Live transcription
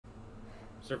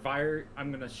Survivor,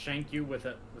 I'm gonna shank you with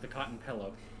a cotton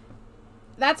pillow.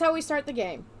 That's how we start the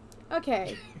game.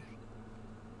 Okay.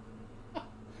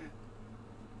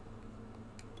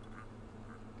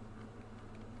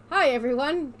 Hi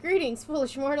everyone. Greetings,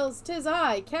 foolish mortals. 'Tis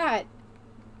I, Cat.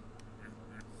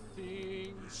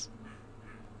 Things.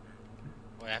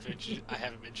 Oh, I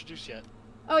haven't been introduced yet.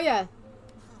 Oh yeah.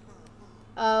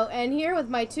 Oh, and here with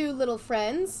my two little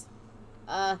friends.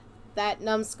 That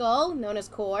numbskull, known as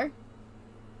Core.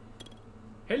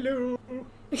 Hello.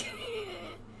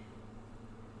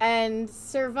 And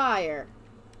Survivor.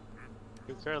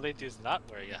 Who currently is not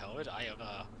wearing a helmet. I am,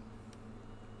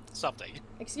 something.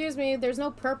 Excuse me, there's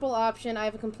no purple option. I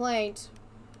have a complaint.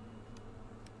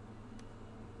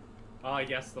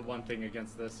 Yes, the one thing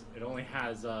against this, it only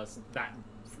has that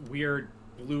weird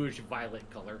bluish violet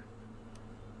color.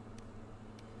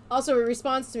 Also, it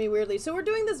responds to me weirdly. So we're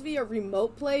doing this via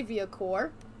remote play, via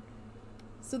Core.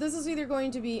 So this is either going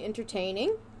to be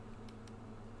entertaining,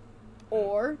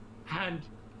 or... Hand.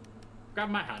 Grab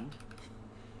my hand.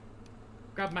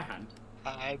 Grab my hand.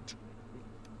 Hand.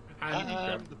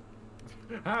 Hand.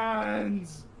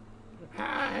 Hands.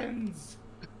 Hands.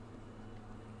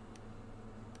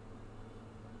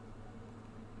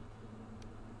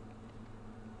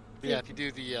 Yeah, if you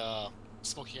do the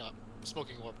smoking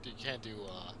warp, you can do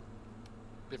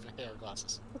different hair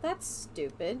glasses. Well, that's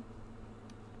stupid.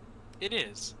 It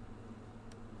is.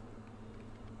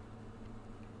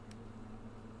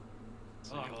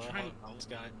 So Oh, I'm trying. Almost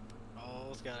got it.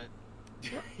 Almost got it.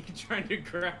 You're trying to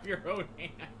grab your own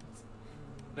hands.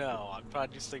 No, I'm trying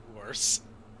to do something worse.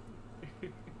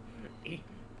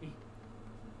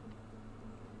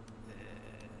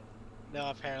 No,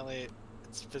 apparently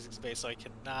it's physics-based, so I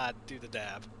cannot do the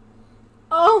dab.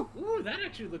 Oh! Ooh, that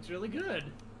actually looks really good.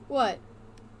 What?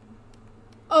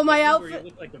 Oh, my Where you outfit.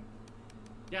 look like a,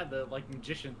 yeah, the like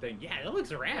magician thing. Yeah, it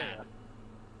looks rad.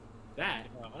 That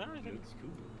looks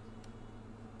cool.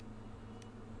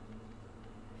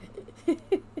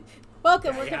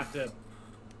 Welcome. Yeah, We're you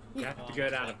gonna... have to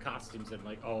get out of costumes and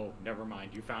like, oh, never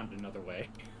mind, you found another way.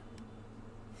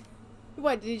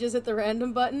 What, did you just hit the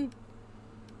random button?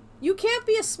 You can't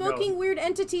be a smoking weird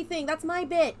entity thing. That's my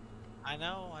bit. I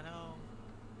know, I know.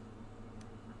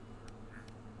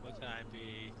 What can I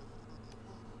be?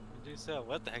 Do so.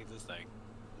 What the heck is this thing?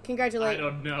 Congratulations. I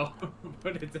don't know,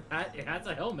 but it has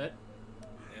a helmet.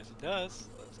 Yes, it does.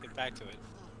 Let's get back to it.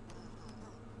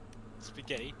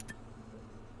 Spaghetti.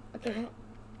 Okay.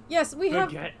 Yes, we have...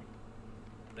 Forget.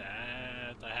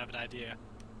 That I have an idea.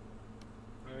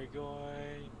 We're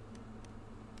going.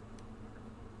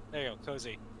 There you go,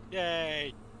 cozy.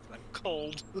 Yay! I'm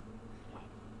cold.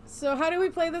 So how do we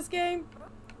play this game?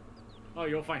 Oh,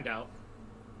 you'll find out.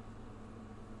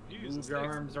 Use Move your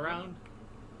arms around.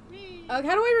 How do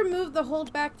I remove the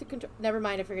hold back to control? Never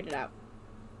mind, I figured it out.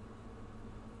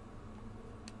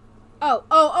 Oh!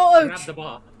 Grab the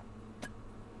ball.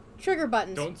 Trigger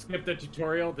buttons. Don't skip the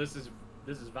tutorial. This is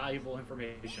valuable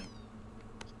information.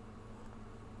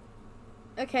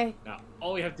 Okay. Now,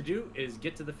 all we have to do is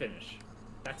get to the finish.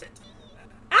 That's it.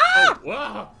 Ah!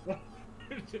 Oh, whoa!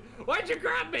 Why'd you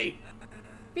grab me?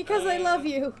 Because I love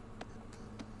you.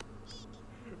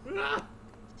 Ah!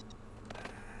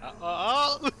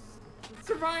 Oh!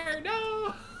 Survivor,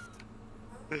 no!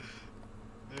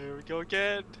 There we go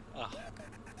again. Oh.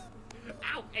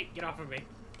 Ow! Hey, get off of me.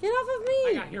 Get off of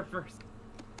I me. got here first.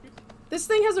 This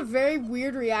thing has a very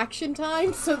weird reaction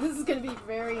time, so this is going to be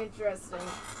very interesting.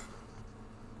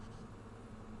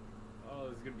 Oh,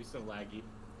 this is gonna be so laggy.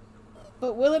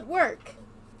 But will it work?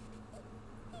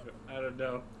 I don't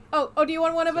know. Oh, do you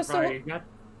want one of us Survivor, to... you got...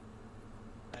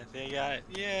 I think I got it.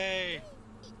 Yay!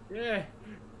 Yeah!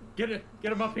 Get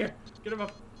him up here! Get him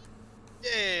up!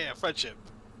 Yeah! Friendship!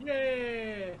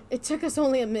 Yay! It took us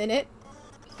only a minute.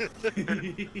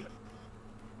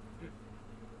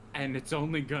 And it's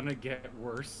only gonna get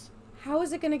worse. How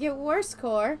is it going to get worse,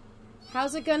 Core?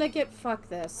 How's it going to get... Fuck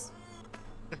this.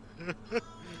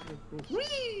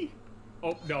 Whee!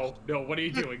 Oh, no, what are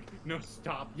you doing? No,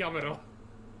 stop, Yamato.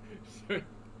 I'm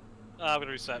gonna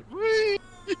reset.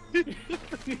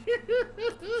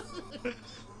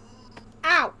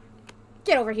 Ow!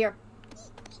 Get over here.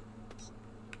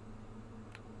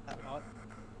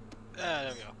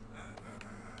 There we go.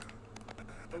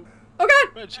 Oh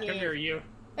god! Friendship. Come here, you.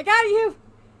 I got you!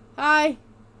 Hi.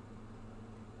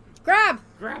 Grab!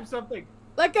 Grab something.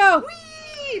 Let go!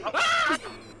 Whee! Ah!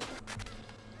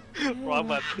 Wrong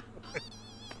button.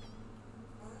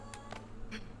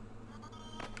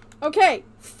 Okay,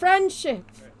 friendship.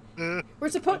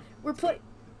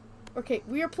 Okay,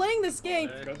 we are playing this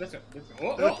game. Go this way.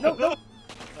 Oh, No.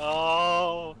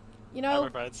 Oh. You Hi, know, my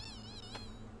friends.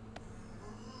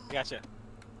 Gotcha.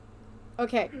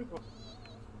 Okay.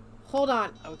 Hold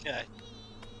on. Okay.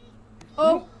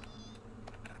 Oh.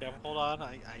 Yeah, hold on.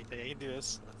 I think I can do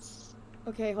this. Let's...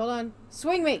 Okay, hold on.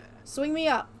 Swing me. Swing me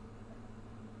up.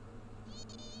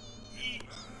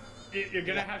 You're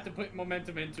gonna have to put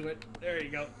momentum into it. There you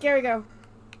go. There we go.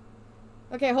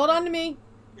 Okay, hold on to me.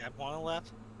 Yeah, I'm on the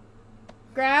left.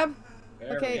 Grab. There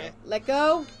we Okay, go. let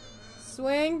go.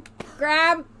 Swing.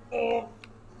 Grab. Oh.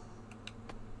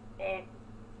 Oh.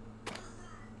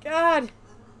 God.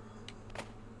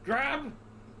 Grab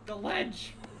the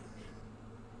ledge.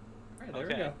 Alright, there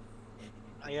we Okay.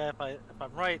 go. Yeah, if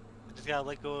I'm right, I just gotta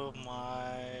let go of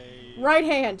my Right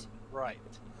hand. right.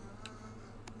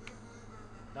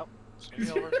 Nope. Swing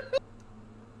me over.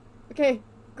 Okay,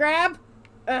 grab.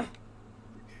 Ah,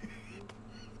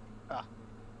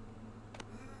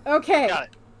 Okay. got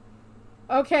it.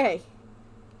 Okay.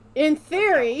 In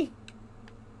theory.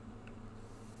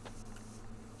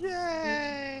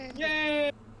 Yay!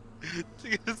 Yay!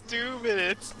 Took us 2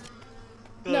 minutes.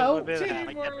 No. 1 minute and a half.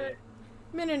 I can't Teamwork.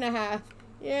 Minute and a half.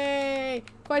 Yay.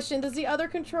 Question, does the other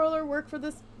controller work for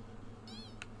this?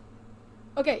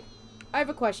 Okay, I have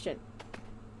a question.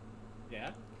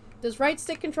 Yeah. Does right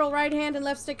stick control right hand and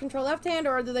left stick control left hand,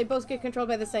 or do they both get controlled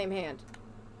by the same hand?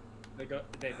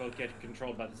 They both get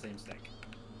controlled by the same stick.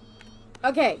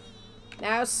 Okay.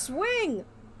 Now swing!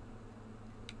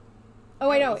 Oh,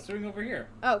 wait, no. Let's swing over here.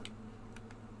 Oh.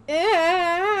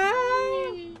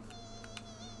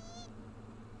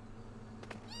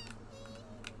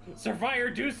 Survivor,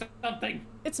 do something!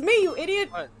 It's me, you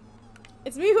idiot! What?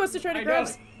 It's me who has to try to I grab.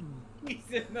 know. He's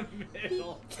in the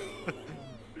middle.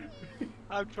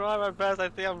 I'm trying my best. I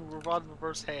think I'm on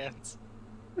reverse hands.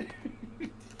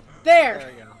 There!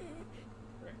 There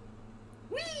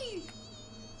we go. Whee!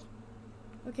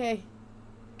 Okay.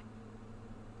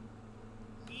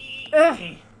 Ugh.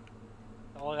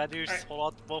 All I gotta do is just hold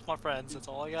on to both my friends. That's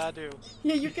all I gotta do.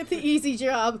 Yeah, you get the easy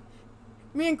job.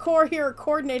 Me and Core here are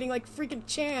coordinating like freaking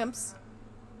champs.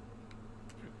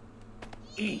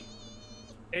 Hey,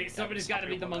 somebody's got to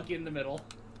be the monkey in the middle.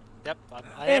 Yep,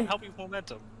 I am helping with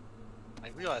momentum. I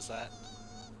realize that.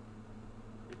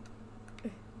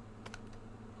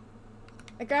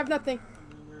 I grabbed nothing.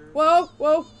 Whoa,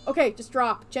 whoa. Okay, just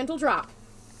drop. Gentle drop.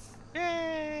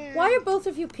 Yay! Why are both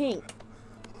of you pink?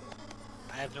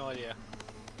 I have no idea.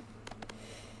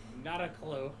 Not a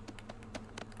clue.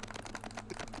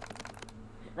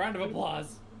 Round of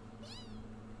applause.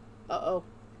 Uh-oh.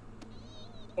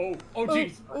 Oh Oh,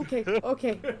 jeez. okay,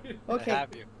 okay, I okay,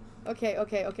 have you.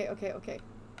 okay.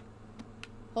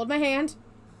 Hold my hand.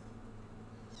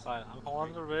 Fine, I'm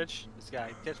holding the ridge. This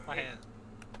guy catch my hand.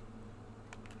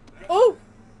 Oh!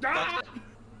 Ah!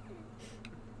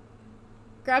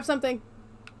 Grab something.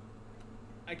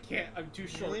 I can't. I'm too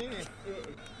short.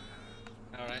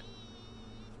 All right.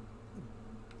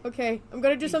 Okay, I'm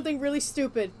gonna do something really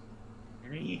stupid.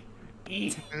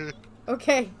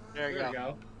 Okay. There you There go. we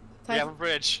go. We have Time. a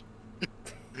bridge.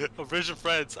 A bridge of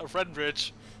friends. A friend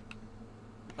bridge.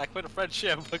 Not quite a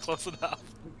friendship, but close enough.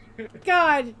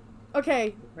 God.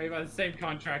 Okay. Made by the same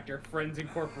contractor, Friends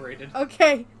Incorporated.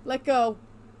 Okay. Let go.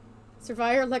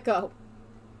 Survivor, let go.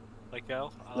 Let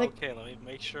go? Let- Okay, let me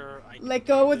make sure I can Let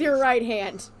go do with your this. right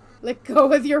hand. Let go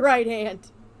with your right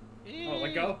hand. Oh,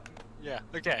 let go. Yeah,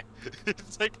 okay.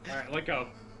 It's like, All right, let go.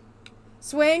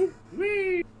 Swing.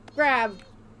 Whee! Grab.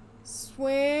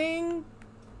 Swing.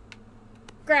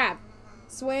 Grab.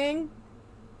 Swing.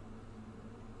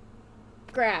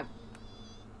 Grab.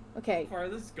 Okay. So far,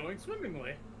 this is going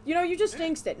swimmingly. You know, you just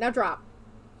jinxed it. Now drop.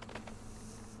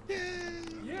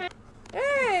 Yeah.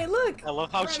 Hey, look. I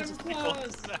love how Round she's of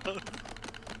applause.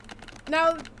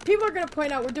 Now, people are going to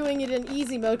point out we're doing it in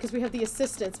easy mode because we have the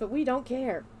assistants, but we don't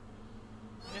care.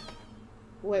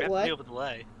 We Wait, have to what? deal with the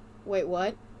delay. Wait,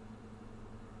 what?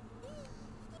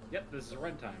 Yep, this is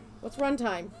runtime. What's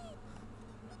runtime?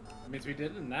 That means we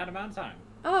did it in that amount of time.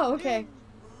 Oh, okay.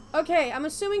 Okay, I'm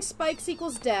assuming spikes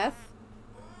equals death.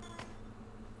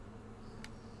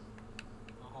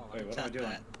 Oh, Wait, what am I tap doing?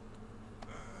 that.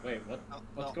 Wait, what? Oh,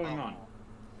 What's oh, going oh, on?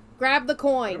 Grab the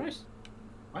Why am coin.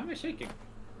 why am I shaking?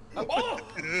 oh.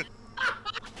 Oh!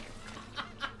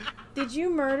 Did you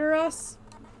murder us?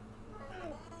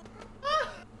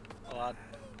 Hold on.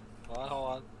 Hold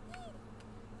on.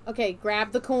 Okay,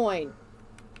 grab the coin.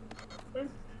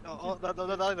 Oh, no,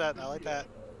 not like that. Not like that.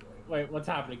 Wait, what's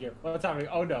happening here? What's happening?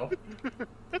 Oh no.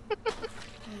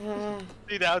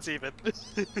 See, now it's even.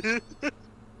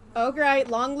 Oh, great.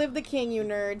 Long live the king, you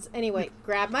nerds. Anyway,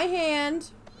 grab my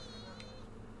hand.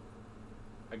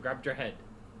 I grabbed your head.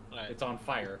 Alright. It's on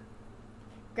fire.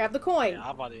 Grab the coin. Yeah,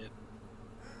 I'm on it.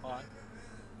 Hold on.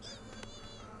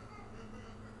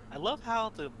 I love how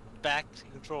the back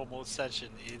control mode section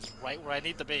is right where I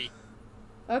need to be.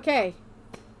 Okay.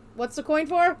 What's the coin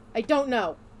for? I don't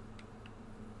know.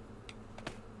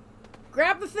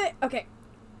 Grab the thing. Okay.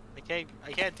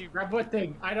 I can't do. Grab what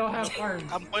thing? I don't have arms.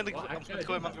 I'm putting the Well, I'm putting the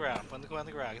coin on the ground. I'm putting the coin on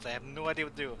the ground because I have no idea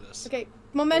what to do with this. Okay. Oh,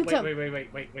 Momentum. wait.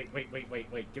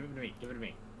 Give it to me. Give it to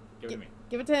me. Give it to me.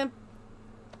 Give it to him.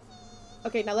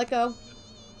 Okay, now let go.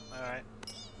 Alright.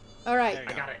 Alright. There you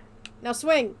I go. got it. Now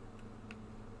swing.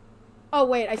 Oh,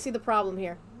 wait. I see the problem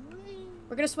here.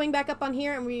 We're going to swing back up on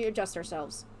here and readjust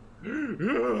ourselves.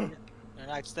 You're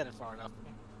not extended far enough.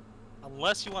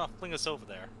 Unless you want to fling us over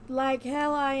there. Like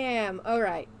hell I am.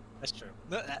 Alright. That's true.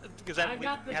 Because I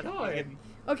got the coin.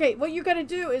 Okay, what you're going to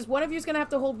do is one of you's going to have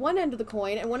to hold one end of the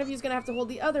coin and one of you's going to have to hold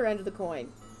the other end of the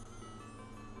coin.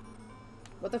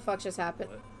 What the fuck just happened?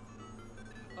 What?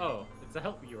 Oh, it's a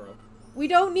help me rope. We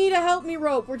don't need a help me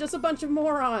rope. We're just a bunch of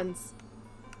morons.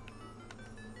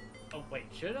 Oh wait,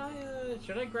 should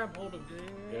I grab hold of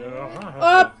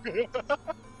Up!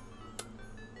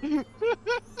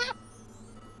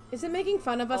 Is it making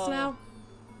fun of us now?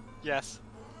 Yes.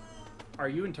 Are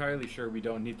you entirely sure we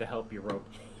don't need the help you rope?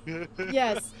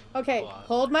 Yes. Okay, What?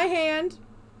 hold my hand.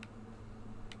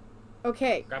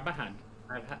 Okay. Grab my hand.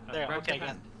 There, Grab okay, my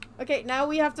hand. Okay, now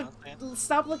we have to Understand.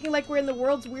 stop looking like we're in the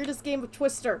world's weirdest game of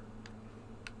Twister.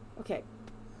 Okay.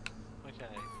 Okay.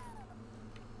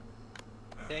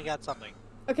 They got something.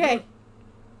 Okay.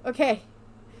 Okay.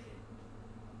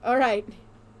 Alright.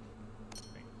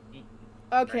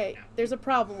 Okay, Right now. there's a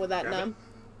problem with that, Grab it. Num.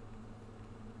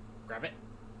 Grab it.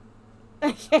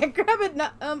 I can't grab it,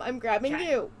 Num. I'm grabbing Cat.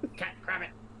 you. Cat, grab it.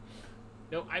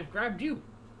 No, I've grabbed you.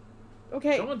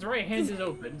 Okay. Someone's right hand is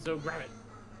open, so grab it.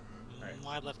 Alright.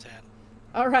 My left hand.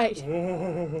 Alright.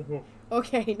 Oh.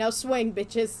 Okay, now swing,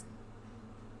 bitches.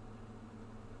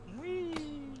 Whee!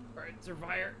 Alright,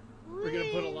 Survivor. We're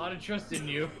gonna put a lot of trust in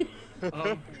you.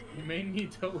 You may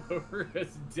need to lower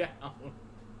us down.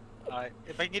 Alright,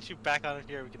 if I can get you back on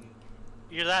here, we can.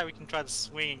 Either that, or we can try to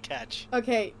swing and catch.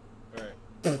 Okay,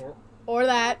 Alright. or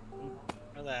that.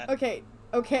 Or that. Okay,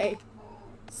 okay.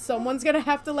 Someone's gonna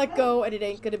have to let go, and it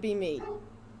ain't gonna be me.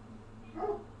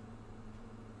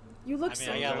 You look I mean,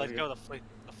 so... I gotta let go to fling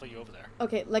you over there.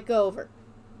 Okay, let go over.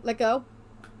 Let go.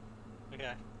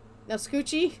 Okay. Now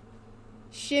Scoochie.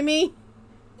 Shimmy.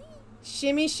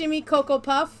 Shimmy, shimmy, Cocoa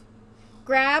Puff.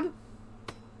 Grab.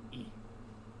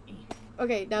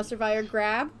 Okay, now Survivor,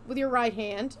 grab with your right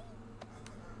hand.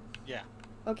 Yeah.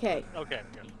 Okay, Okay.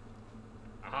 Good.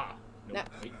 Aha. Nope. Now-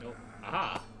 Wait, no.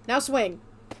 Aha. now swing.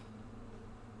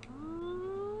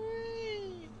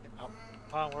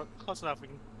 Oh, we're close enough. We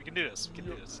can do this. We can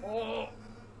do this. Oh.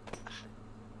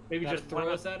 Maybe Got just it. throw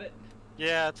One us at it?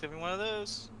 Yeah, it's gonna be one of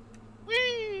those.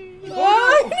 Whee!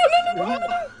 Oh,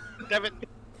 no. Damn it!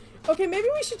 Okay, maybe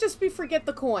we should just forget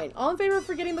the coin. All in favor of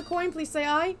forgetting the coin, please say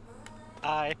aye.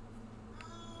 Aye.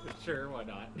 Sure, why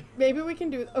not? Maybe we can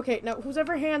do... Okay, now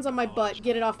whoever hands on my butt,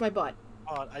 get it off my butt.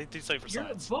 Oh, I did something for Your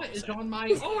science. butt is on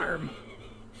my arm.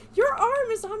 Your arm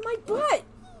is on my butt!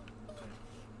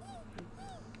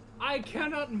 I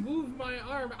cannot move my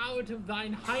arm out of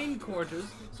thine hindquarters,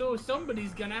 so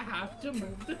somebody's gonna have to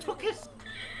move the tuchus.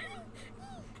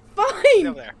 Fine!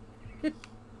 Over there.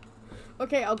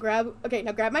 Okay, I'll grab... Okay,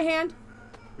 now grab my hand.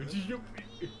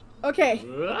 Okay.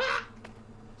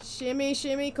 Shimmy,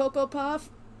 shimmy, Cocoa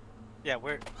Puff. Yeah,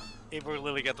 we're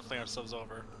literally got to fling ourselves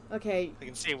over. Okay, I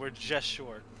can see we're just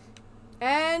short.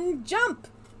 and jump!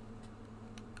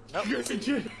 Nope.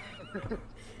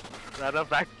 Not enough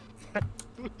back.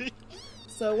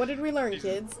 So what did we learn,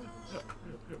 kids?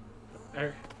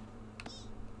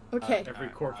 Okay. Every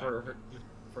corpse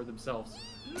for themselves.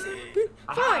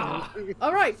 Fine!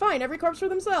 Alright, fine, every corpse for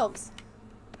themselves.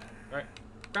 Alright,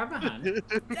 grab my hand.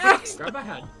 Grab my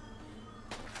hand.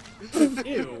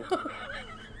 Ew.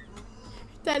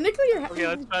 Technically, you're... Okay,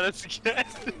 let's try this again.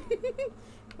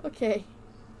 Okay.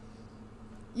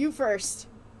 You first.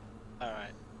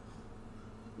 Alright.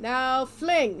 Now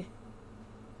fling.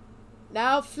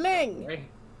 Now fling. Right.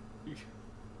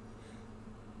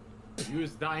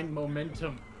 Use thine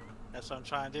momentum. That's what I'm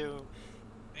trying to do.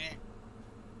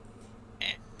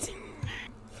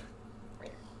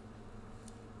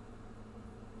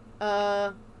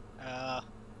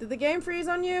 Did the game freeze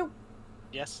on you?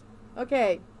 Yes.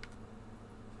 Okay.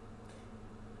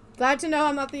 Glad to know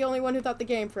I'm not the only one who thought the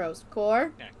game froze.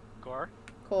 Core. Okay. Core.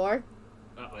 Core.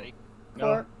 Uh-oh. Wait. No.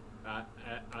 Core.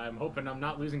 I'm hoping I'm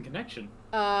not losing connection.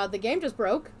 The game just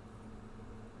broke.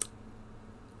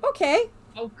 Okay.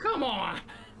 Oh, come on!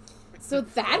 So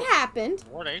that happened.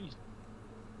 Warning.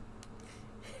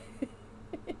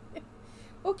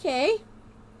 Okay.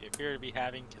 You appear to be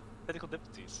having technical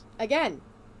difficulties. Again.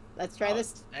 Let's try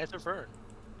this. It's returned.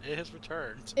 It has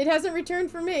returned. It hasn't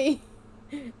returned for me.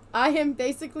 I am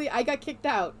basically... I got kicked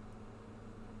out.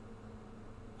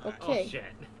 Alright. Okay. Oh shit.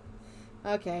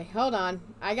 Okay, hold on.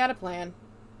 I got a plan.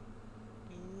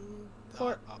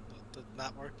 Oh, did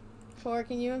not work. Tor,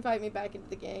 can you invite me back into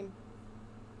the game?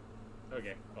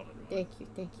 Okay, hold on. Thank you,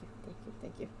 thank you, thank you,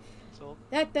 thank you. So,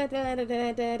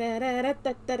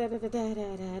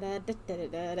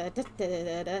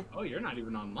 Oh, you're not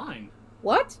even online.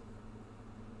 What?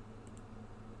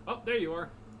 Oh, there you are.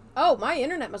 Oh, my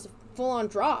internet must have full on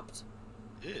dropped.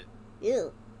 ew,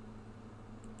 Ew.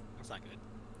 that's not good.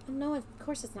 No, of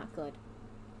course it's not good.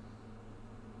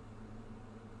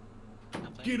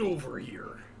 Not playing. Get over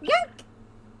here. Yuck!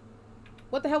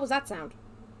 What the hell was that sound?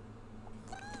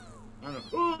 I don't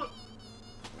know.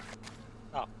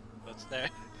 Oh, it's there.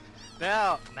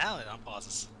 Now it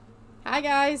unpauses. Hi,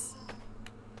 guys.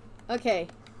 Okay.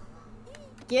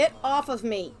 Get off of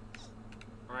me.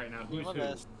 All right, now You who's want who?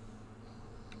 this?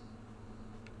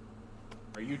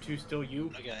 Are you two still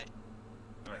you? Okay,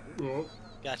 All right.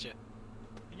 gotcha.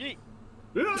 Yeet.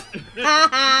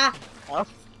 Haha.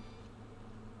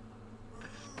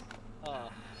 Oh.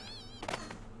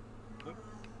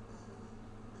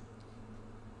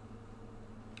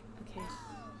 Okay.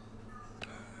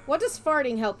 What does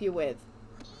farting help you with?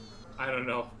 I don't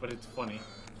know, but it's funny.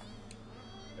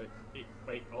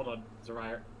 Wait, hold on,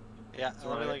 Zariah. Yeah, It's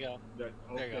where do alright. I go?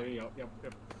 Oh, There you go. there you go. Yep,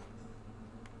 yep.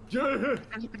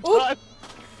 Yeah.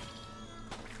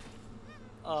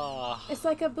 Oh, it's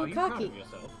like a Oh, you're proud bukkake. of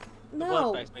yourself. The No.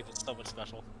 blood bags make this so much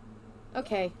special.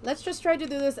 Okay, let's just try to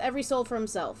do this every soul for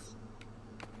himself.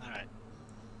 Alright.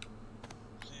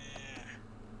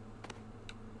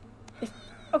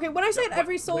 Okay, when I said Yeah,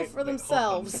 every soul wait, for hold on.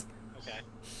 themselves. Okay.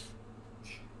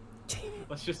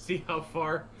 Let's just see how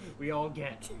far we all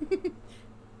get.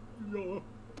 Oh.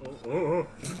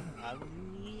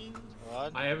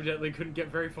 One. I evidently couldn't get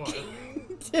very far.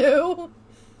 2.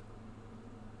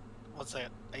 1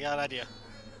 second. I got an idea.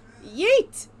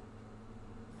 Yeet!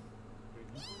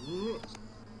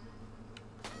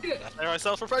 That's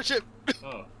ourselves for friendship.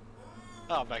 Oh.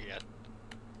 Oh, I'm back again.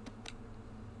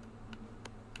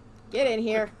 Get in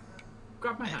here.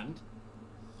 Grab my hand.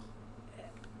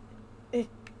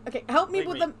 Okay, help me Wait,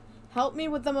 with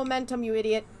wait. the momentum, you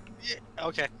idiot. Yeah,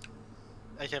 okay.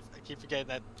 I keep forgetting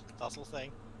that docile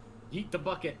thing. Yeet the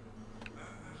bucket.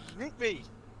 Root me.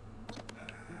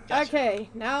 Gotcha. Okay,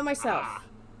 now myself. Ah.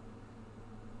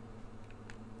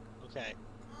 Okay.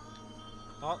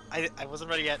 Well, I wasn't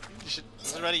ready yet.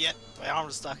 Wasn't ready yet. My arm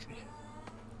was stuck.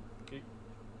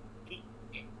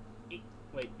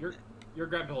 Wait, you're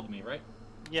grabbed hold of me, right?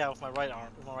 Yeah, with my right arm,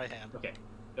 with my right hand. Okay.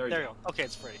 There you There you go. go. Okay,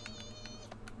 it's free.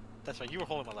 That's right. You were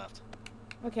holding my left.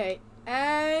 Okay,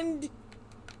 and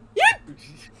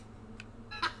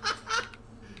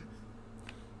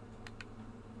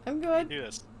I'm You good. do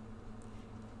this.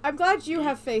 I'm glad you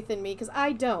have faith in me, because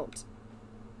I don't.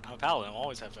 I'm a paladin. I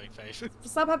always have faith.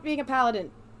 Stop being a paladin.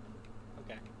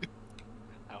 Okay.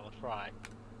 I will try.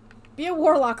 Be a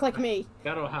warlock like me.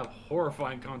 That'll have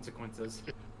horrifying consequences.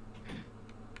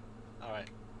 Alright.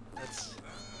 Let's...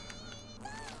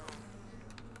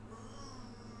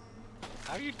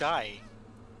 How are you dying?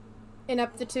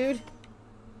 Ineptitude.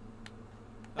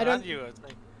 I Not don't- you. It's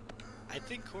like... I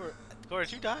think Cora,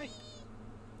 did you die?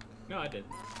 No, I didn't.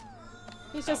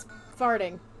 He's just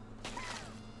farting.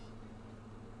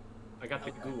 I got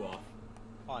the goo off.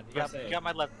 Come on, Press A. you got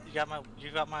my left. You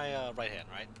got my right hand,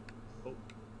 right? Oh,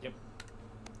 yep.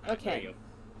 Okay. There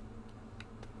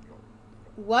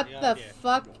What Yeah, the yeah.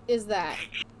 fuck is that?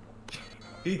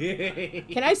 you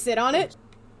go. Can I sit on it?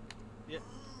 Yeah.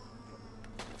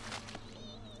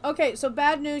 Okay, so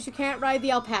bad news, you can't ride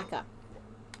the alpaca.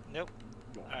 Nope.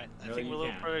 Alright, I No, think you we're a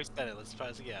little can't. further extended. Let's try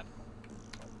this again.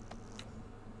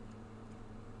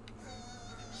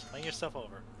 Swing yourself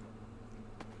over.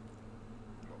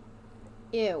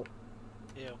 Ew.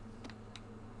 Ew.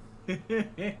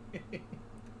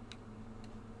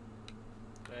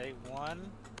 Okay,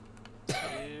 1, 2,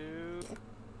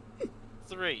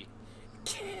 3.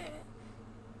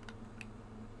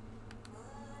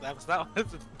 That was not That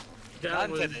not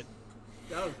was intended.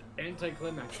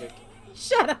 anticlimactic.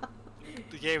 Shut up.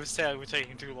 The game was telling we're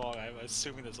taking too long. I'm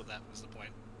assuming that's what that was the point.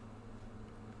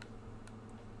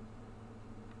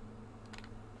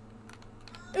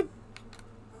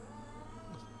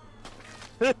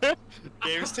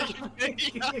 Game is taking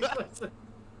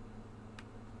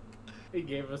He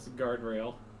gave us a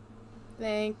guardrail.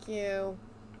 Thank you.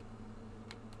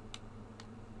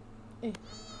 Alright.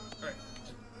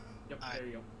 Yep, Alright. there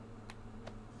you go.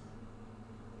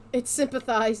 It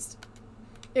sympathized.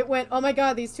 It went, oh my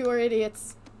god, these two are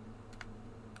idiots.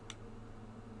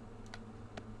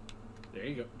 There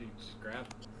you go. Dude, just grab.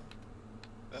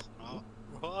 Oh,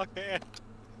 wrong hand.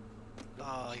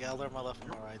 Oh, I gotta learn my left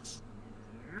from my rights.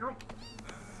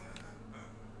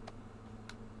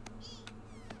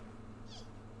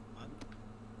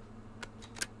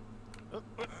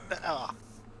 Oh.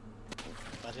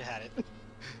 Thought you had it.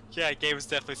 Yeah, game is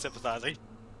definitely sympathizing.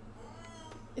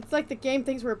 It's like the game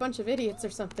thinks we're a bunch of idiots or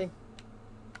something.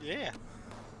 Yeah.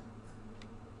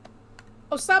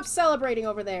 Oh, stop celebrating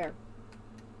over there.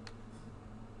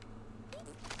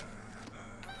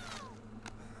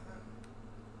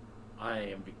 I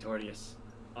am victorious.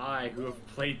 I, who have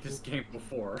played this game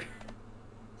before.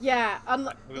 Yeah, I'm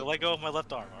gonna let go of my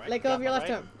left arm, alright? let go of your left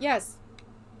arm. Yes.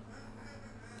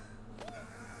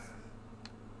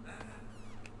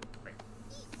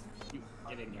 You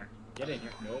get in here. Get in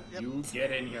here. Nope. Yep. You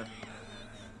get in here.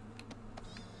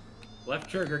 Left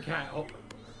trigger, cat. Oh,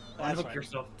 That's unhook right.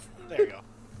 yourself. There you go.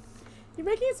 You're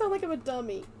making it sound like I'm a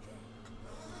dummy.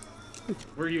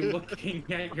 Were you looking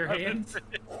at your hands?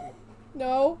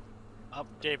 No. Up,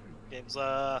 game's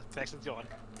connection's going.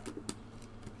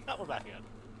 Oh, we're back again.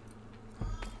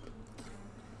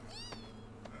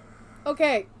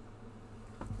 Okay.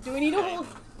 Do we need a Okay. whole...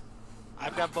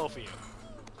 I've got both of you.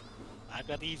 I've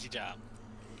got the easy job.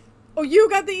 Oh, you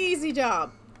got the easy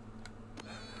job.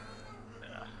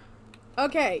 Yeah.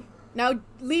 Okay. Now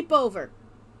leap over.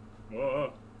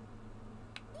 Whoa.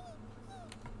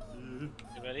 You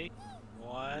ready?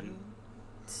 1,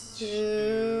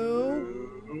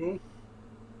 2,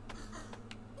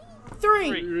 3.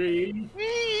 Three.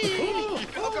 Oh,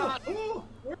 God. Oh.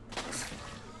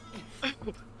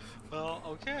 Well,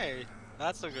 okay.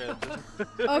 That's so good.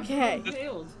 Okay.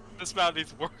 Failed. This mount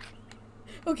needs work.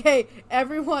 Okay,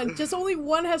 everyone, just only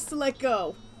one has to let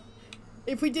go.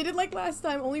 If we did it like last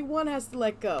time, only one has to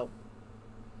let go.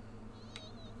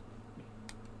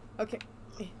 Okay.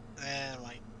 And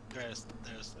like, there's,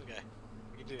 okay.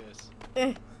 We can do this.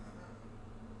 Eh.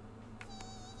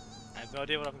 I have no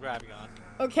idea what I'm grabbing on.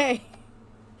 Okay.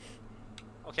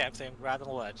 Okay, I'm saying grab on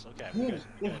the ledge. Okay, we're good.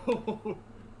 We're good.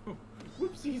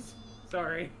 Whoopsies.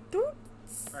 Sorry. Don't.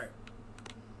 Alright.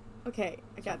 Okay,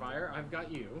 I got. Survivor, I've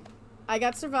got you. I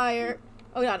got Survivor.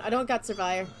 Oh god, I don't got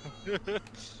Survivor.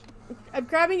 I'm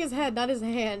grabbing his head, not his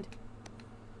hand.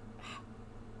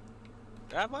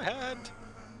 Grab my hand.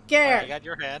 Garrett. Alright, I got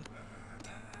your hand.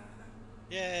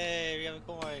 Yay, we have a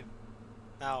coin.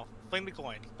 Now, fling the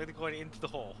coin. Fling the coin into the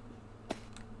hole.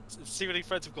 It's secretly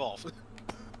friends of golf.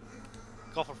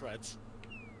 Golf for friends.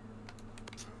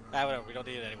 Ah, whatever, we don't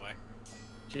need it anyway.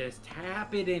 Just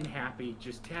tap it in, Happy.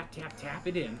 Just tap, tap, tap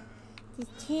it in.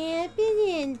 Just tap it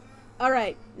in.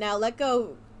 Alright, now let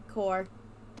go, Core.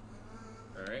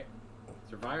 Alright.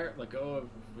 Survivor, let go of,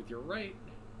 with your right.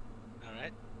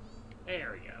 Alright.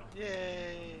 There we go.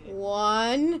 Yay!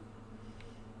 1,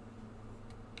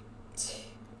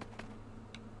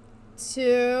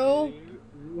 2,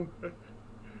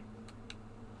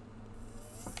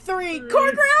 3.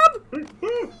 Core grab!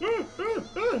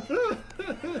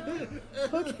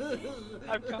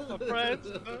 I've got my friends.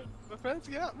 My friends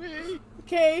got me.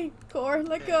 Okay, Core,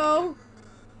 let go.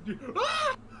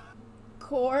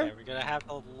 Core. Okay, we're gonna have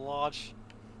to launch.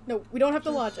 No, we don't have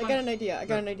to launch. I got an idea. I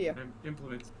got an idea.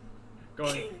 Implements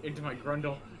going into my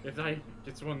grundle. If I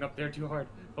get swung up there too hard,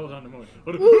 hold on a moment.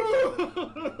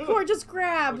 Core, just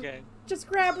grab. Okay. Just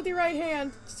grab with your right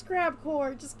hand. Just grab,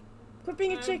 Core. Just quit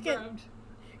being a I'm chicken. grabbed.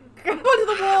 Grab onto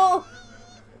the wall.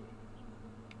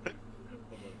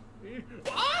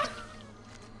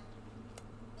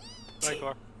 Right,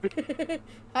 Core.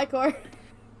 Hi, Core.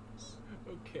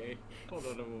 Okay, hold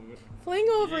on a moment. Fling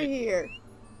over here.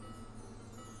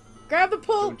 Grab the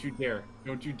pull. Don't you dare.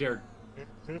 Don't you dare.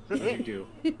 What did you do?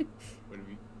 What have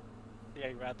you... Yeah,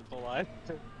 you grabbed the pull line.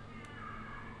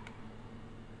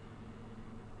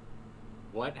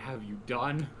 What have you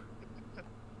done?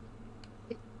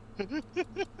 I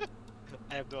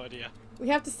have no idea. We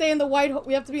have to stay in the white hole.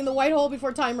 We have to be in the white hole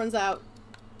before time runs out.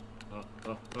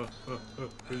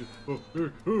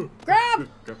 Grab!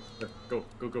 Go, go,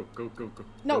 go, go, go, go.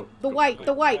 No, go, the go, white, go.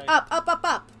 the white. Up, up, up,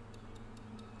 up.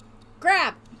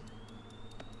 Grab.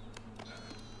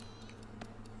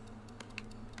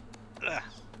 Ugh.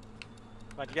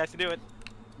 Come on, you guys can do it.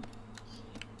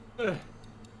 Ugh.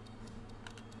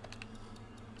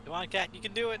 Come on, Cat, you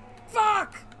can do it.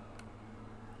 Fuck.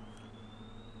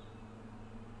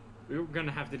 We were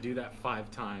gonna have to do that 5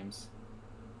 times.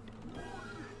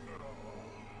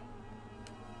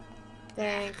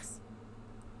 Thanks.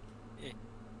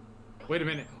 Wait a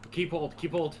minute. Keep hold.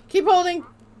 Keep hold. Keep holding.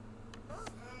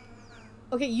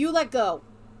 Okay, you let go.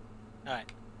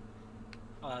 Alright.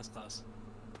 Oh, that's close.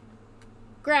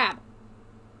 Grab.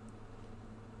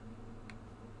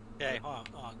 Okay, hold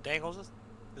on. Dangles is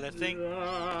that thing?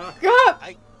 Grab.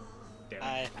 Damn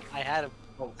I it. had him.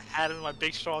 Oh. I had him in my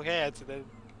big strong hands, and then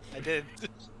I didn't.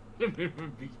 I had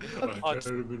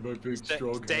him in my big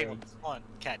strong Just dangle. hands. Come on,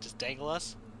 cat, just dangle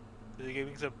us. They're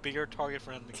giving us a bigger target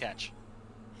for him to catch.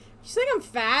 You think I'm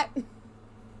fat?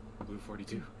 Blue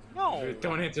 42. No.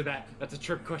 Don't answer that. That's a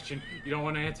trick question. You don't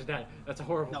want to answer that. That's a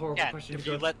horrible, horrible cat, question if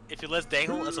to you go. let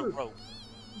dangle as a rope.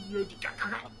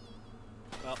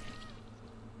 Well,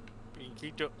 we can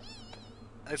keep doing.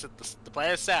 I said the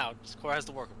plan is sound. Core has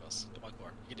to work with us. Come on,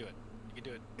 Core. You can do it. You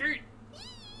can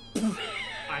do it.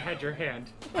 I had your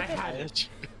hand. I had it.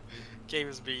 Game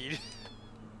is mean.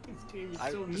 This game is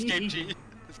This so game mean. cheats.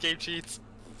 This game cheats.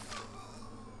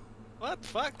 What the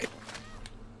fuck?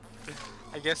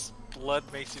 I guess blood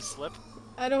makes you slip.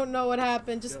 I don't know what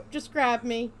happened. Just grab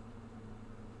me.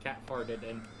 Cat farted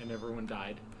and everyone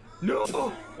died. No!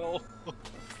 Oh.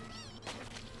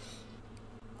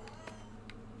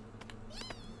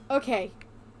 Okay.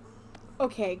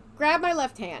 Okay, grab my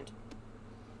left hand.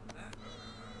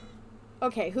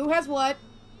 Okay, who has what?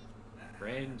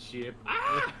 Friendship.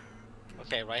 Ah!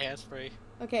 Okay, right hand's free.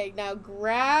 Okay, now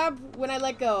grab when I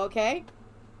let go, okay?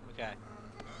 Okay.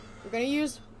 We're gonna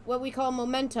use what we call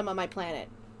momentum on my planet.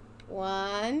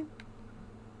 1.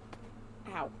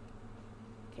 Ow.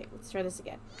 Okay, let's try this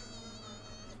again.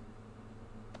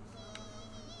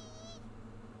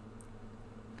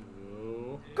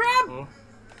 Oh. Grab! Oh.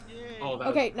 Yay. Oh, that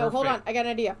Okay, was no, hold on. perfect. I got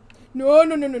an idea. No,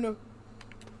 no, no, no, no.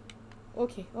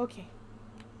 Okay, okay.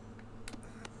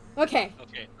 Okay,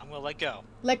 Okay, I'm gonna let go.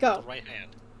 let The go. right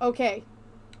hand. Okay.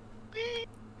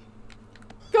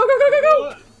 Go, go, go, go,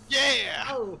 go! Yeah!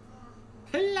 Oh,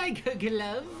 like a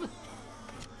glove.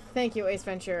 Thank you, Ace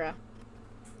Ventura.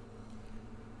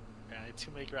 Yeah,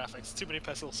 too many graphics, too many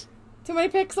pencils. Too many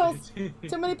pixels.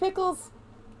 Too many pickles.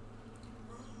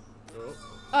 Oh.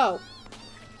 Oh,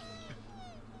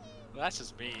 Well, that's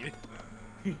just mean.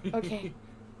 okay.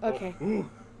 Okay. Oh. Ooh.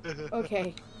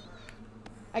 Okay.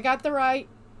 I got the right.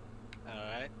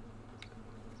 Alright.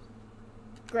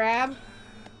 Grab.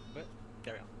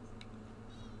 There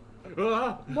we go.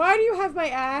 Ah! Why do you have my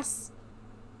ass?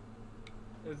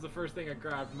 It was the first thing I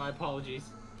grabbed. My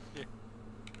apologies.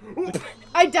 Yeah.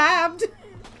 I dabbed.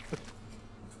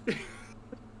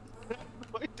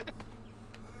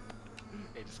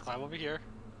 Hey, just climb over here.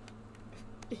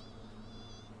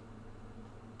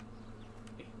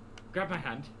 Grab my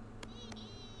hand.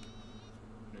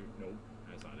 No, nope,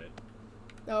 that's not it.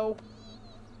 No.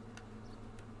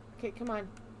 Okay, come on.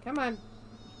 Come on.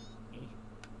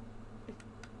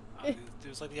 It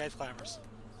was like the ice climbers.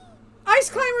 Ice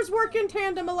climbers work in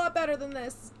tandem a lot better than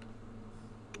this.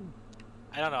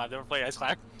 I don't know, I've never played ice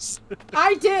climbers.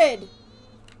 I did.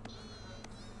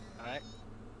 Alright.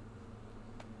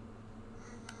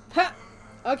 Ha.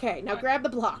 Okay, now Alright. grab the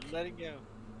block. Let it go.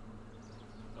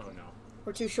 Oh no.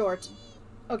 We're too short.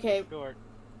 Okay, Short.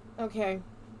 okay.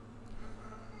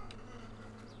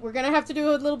 We're gonna have to do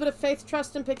a little bit of faith,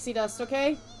 trust, and pixie dust,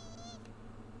 okay?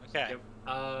 Okay. Yep.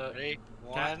 Ready?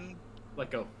 Cat. One. Let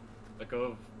go. Let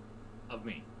go of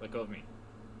me. Let go of me.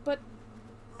 But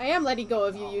I am letting go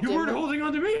of you, you You weren't dimwit. holding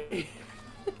on to me.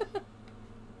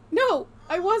 No,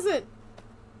 I wasn't.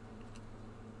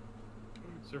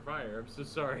 Survivor, I'm so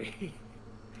sorry.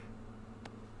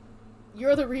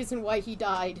 You're the reason why he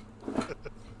died.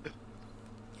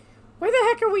 Why the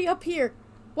heck are we up here?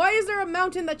 Why is there a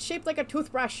mountain that's shaped like a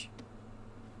toothbrush?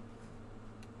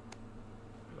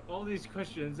 All these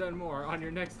questions and more on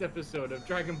your next episode of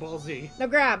Dragon Ball Z. Now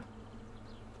grab.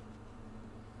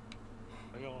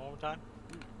 Are we going one more time?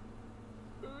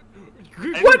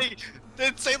 What?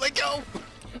 Didn't say let go!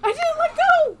 I didn't let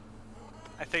go!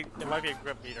 I think there might be a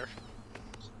grip meter.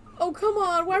 Oh, come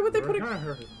on. Why would they put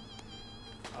a...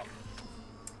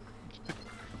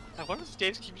 I wonder if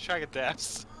games keep track of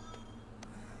deaths.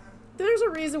 There's a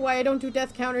reason why I don't do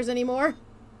death counters anymore.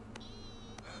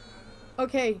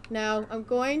 Okay, now I'm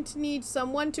going to need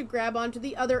someone to grab onto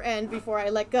the other end before I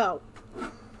let go.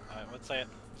 Alright, let's say it.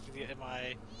 Am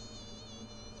I...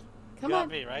 Come you got on.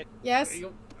 me, right? Yes?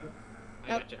 I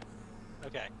gotcha.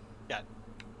 Okay. Got it.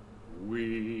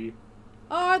 We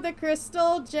Are the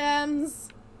crystal gems.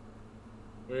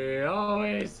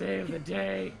 always save the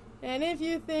day. And if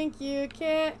you think you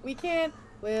can't, we can't,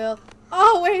 we'll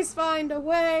always find a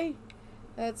way.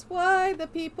 That's why the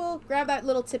people grab that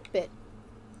little tidbit.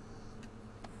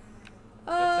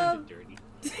 That sounded dirty.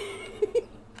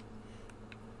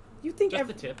 You think Just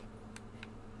the tip.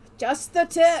 just the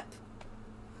tip.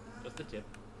 Just the tip.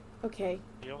 Okay.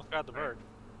 You almost grabbed the bird.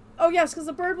 Oh yes, because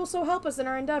the bird will so help us in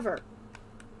our endeavor.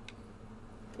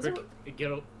 Quick, it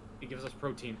gives us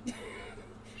protein.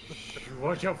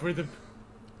 Watch out for the.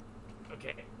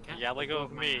 Okay. Yeah, let go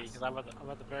of me, because I'm at the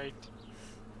very.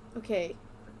 Okay.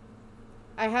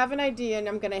 I have an idea, and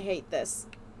I'm gonna hate this.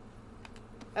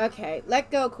 Okay,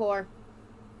 let go, Core.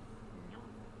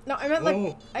 No, I meant like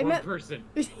wrong person.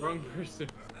 Wrong person.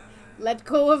 Let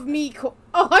go of me, Core.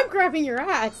 Oh, I'm grabbing your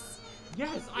ass.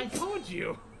 Yes, I told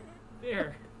you.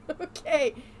 There.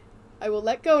 Okay, I will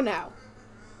let go now.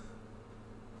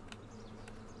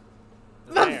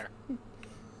 There.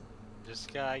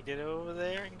 Just gotta get over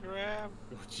there and grab.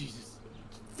 Oh Jesus.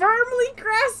 Firmly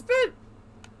grasp it.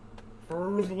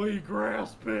 Firmly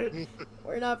grasp it.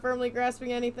 We're not firmly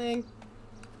grasping anything.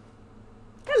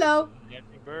 Hello. Get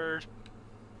me, bird.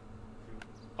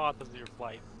 Pause of your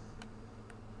flight.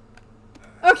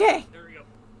 Okay. There we go.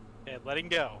 And letting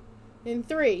go. In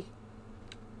 3.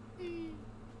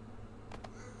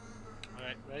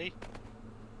 Alright, ready?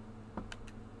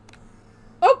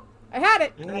 Oh, I had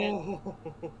it. Oh.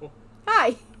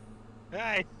 Hi.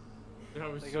 Hey!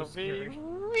 That was Let so go of me. scary.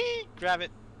 Whee! Grab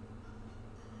it.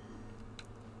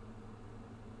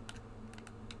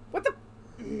 What the?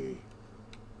 And...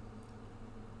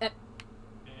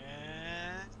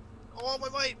 Oh, my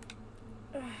bite!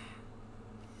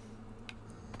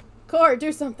 Core,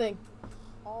 do something.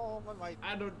 Oh, my bite.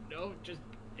 I don't know. Just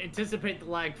anticipate the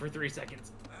lag for 3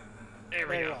 seconds. There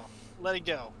we go. Letting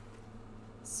go.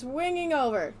 Swinging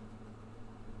over.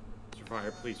 Mr.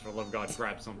 Fire, please, for the love of God,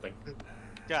 grab something.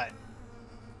 Got it.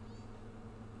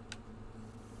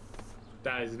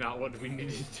 That is not what we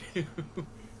needed to do.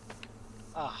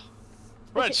 Ah.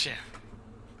 Friendship.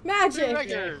 Magic. New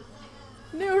record.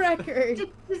 New record.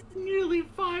 It's nearly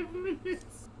 5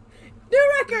 minutes.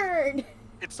 New record.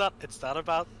 It's not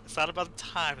about the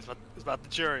time. It's about the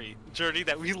journey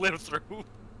that we lived through.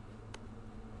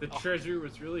 The treasure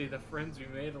was really the friends we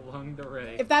made along the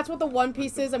way. If that's what the One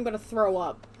Piece is, I'm gonna throw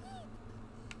up.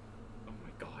 Oh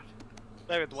my God.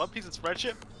 Wait, the One Piece is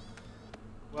friendship?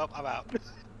 Well, I'm out.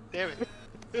 Damn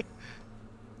it.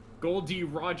 Goldie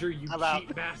Roger, you I'm cheat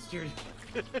out. bastard.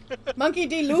 Monkey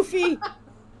D. Luffy.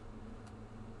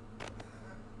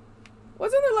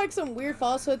 Wasn't there like some weird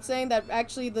falsehood saying that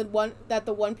actually the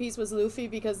One Piece was Luffy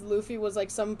because Luffy was like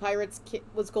some pirate's kid,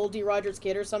 was Goldie Roger's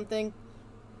kid or something?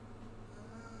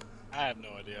 I have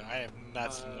no idea. I have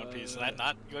not seen One Piece, and I'm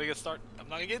not gonna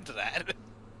get into that.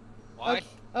 Why?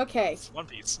 Okay. It's One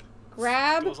Piece.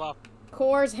 Grab Goes off.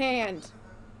 Core's hand.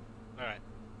 All right.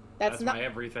 That's not. my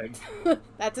everything.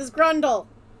 That's his grundle.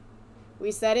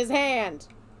 We said his hand.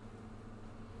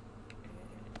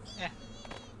 Yeah.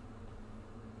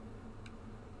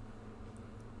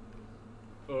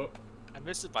 Oh. I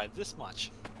missed it by this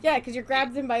much. Yeah, because you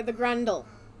grabbed him by the grundle.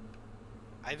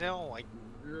 I know. I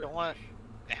don't want.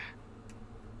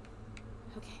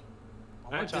 Okay.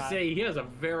 I have to say, he has a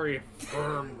very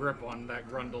firm grip on that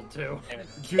grundle, too.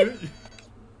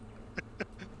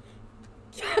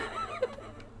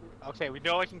 Okay, we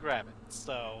know I can grab it,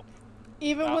 so.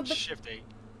 Even with the shifting.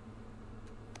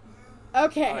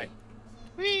 Okay. All right.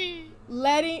 Whee!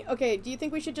 Letting. Okay. Do you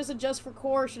think we should just adjust for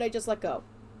Core, or should I just let go?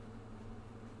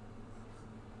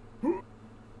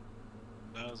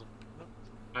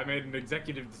 I made an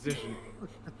executive decision.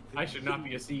 I should not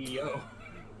be a CEO.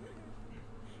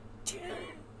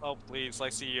 Oh, please,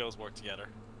 like CEOs work together.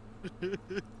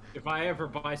 If I ever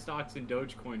buy stocks in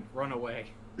Dogecoin, run away.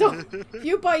 No. If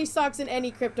you buy stocks in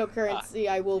any cryptocurrency,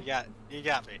 I will. You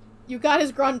got me. You got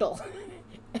his grundle.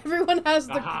 Everyone has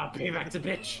the. Aha, payback's a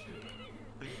bitch.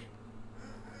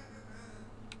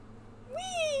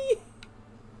 Whee!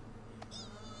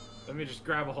 Let me just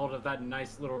grab a hold of that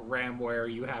nice little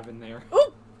ramware you have in there.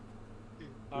 Oh!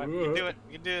 Alright, you can do it.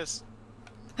 You can do this.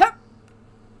 Hup!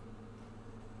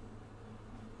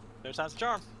 There's time's a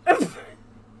charm.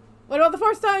 What about the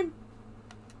first time?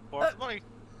 Fourth money.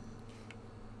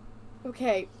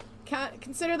 Okay.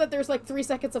 Consider that there's like 3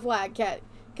 seconds of lag, Cat.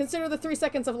 Consider the 3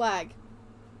 seconds of lag.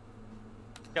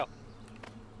 Go.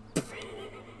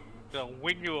 Gonna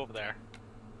wing you over there.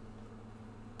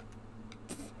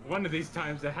 One of these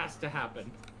times it has to happen.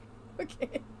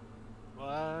 Okay.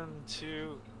 1,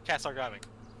 2. Cats are grabbing.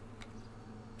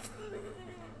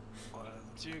 1,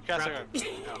 2. Cats are grabbing.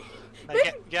 Oh. Now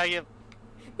you gotta give.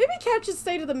 Maybe Cat should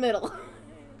stay to the middle. 1.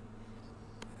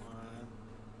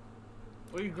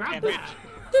 Well, you grab And that.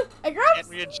 I grabbed. Can't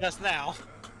readjust now.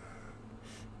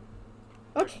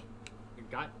 Okay.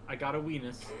 I got a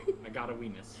weenus. I got a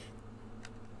weenus.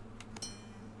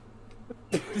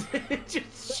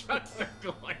 Just shut the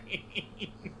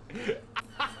glane.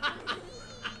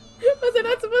 Was I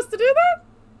not supposed to do that?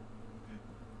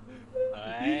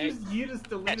 You just yeet us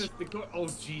to lead us to go. Oh,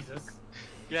 Jesus.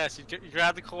 Yes, you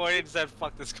grab the coin and said,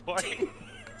 "Fuck this coin."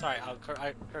 Sorry, I'm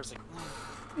cursing.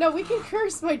 No, we can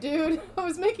curse, my dude. I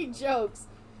was making jokes.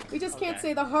 We just can't Okay.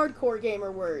 say the hardcore gamer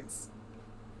words.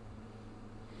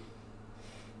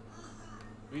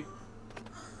 We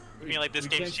You mean like this we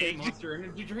game's can't say cheating? Monster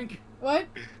Energy drink? What?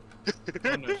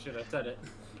 Oh no, shit! I said it.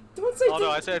 Don't say Oh no,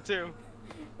 I said it too.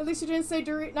 At least you didn't say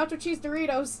nacho cheese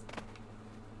Doritos.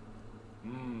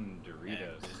 Mmm,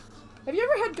 Doritos. Have you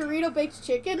ever had Dorito baked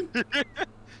chicken?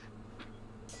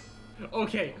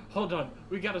 Okay, hold on.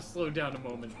 We gotta slow down a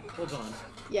moment. Hold on.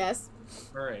 Yes.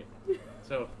 All right.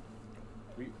 So,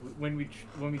 when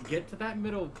we get to that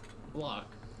middle block,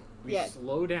 we Yeah.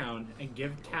 slow down and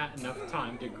give Kat enough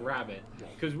time to grab it,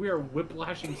 because we are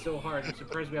whiplashing so hard. I'm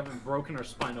surprised we haven't broken our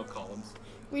spinal columns.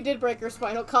 We did break our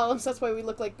spinal columns. That's why we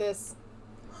look like this.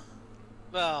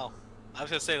 Well, I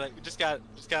was gonna say like we just got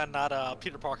not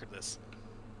Peter Parker this.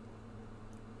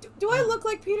 Do I look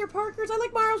like Peter Parker's? I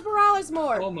like Miles Morales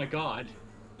more. Oh my god.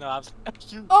 No, I'm.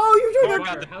 Oh, you're doing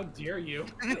Parker, how dare you?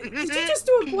 Did you just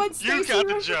do a Gwen Stacy You got the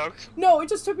reference? joke. No, it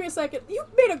just took me a second. You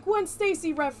made a Gwen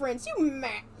Stacy reference.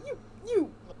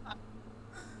 You.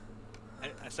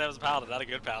 I said I was a paladin, not a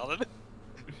good paladin.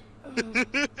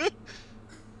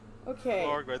 Okay.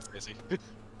 Or Gwen Stacy.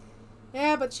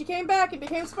 Yeah, but she came back and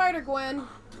became Spider-Gwen.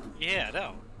 Yeah,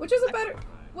 no. Which is a better...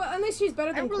 Well, at least she's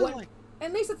better I than really Gwen. like.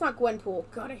 At least it's not Gwenpool.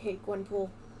 God, I hate Gwenpool.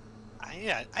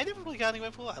 Yeah, I never really got any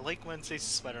Gwenpool. I like Gwen Stacy's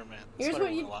Spider-Man. Here's what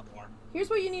Spider-Man you- a lot more. Here's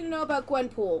what you need to know about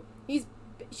Gwenpool.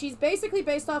 She's basically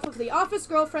based off of the office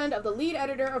girlfriend of the lead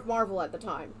editor of Marvel at the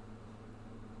time.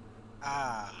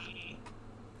 Ah.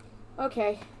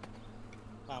 Okay.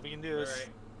 Wow, we can do this. Alright.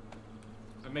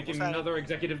 I'm making Almost had it. another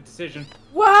executive decision.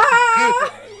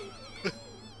 What?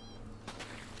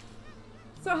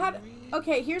 So how?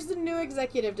 Okay, here's the new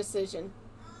executive decision.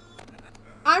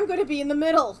 I'm going to be in the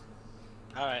middle.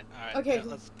 All right. Okay.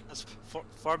 Yeah, let's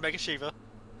for Mega Shiva.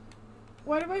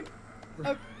 Why do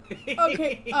I?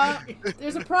 Okay.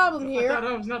 There's a problem I here. thought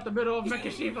I was not the middle of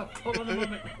Mecha Shiva. Hold on a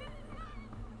moment.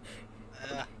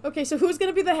 Okay, so who's going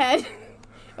to be the head?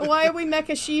 And why are we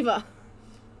Mecha Shiva?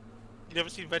 You never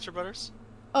seen Venture Brothers?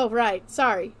 Oh, right.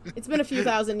 Sorry. It's been a few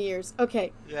thousand years.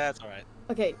 Okay. Yeah, it's all right.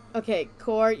 Okay,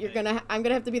 Core, I'm gonna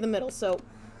have to be the middle, so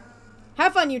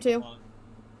have fun, you two. Hold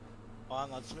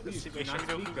on, let's Please see, do make sure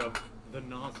not we speak do. of the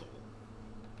nozzle.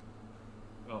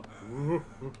 Oh.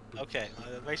 Okay,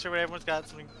 make sure everyone's got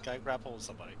something. Gotta grab hold of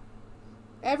somebody.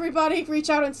 Everybody, reach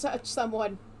out and touch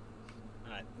someone.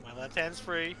 All right, my left hand's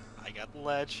free. I got the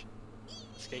ledge.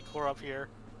 Let's get Core up here.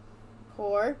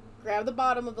 Core, grab the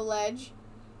bottom of the ledge.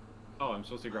 Oh, I'm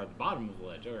supposed to grab the bottom of the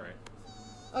ledge. All right.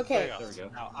 Okay. There we go.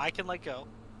 Now I can let go.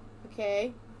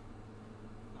 Okay.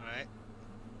 All right.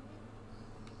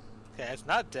 Okay, it's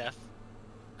not deaf.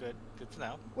 Good to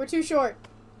know. We're too short.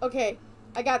 Okay,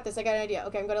 I got this. I got an idea.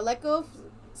 Okay, I'm gonna let go of...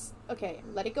 Okay,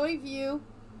 let it go of you.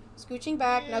 Scooching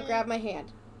back. Now grab my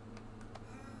hand.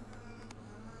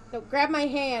 No, grab my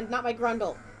hand, not my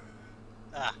grundle.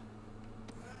 Ah,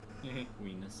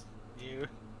 Weenus. you.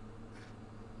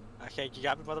 Okay, you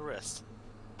got me by the wrist.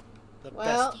 The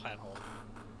Well- best handhold.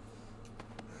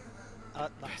 No,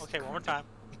 okay, one more time.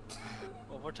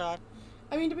 One more time.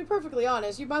 I mean, to be perfectly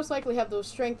honest, you most likely have the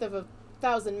strength of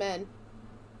 1,000 men.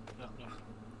 No.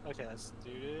 Okay, let's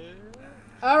do it.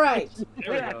 Alright.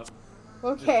 There we go. Just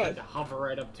Okay. had to hover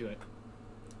right up to it.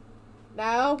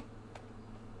 Now...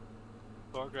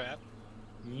 Or grab.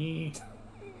 Yee.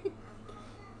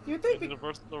 You Do think... the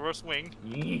reverse wing.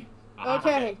 Yee.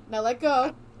 Okay, now let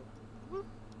go. All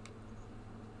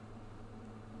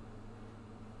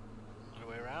the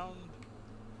way around.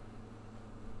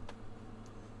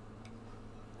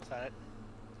 What's that?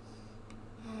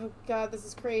 Oh god, this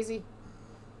is crazy.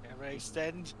 Everybody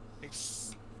extend.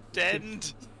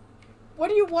 Extend. What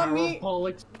do you want me... Powerball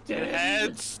extend.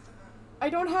 Heads. I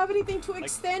don't have anything to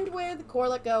extend with. Core,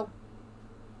 let go.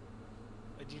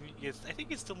 Yes, I think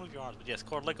you can still move your arms, but yes,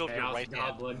 Cord, let go of your Chaos right hand.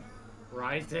 Goblin.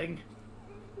 Rising.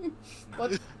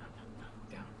 What?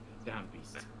 Down,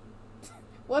 beast.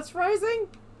 What's rising?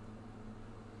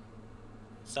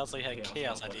 Sounds like you had a Chaos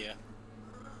chaos Goblin. idea.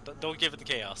 Don't give it to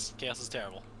chaos. Chaos is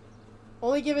terrible.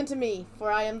 Only given to me,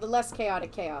 for I am the less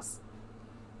chaotic chaos.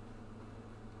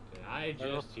 Did I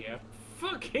just hear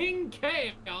fucking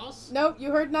chaos? Nope,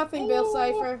 you heard nothing, Bill Oh.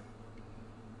 Cipher.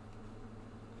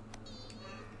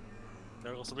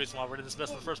 Nurgle's the reason why we're in this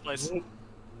mess in the first place.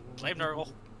 Blame Nurgle.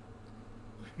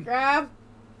 Grab.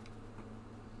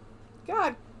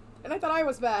 God, and I thought I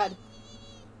was bad.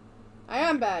 I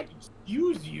am bad.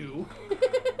 Excuse you.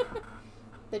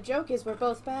 The joke is we're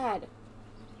both bad.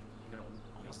 No.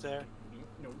 Almost there.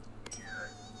 No.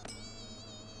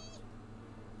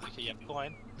 Okay, Okay, yep,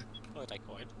 coin. Oh, that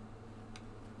coin.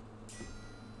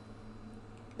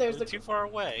 There's We're the. too far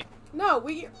away. No,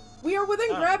 we are within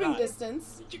No, grabbing not.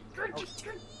 distance.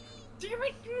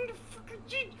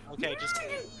 Okay, just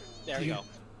there we go.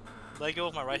 Let go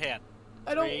with my right hand.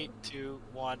 I don't. 3, 2,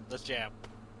 1, let's jam.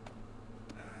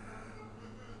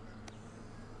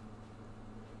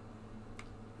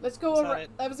 Let's go Is that around.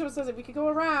 it? That was what it says. We could go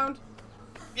around.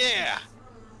 Yeah!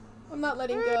 I'm not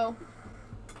letting go.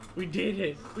 We did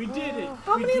it! We did it!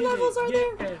 How We many did levels it. are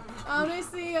Yeah. there? They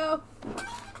see.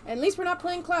 At least we're not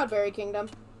playing Cloudberry Kingdom.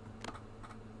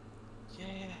 Yeah.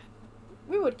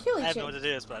 We would kill I each have know other. what it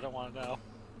is, but I don't want to know.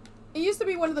 It used to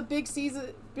be one of the big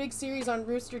series on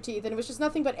Rooster Teeth, and it was just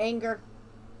nothing but anger.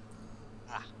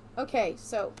 Ah. Okay,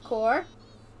 so core,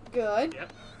 good.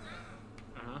 Yep.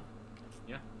 Uh-huh.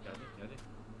 Yeah, got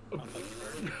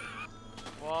it.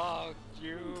 Fuck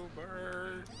you,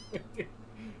 bird.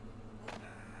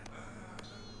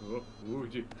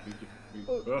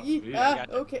 Yeah.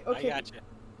 Okay. I got you.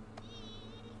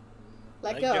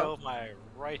 Let Let go. go of my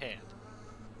right hand.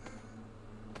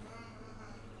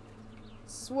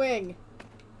 Swing.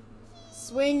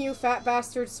 Swing, you fat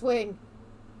bastard, swing.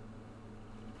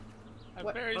 I'm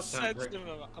What? very That sounds great.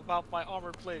 sensitive about my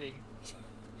armor plating.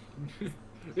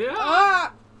 Yeah!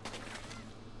 Ah!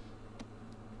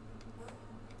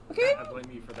 Okay, I blame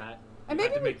you for that. And You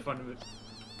had maybe to we- make fun of it.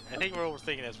 I think we're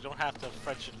overthinking this. We don't have to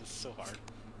friendship this so hard.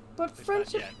 but At least not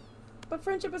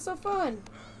friendship, yet. is so fun.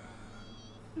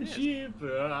 Yes. Sheep.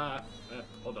 Hold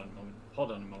on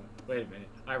a moment. Wait a minute.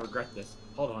 I regret this.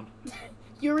 Hold on.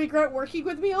 You regret working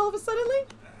with me all of a suddenly?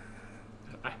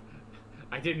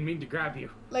 I didn't mean to grab you.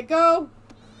 Let go.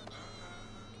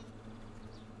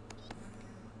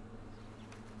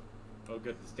 Oh,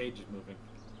 good. The stage is moving.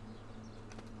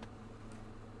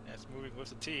 That's moving with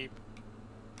the team.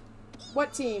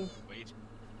 What team? Wait.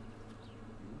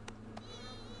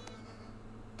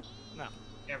 No.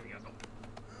 There we go.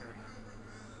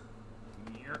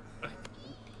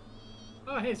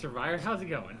 Oh, hey, Survivor. How's it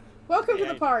going? Welcome to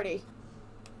the Yay. party.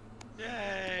 Oh,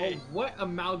 Yay! what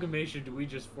amalgamation do we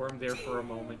just form there for a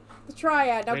moment? The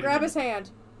triad. Now Wait a grab minute. his hand.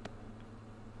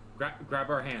 Grab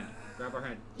our hand. Grab our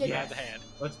hand. Yeah, Grab Yes. the hand.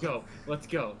 Let's go. Let's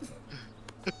go.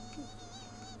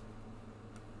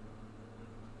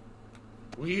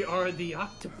 We are the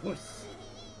octopus.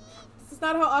 This is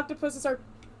not how octopuses are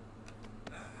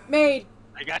made.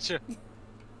 I got you.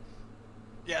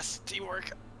 Yes,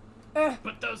 teamwork.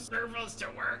 Put those servos to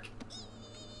work.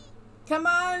 Come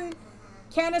on,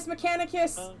 Canis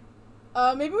Mechanicus.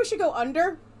 Maybe we should go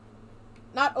under,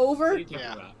 not What over. are you talking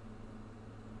Yeah. about?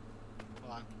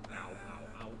 Hold on. Ow,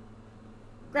 ow, ow.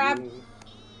 Grab Ooh.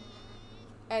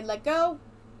 and let go.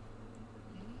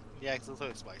 Yeah, because those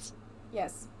are spikes.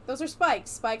 Yes, those are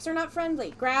spikes. Spikes are not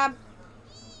friendly. Grab.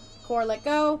 Core, let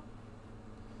go.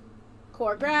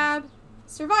 Core, grab.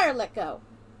 Survivor, let go.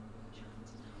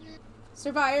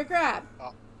 Survivor, grab.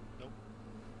 Oh, nope.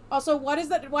 Also, what is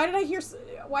that? Why did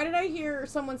I hear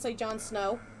someone say Jon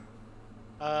Snow?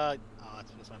 Oh,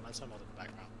 that's my mother in the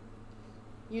background.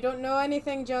 You don't know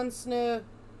anything, Jon Snow.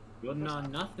 You'll know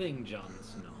nothing, Jon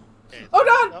Snow. Okay. Oh,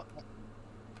 God! Oh,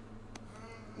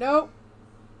 Nope.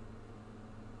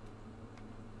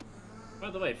 By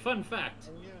the way, fun fact.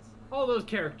 oh, yes. All those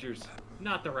characters,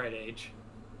 not the right age.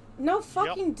 No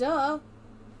fucking duh.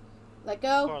 Let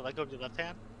go. Or let go of your left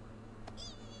hand.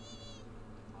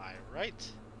 My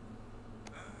right.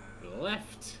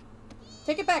 Left.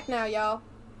 Take it back now, y'all.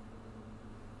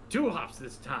 2 hops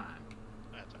this time.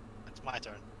 That's my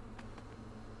turn.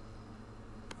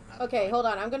 Okay, hold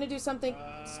on. I'm gonna do something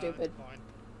stupid. Coin.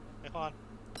 Hey, hold on.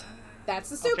 That's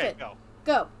the stupid. Okay, go.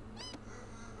 Go.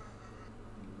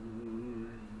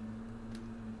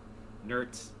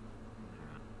 Nerds.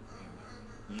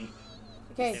 Okay.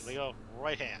 Okay, we go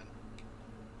right hand.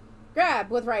 Grab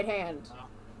with right hand.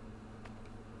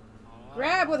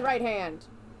 Grab with right hand.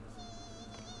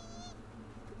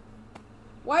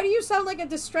 Why do you sound like a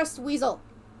distressed weasel?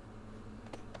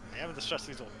 I am a distressed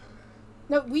weasel.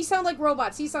 No, we sound like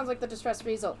robots. He sounds like the distressed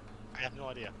weasel. I have no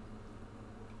idea.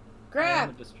 Grab.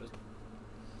 Um,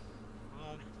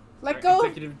 Let go.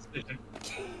 Executive decision.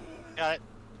 got it.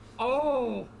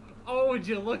 Oh! Oh, would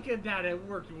you look at that? It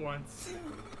worked once.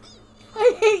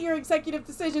 I hate your executive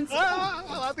decisions. Ah,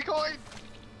 I love the coin.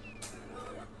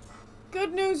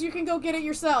 Good news, you can go get it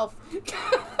yourself.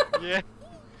 Yeah.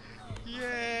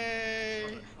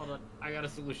 Yay. Hold on. I got a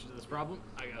solution to this problem.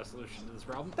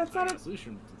 That's I not got a- a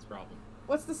solution to this problem.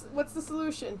 What's the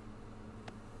solution?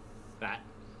 That.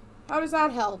 How does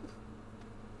that help?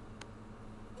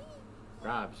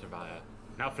 Grab, Survivor.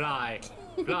 Now fly.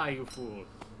 Fly, you fool.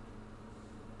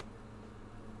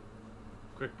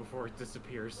 quick before it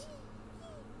disappears.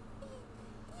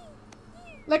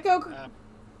 Let go.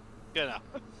 Good enough.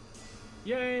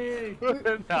 Yay!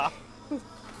 No.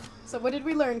 So what did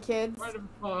we learn, kids? Round of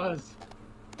applause.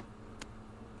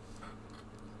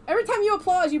 Every time you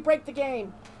applause, you break the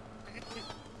game.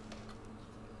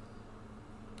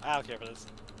 I don't care for this.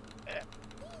 There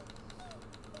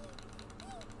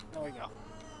we go.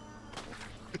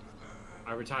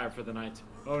 I retire for the night.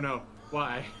 Oh no.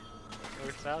 Why?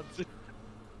 Weird sounds.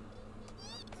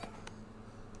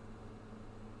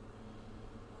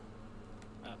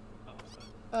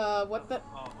 What the?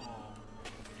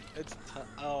 It's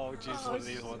oh jeez, one of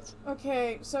these ones.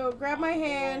 Okay, so grab my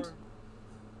hand.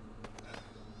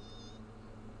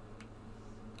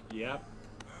 Yep.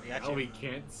 Now we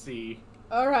can't see.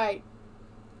 Alright.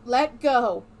 Let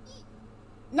go.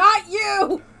 Not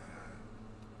you!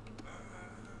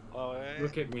 Oh,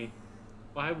 Look at me.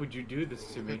 Why would you do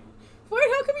this to me? Wait,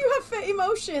 how come you have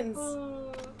emotions?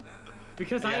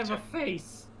 Because I have gotcha. a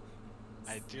face.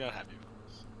 I do not have you.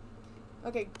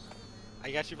 Okay.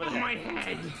 I got you by the On my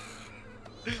head.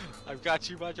 head. I've got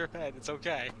you by your head. It's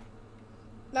okay.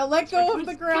 Now let go of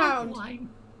the Stop ground. lying.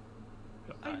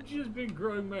 I've just been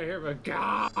growing my hair back.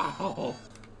 Ow!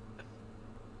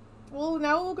 Well,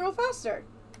 now it will grow faster.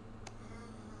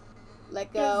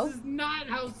 Let go. This is not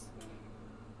how...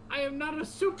 I am not a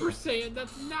Super Saiyan.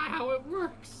 That's not how it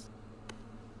works.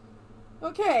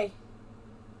 Okay.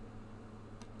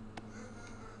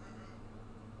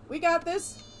 We got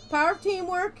this. Power of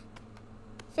teamwork.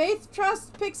 Faith,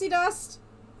 trust, pixie dust.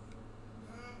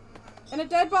 And a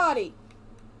dead body.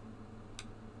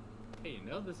 Hey, you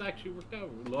know, this actually worked out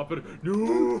a lot better.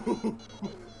 No!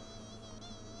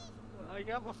 I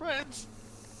got my friends.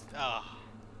 Ah.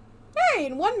 Hey,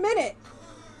 in 1 minute.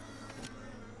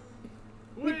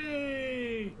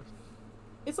 Whee!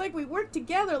 It's like we work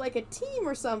together like a team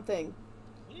or something.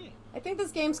 Yeah. I think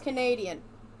this game's Canadian.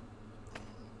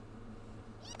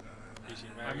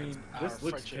 I mean, this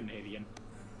looks Canadian.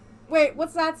 Wait,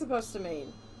 what's that supposed to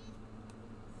mean?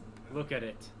 Look at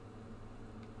it.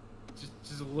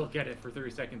 Just look at it for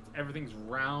 30 seconds. Everything's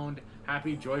round,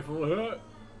 happy, joyful.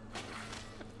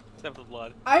 Except for the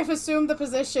blood. I've assumed the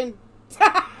position.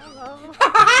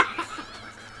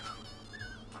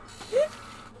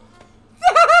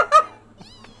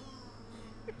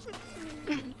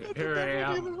 Here I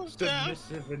am,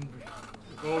 submissive and...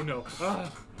 Oh no.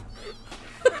 Ah.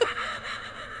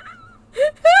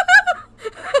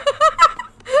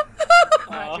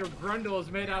 Matt, your grundle is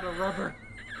made out of rubber.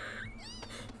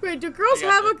 Wait, do girls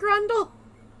have a grundle?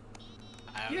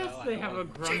 Yes, they have a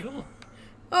grundle.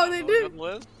 Oh, they do.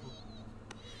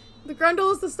 The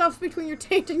grundle is the stuff between your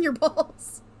taint and your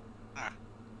balls. Ah.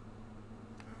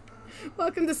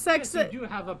 Welcome to sex. Yes, you do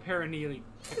have a perineum.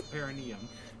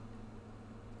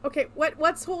 Okay,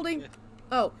 what's holding?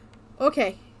 Oh,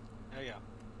 okay. There you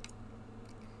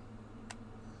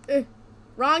go.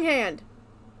 Wrong hand.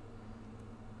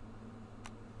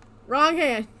 Wrong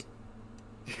hand.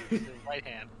 Right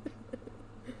hand.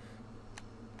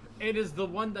 It is the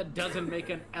one that doesn't make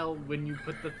an L when you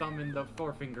put the thumb and the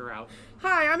forefinger out.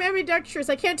 Hi, I'm ambidextrous.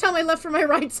 I can't tell my left from my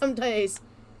right some days.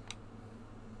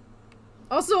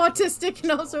 Also autistic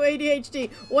and also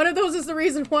ADHD. One of those is the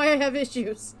reason why I have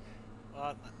issues.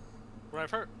 What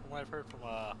I've heard from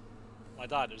my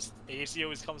daughters, ADHD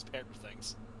always comes paired with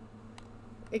things.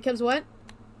 It comes what?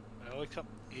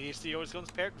 ADHD always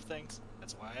comes paired with things.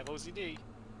 That's why I have OCD.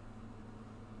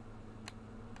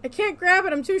 I can't grab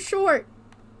it. I'm too short.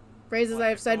 Phrases I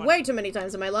have said way too many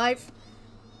times in my life.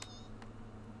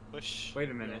 Push. Wait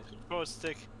a minute. Control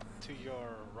stick to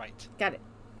your right. Got it.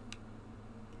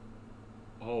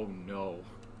 Oh no.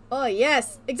 Oh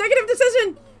yes, executive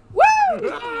decision. Woo!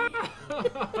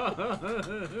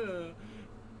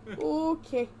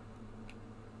 Okay.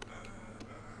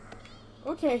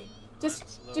 Okay.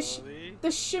 Just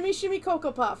the shimmy shimmy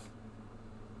Cocoa Puff.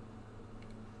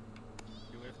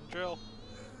 Get away from the drill.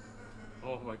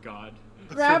 Oh my god.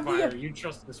 Grab Survivor, you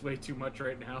trust this way too much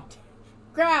right now.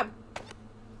 Grab.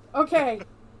 Okay.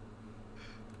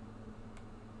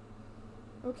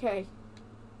 Okay.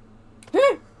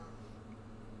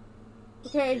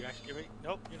 Okay. You actually giving?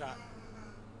 Nope, you're not.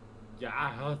 Yeah.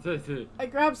 I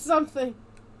grabbed something.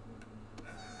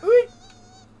 Ooh.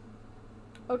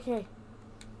 Okay.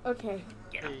 Okay.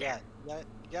 Get up there. You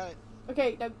got it.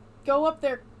 Okay, now go up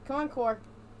there. Come on, Core.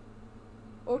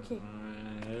 Okay.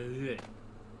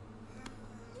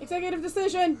 Executive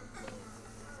decision.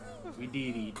 We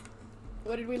did it.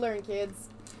 What did we learn, kids?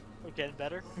 We're getting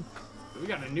better. We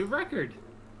got a new record.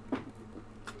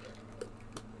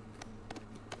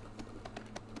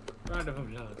 Round of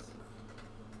applause.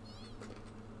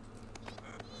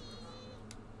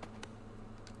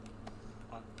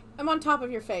 I'm on top of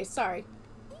your face. Sorry.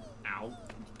 Ow. Off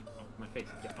my face.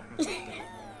 Get off my face.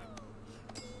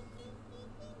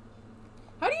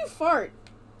 How do you fart?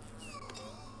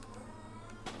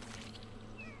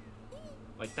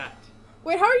 Like that.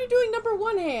 Wait, how are you doing number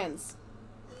 1 hands?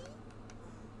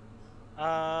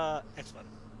 Excellent.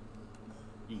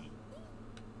 E.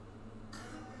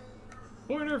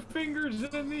 Point our fingers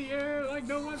in the air like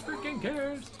no one freaking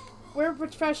cares. We're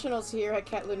professionals here at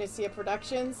Cat Lunacia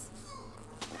Productions.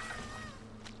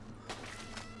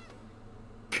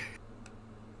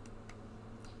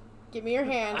 Give me your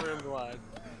hand. I'm in blood.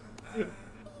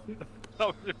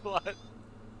 I'm in blood.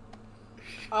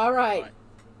 Alright.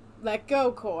 Let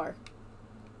go, Core.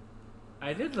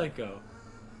 I did let go.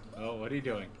 Oh, what are you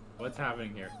doing? What's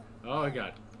happening here? Oh my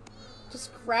god.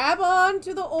 Just grab on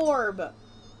to the orb.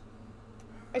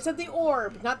 I said the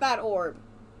orb, not that orb.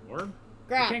 Orb?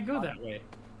 Grab. You can't go that way.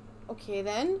 Okay,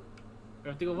 then. We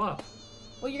have to go up.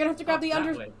 Well, you're gonna have to grab Up the that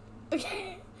under... way.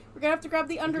 Okay. We're gonna have to grab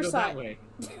the We have to go underside. that way.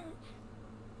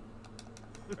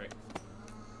 Right.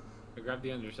 I grab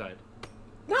the underside.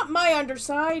 Not my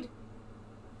underside.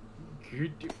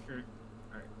 Alright.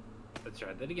 Let's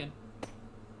try that again.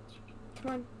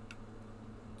 Come on.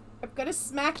 I'm gonna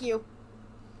smack you.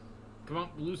 Come on,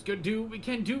 Blue's good do. We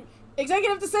can do.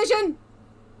 Executive decision!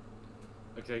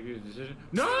 Executive decision.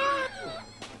 No!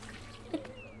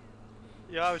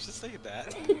 Yeah, I was just thinking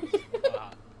that.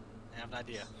 I have an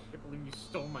idea. I can't believe you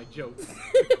stole my joke.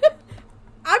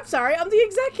 I'm sorry, I'm the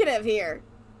executive here.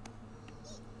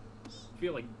 I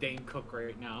feel like Dane Cook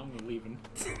right now. I'm leaving.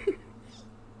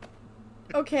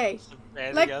 Okay,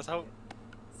 Anything else? Hope?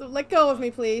 so let go of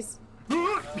me, please.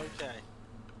 Okay.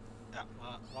 Yeah,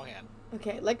 wrong hand.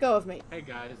 Okay, let go of me. Hey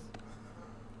guys.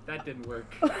 That didn't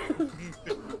work.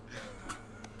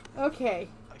 Okay.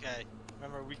 Okay.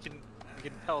 Remember, we can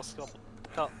telescope.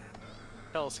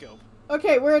 Telescope.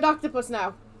 Okay, we're an octopus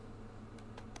now.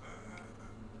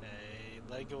 Okay,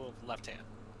 let go of left hand.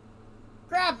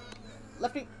 Grab!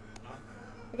 Lefty. Huh?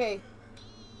 Okay.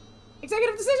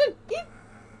 Executive decision! Yeet.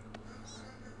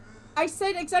 I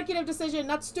said executive decision,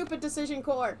 not stupid decision,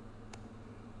 Core.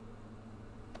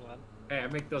 One. Hey, I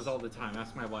make those all the time.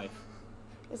 Ask my wife.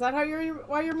 Is that how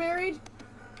why you're married?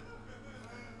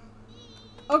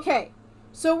 Okay.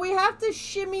 So we have to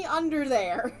shimmy under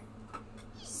there.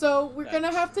 So we're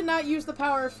gonna have to not use the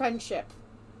power of friendship.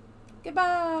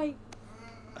 Goodbye.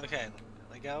 Okay,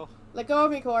 let go. Let go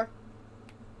of me, Core.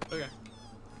 Okay.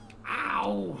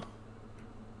 Ow!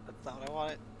 That's not what I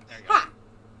wanted. There you go. Ha!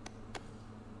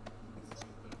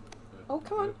 Oh,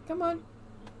 come on, come on.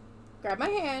 Grab my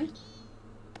hand.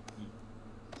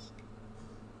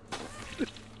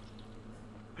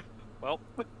 Well,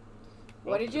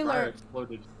 What did you the fire learn?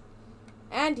 Exploded.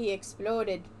 And he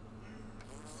exploded.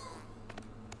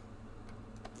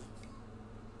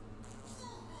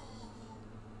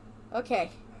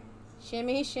 Okay.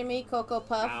 Shimmy, shimmy, Cocoa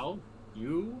Puff. Now,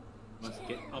 you must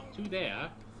get up to there,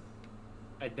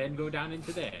 and then go down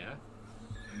into there,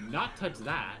 not touch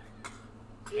that,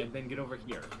 and then get over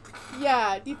here.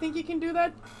 Yeah, do you think you can do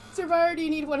that, Survivor? Or do you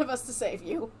need one of us to save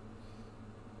you?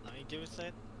 let me do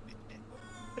it.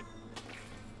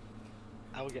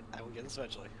 I will get this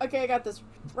eventually. Okay, I got this.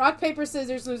 Rock, paper,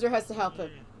 scissors, loser has to help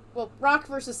him. Well, rock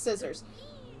versus scissors.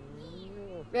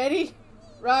 Ready?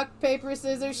 Rock, paper,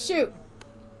 scissors, shoot!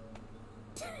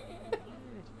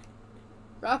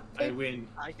 Rock, I paper... win.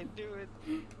 I can do it.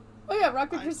 Oh yeah,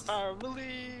 rock, paper, I scissors...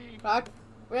 believe. Rock,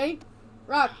 ready?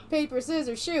 Rock, paper,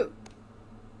 scissors, shoot!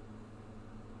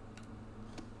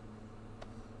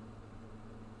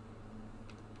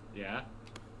 Yeah?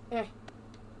 Eh.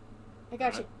 I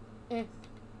got you. Eh.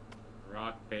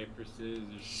 Rock, paper, scissors,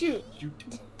 Shoot.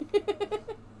 shoot.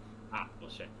 Ah,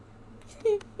 bullshit.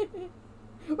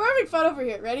 We're having fun over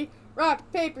here. Ready? Rock,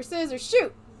 paper, scissors,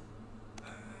 shoot!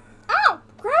 Ow!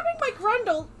 Grabbing my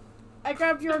grundle! I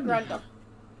grabbed your grundle.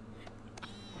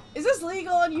 Is this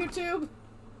legal on YouTube?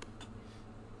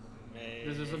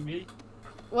 This is a Maybe.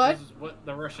 What? This is what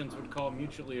the Russians would call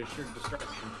mutually assured destruction.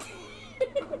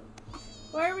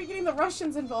 Why are we getting the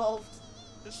Russians involved?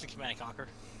 This is a Command and Conquer.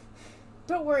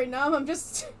 Don't worry, Nom. I'm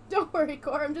just... Don't worry,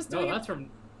 Core. I'm just doing No, it.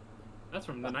 that's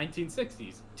from the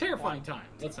 1960s. Terrifying time.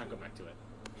 Let's not go back to it.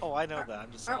 Oh, I know that.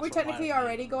 I'm just. Aren't we also technically reminded-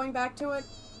 already going back to it?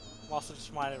 I'm also just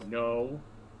reminded. No.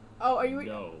 Oh, are you...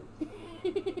 No.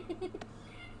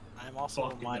 I'm also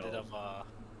Fucking reminded no. of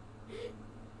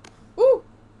Ooh!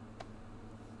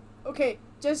 Okay,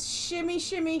 just shimmy,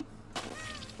 shimmy.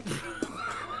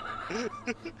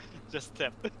 just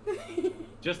tip.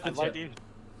 Just the I'd like tip. to.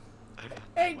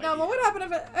 Hey, Like Nom, what would happen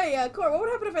if I... Hey, Core, what would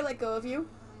happen if I let go of you?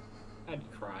 I'd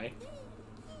cry.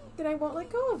 Then I won't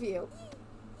let go of you.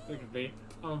 Look at me.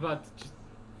 I'm about to just...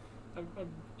 I'm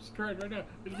just crying right now.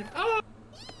 Oh!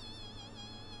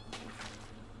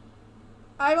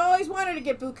 I've always wanted to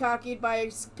get bukkakied by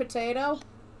a potato.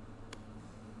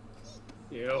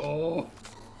 Ew.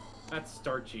 That's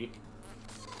starchy.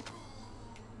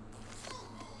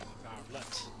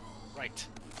 Left. Right.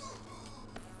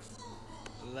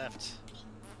 Left.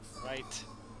 Right.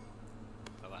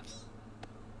 The left.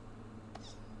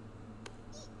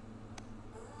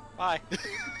 Bye.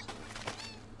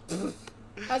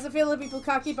 How's it feel to be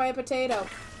bukkakied by a potato?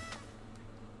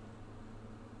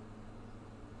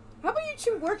 How about you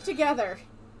two work together?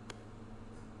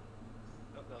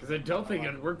 Because I don't think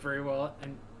it'd work very well,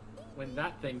 and when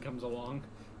that thing comes along...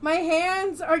 My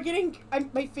hands are getting...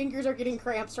 my fingers are getting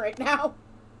cramps right now.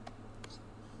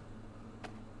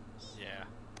 Yeah.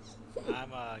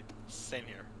 I'm, same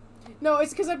here. No,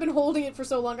 it's because I've been holding it for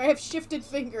so long. I have shifted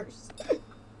fingers.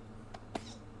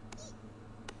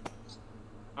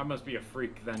 I must be a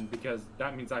freak then, because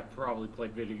that means I've probably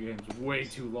played video games way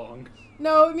too long.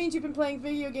 No, it means you've been playing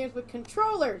video games with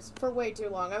controllers for way too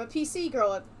long. I'm a PC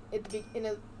girl,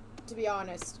 to be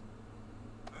honest.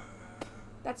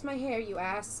 That's my hair, you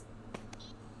ass.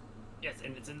 Yes,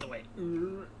 and it's in the way.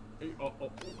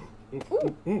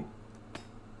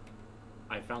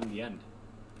 I found the end.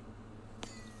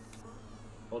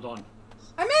 Hold on.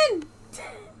 I'm in!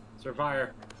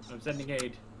 Survivor, I'm sending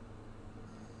aid.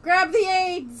 Grab the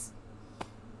AIDS!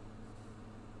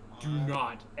 Do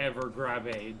not ever grab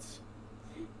aids.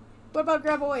 What about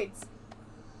graboids?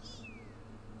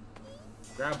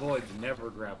 Graboids, never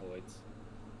graboids.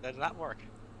 That did not work.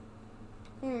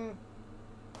 I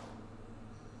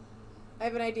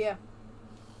have an idea.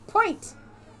 Point!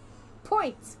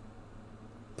 Point!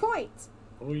 Point!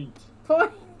 Point.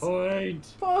 Point! Point.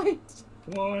 Point!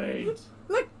 Point.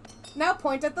 Look! Now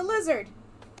point at the lizard!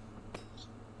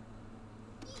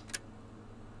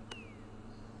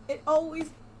 It always...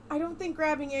 I don't think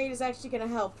grabbing aid is actually going to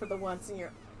help for the once in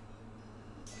your...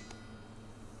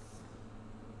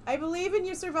 I believe in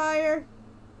you, Survivor.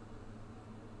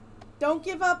 Don't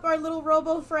give up, our little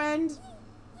robo friend.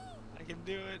 I can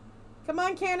do it. Come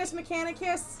on, Canis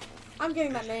Mechanicus. I'm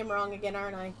getting that name wrong again,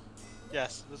 aren't I?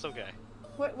 Yes, that's okay.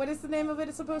 What is the name of it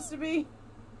it's supposed to be?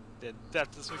 The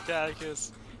Adeptus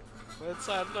Mechanicus. Once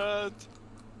I learned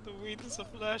the weakness of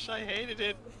flesh, I hated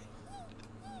it.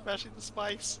 Especially the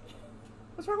spikes.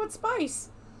 What's wrong with Spice?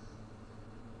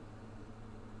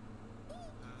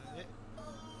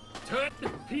 Turn the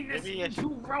penis Maybe into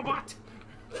robot!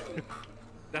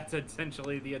 That's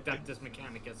essentially the Adeptus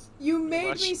Mechanicus. You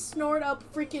made me snort up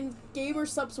freaking Gamer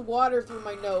Sup's water through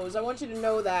my nose. I want you to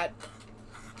know that.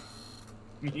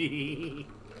 Not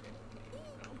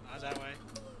that way.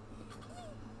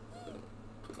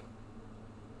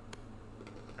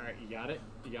 Alright, you got it?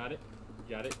 You got it?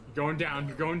 You got it? You're going down,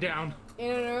 you're going down.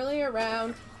 In an earlier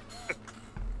round,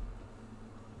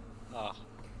 Oh.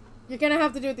 you're gonna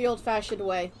have to do it the old-fashioned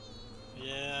way.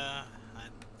 Yeah, I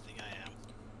think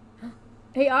I am.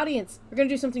 Hey, audience, we're gonna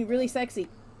do something really sexy.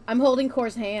 I'm holding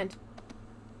Core's hand.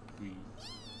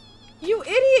 You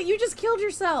idiot! You just killed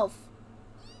yourself!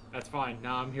 That's fine,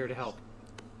 now I'm here to help.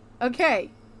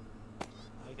 Okay.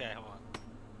 Okay, hold on.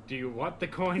 Do you want the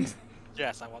coins?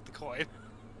 Yes, I want the coin.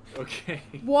 Okay.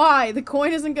 Why? The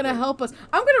coin isn't gonna help us.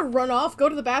 I'm gonna run off, go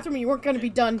to the bathroom, and you weren't gonna be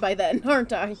done by then,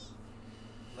 aren't I?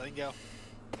 Letting go.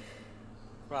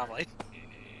 Probably.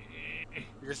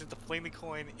 You're just have to fling the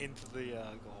coin into the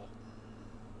goal.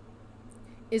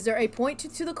 Is there a point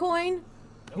to the coin?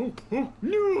 Oh,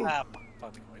 no! Ah,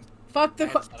 fuck the coin. Fuck the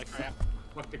coin. That's not a crap.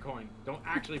 Fuck the coin. Don't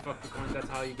actually fuck the coin, that's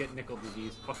how you get nickel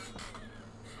disease. Fuck.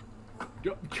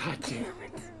 God damn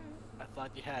it. I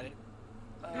thought you had it.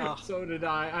 So did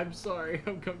I. I'm sorry.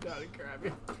 I'm come down and grab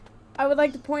you. I would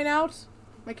like to point out,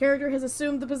 my character has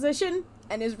assumed the position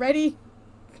and is ready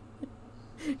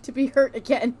to be hurt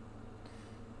again.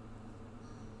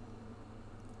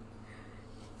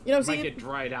 You know what I'm Might saying? get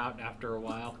dried out after a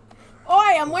while.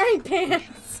 Oi, I'm wearing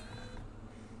pants!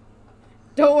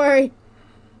 Don't worry.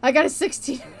 I got a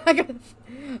 16. I got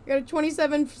a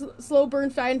 27 slow burn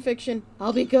fan fiction.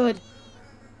 I'll be good.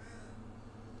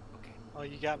 Okay. Oh,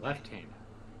 you got me. Left hand.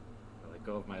 I let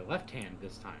go of my left hand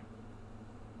this time.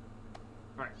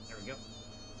 Alright, there we go.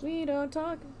 We don't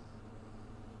talk.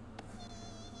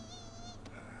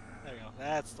 There we go.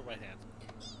 That's the right hand.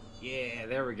 Yeah,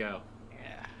 there we go.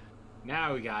 Yeah.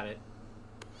 Now we got it.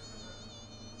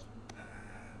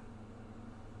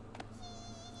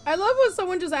 I love when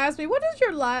someone just asks me, what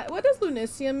does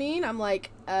Lunicia mean? I'm like,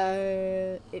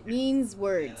 it means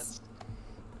words.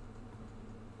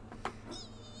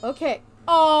 Okay. Aww.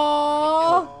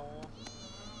 Oh.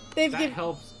 They've That given.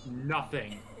 helps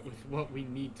nothing. with what we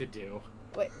need to do.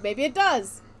 Wait, maybe it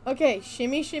does. Okay,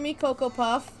 shimmy, shimmy, Cocoa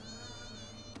Puff.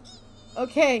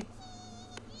 Okay.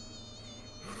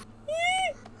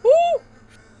 Woo!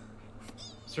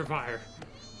 Survivor.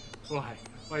 Why?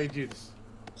 Why do you do this?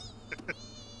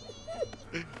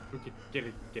 Okay, get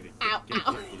it. Ow, get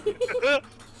ow. it.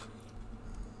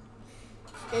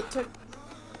 It took...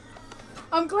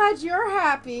 I'm glad you're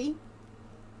happy.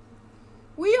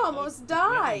 We almost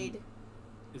died.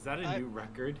 Is that a new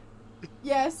record?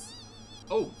 Yes.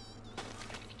 Oh.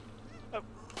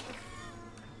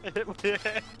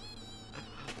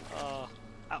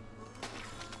 Ow.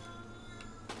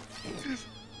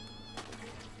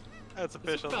 That's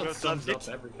official. This about Whoever sums done up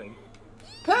everything.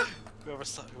 Huh? whoever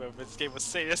this game was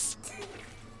sadist.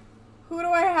 Who do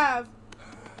I have?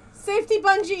 Safety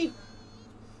bungee.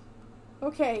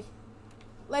 Okay.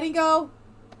 Letting go.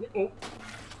 Oh.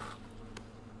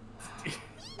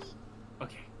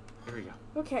 Okay, here we go.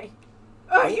 Okay.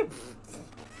 Oh, you...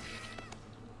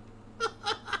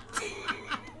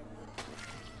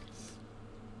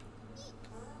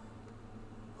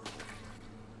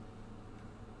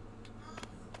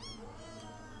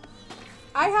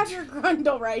 I have your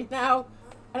grundle right now,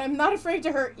 and I'm not afraid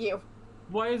to hurt you.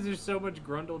 Why is there so much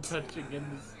grundle touching in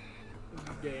this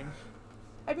game?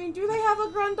 I mean, do they have a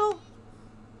grundle?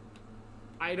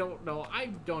 I don't know. I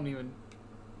don't even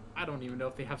know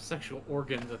if they have sexual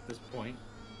organs at this point.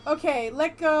 Okay,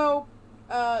 let go,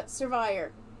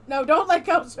 Survivor. No, don't let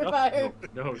go, Survivor.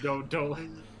 No,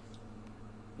 don't.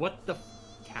 What the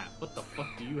cat? What the fuck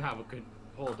do you have a good?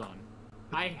 Hold on.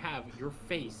 I have your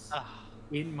face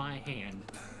in my hand.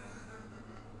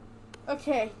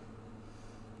 Okay,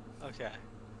 Okay.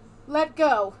 let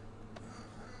go.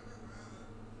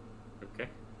 Okay.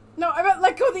 No, I meant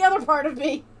let go of the other part of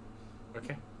me.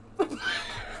 Okay.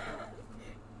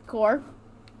 Core.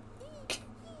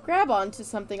 Grab onto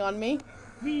something on me.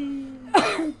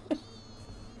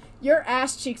 Your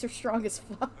ass cheeks are strong as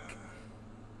fuck.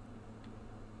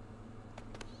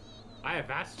 I have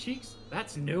ass cheeks?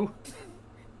 That's new.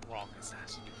 Wrong as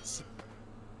ass cheeks.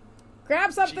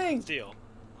 Grab something. Steal.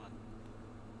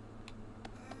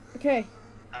 Okay.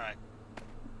 Alright.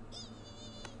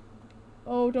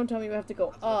 Oh, don't tell me we have to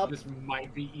go up. This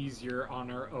might be easier on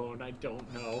our own. I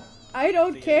don't know. I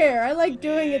don't care. I like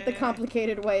doing it the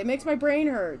complicated way. It makes my brain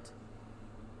hurt.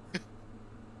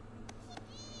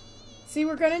 See,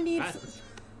 we're gonna need...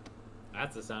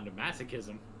 That's the sound of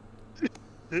masochism.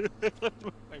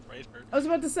 My brain hurt. I was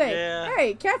about to say, Yeah.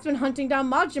 hey, Kat's been hunting down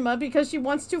Majima because she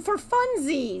wants to for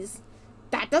funsies.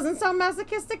 That doesn't sound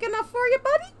masochistic enough for you,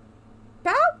 buddy?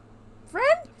 Pal?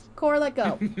 Friend? Core, let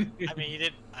go. I mean, you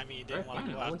didn't want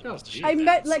to go I'll after go. most of the I shit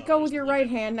meant then, let so go there's with your no right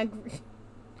limit. hand.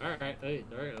 Alright,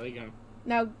 there you go.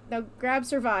 Now grab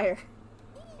Survivor.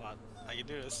 Hold on. I can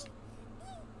do this.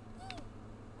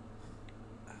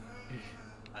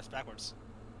 That's backwards.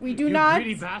 We do You not.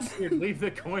 greedy bastard, leave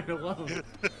the coin alone.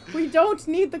 We don't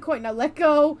need the coin. Now let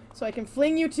go so I can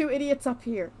fling you two idiots up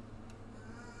here.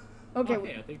 Okay.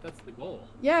 Okay, I think that's the goal.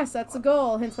 Yes, that's the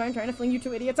goal. Hence why I'm trying to fling you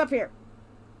two idiots up here.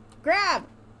 Grab!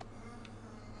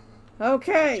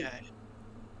 Okay.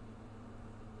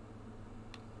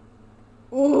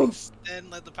 Ooh.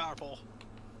 Extend like the power pole.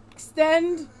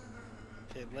 Extend.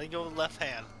 Okay, let go with the left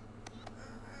hand.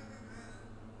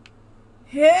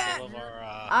 Hit. All of our,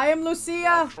 I am all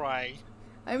Lucia. crying.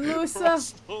 I'm We're all Lusa.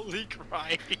 slowly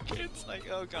crying. It's like,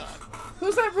 oh god.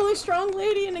 Who's that really strong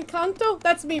lady in Encanto?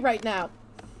 That's me right now.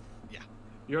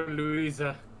 You're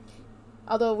Louisa.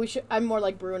 Although I'm more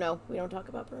like Bruno. We don't talk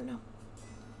about Bruno.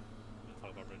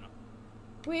 Talk about Bruno.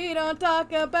 We don't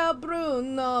talk about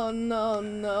Bruno, no,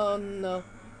 no, no.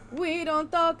 We don't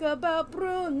talk about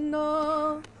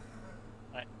Bruno.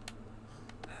 Alright.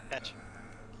 Catch.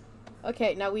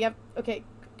 Okay, now we have. Okay,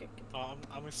 Oh,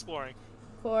 I'm exploring.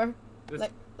 Core, This-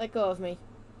 let go of me.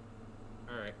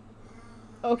 Alright.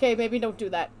 Okay, maybe don't do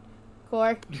that.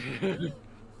 Core,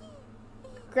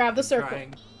 grab the circle.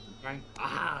 I'm trying.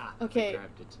 Ah! Okay. I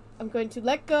grabbed it. I'm going to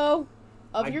let go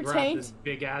of your grabbed taint. this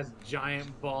big ass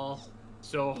giant ball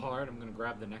so hard. I'm gonna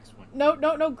grab the next one. No,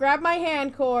 no, no! Grab my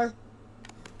hand, Core.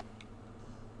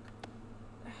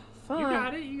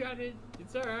 Fine. You got it.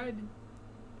 It's alright.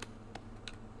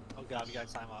 Oh god, we gotta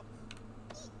climb up.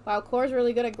 Wow, Core's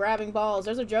really good at grabbing balls.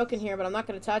 There's a joke in here, but I'm not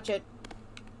going to touch it.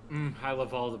 I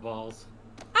love all the balls.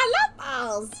 I love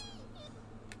balls!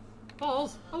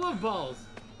 Balls? I love balls.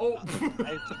 Oh!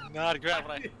 I did not grab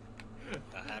what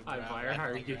Hi, Fire. How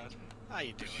are you? How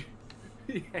you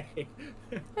doing? Yay.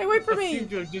 Hey, wait for I me! seem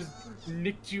to have just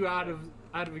nicked you out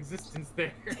of existence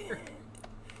there.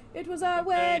 It was our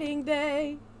wedding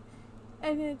day.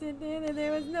 And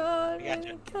there was no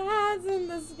gotcha. clouds in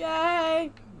the sky.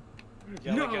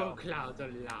 Gotta No go. clouds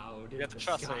allowed You in have to the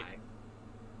trust me. sky.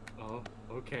 Oh,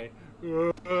 okay.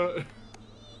 Okay,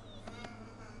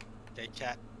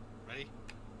 cat. Ready?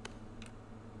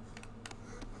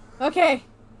 Okay,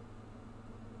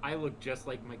 I look just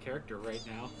like my character right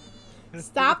now.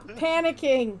 stop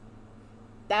panicking.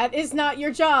 That is not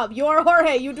your job. You're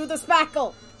Jorge. You do the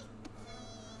spackle.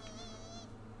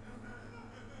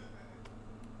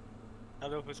 I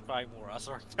don't know who's crying more, us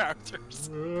or our characters.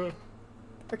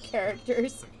 For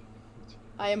characters.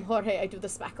 I am Jorge. I do the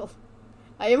spackle.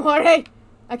 I am Jorge.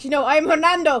 Actually, no. I am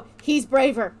Hernando. He's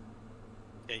braver.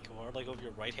 Okay, come on, like over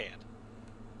your right hand.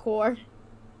 Core.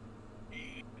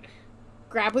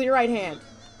 Grab with your right hand.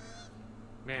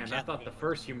 Man, I thought the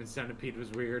first human centipede was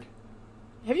weird.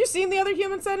 Have you seen the other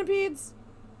human centipedes?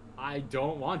 I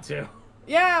don't want to.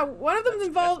 Yeah, one of them's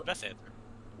involved. That's the best answer.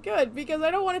 Good, because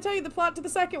I don't want to tell you the plot to the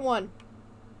second one.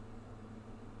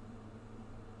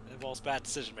 It involves bad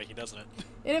decision making, doesn't it?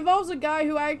 It involves a guy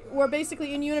where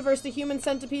basically in universe the human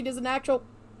centipede is an actual...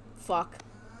 Fuck.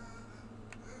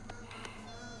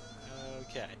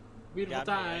 Okay. Beautiful Got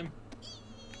me, time.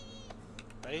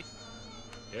 Ready?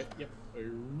 Yep.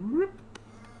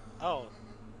 Oh.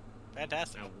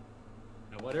 Fantastic.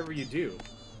 Now, whatever you do,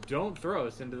 don't throw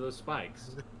us into those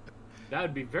spikes. That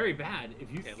would be very bad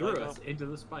if you Okay, threw let go. us into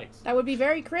the spikes. That would be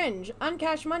very cringe.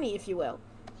 Uncash money, if you will.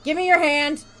 Give me your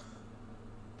hand.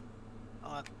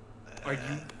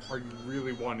 Are you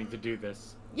really wanting to do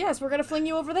this? Yes, we're gonna fling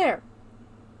you over there.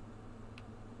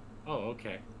 Oh,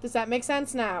 okay. Does that make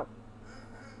sense now?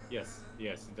 Yes,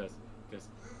 it does. It does.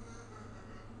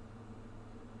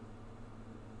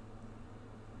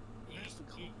 Where's the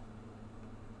call?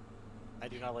 I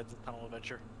do not like this tunnel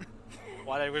adventure.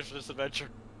 Why did I wish for this adventure?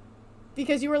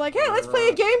 Because you were like, hey, let's play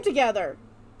a game together.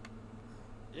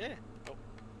 Yeah. Oh.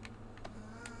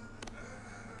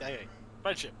 Okay.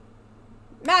 Friendship.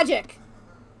 Magic.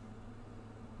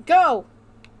 Go.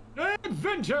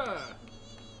 Adventure!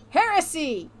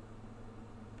 Heresy.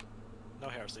 No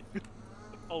heresy.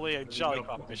 Only a jolly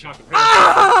competition.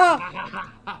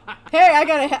 Ah! Hey,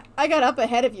 I got up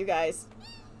ahead of you guys.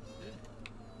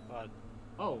 But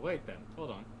Oh, wait then.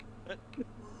 Hold on.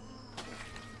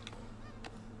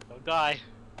 don't die.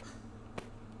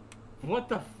 What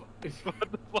the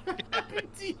What the fuck happened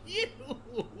to you?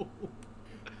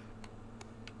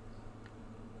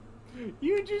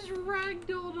 You just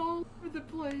ragdolled all over the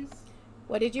place.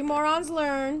 What did you morons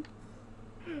learn?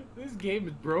 This game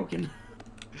is broken.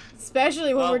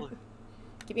 Especially when Well, we're...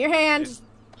 Give me your hand. it's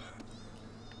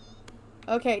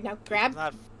Okay, now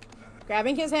not.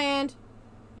 grabbing his hand.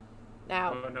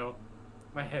 Now. Oh no.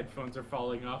 My headphones are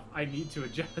falling off. I need to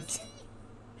adjust.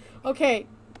 Okay,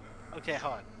 Okay,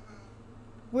 hold on.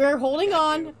 we're holding Got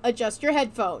on. you. Adjust your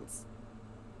headphones.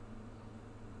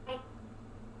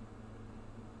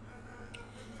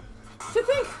 To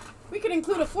think we could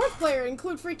include a fourth player,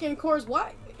 include freaking Core's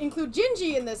wife, include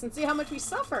Gingy in this, and see how much we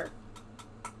suffer.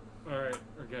 Alright,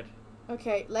 we're good.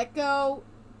 Okay, let go.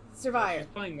 She's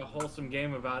Survive. playing a wholesome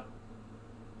game about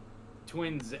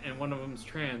twins and one of them's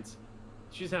trans.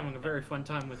 She's having a very fun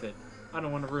time with it. I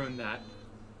don't want to ruin that.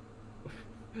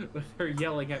 With her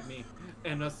yelling at me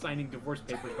and us signing divorce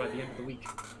papers by the end of the week.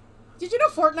 Did you know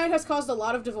Fortnite has caused a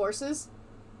lot of divorces?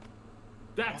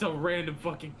 That's a random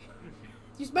fucking...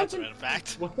 You That's a mentioned random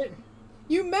fact. What?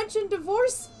 you mentioned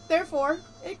divorce, therefore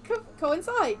it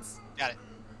coincides. Got it.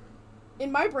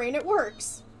 In my brain, it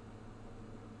works.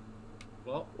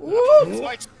 Well, Woo!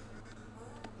 Spikes.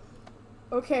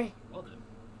 Okay. well then.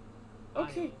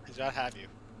 Okay. I do not have you.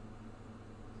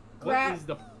 What is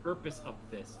the purpose of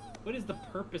this? What is the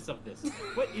purpose of this?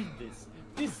 What is this?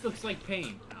 This looks like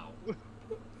pain. Ow.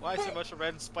 Why is there a bunch of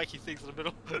random spiky things in the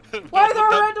middle? Why are there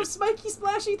random spiky,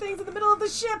 splashy things in the middle of the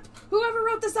ship? Whoever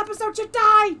wrote this episode should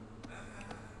die!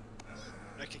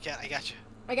 Okay, cat, I got you.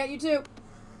 I got you too.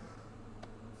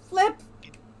 Flip.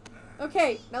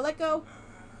 Okay, now let go.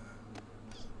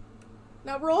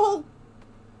 Now roll.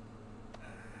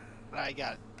 I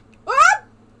got it. Ah!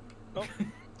 Oh.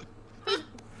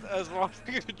 That was wrong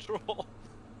control.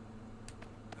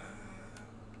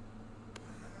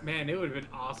 Man, it would have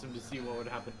been awesome to see what would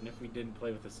happen if we didn't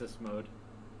play with assist mode.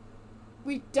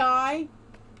 We die.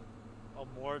 Oh,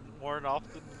 more often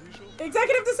than usual.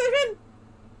 Executive decision.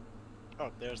 Oh,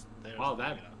 there's. Wow,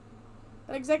 that- you know.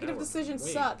 That executive That was decision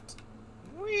great. sucked.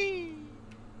 Whee!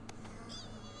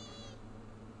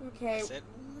 Okay. I said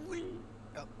whee!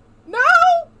 Oh. No!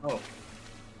 Oh.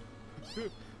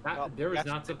 That, Well, there was that's-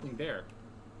 not something there.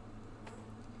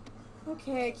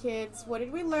 Okay, kids, what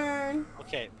did we learn?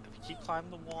 Okay, if you keep climbing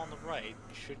the wall on the right,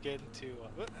 you should get into.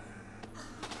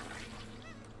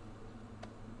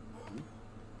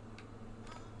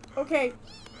 Okay.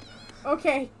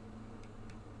 Okay.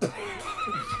 We'll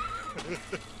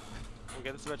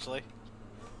get this eventually.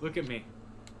 Look at me.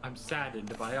 I'm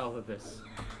saddened by all of this.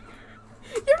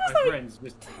 You're just My like... friends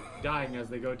just dying as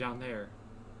they go down there.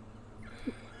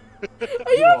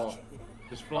 Are You you... all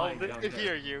just flying down there.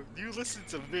 Here, you listen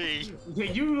to me.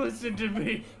 Yeah, you listen to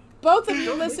me. Both of you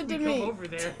Don't listen make to Come me. over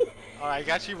there. Alright, I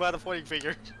got you by the pointing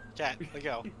finger. Cat, let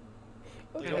go.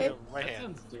 Let go Okay. with your right That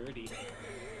hand. sounds dirty.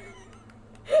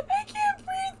 I can't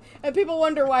breathe. And people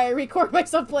wonder why I record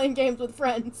myself playing games with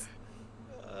friends.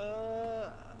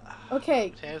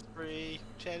 Okay. Chance free.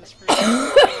 Chance free.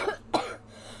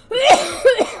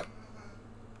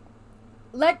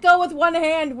 Let go with one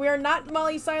hand. We are not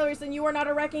Molly Cyrus, and you are not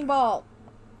a wrecking ball.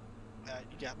 You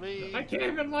got me. I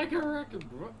came in like a record,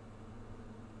 bro.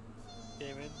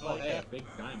 Came in Oh, like hey, that. big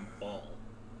time ball.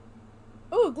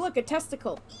 Ooh, look, a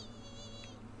testicle.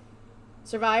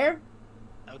 Survivor,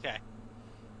 Okay.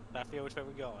 I feel which way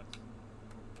we're going.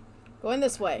 going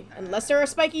this way. Unless there are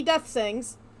spiky death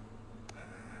things.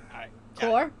 Alright.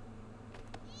 Core.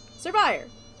 Survivor.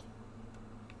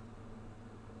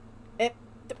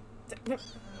 Nope,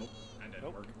 that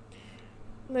didn't work.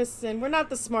 Listen, we're not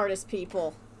the smartest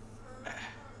people.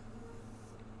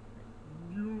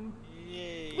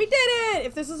 Yay. We did it!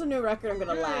 If this is a new record, I'm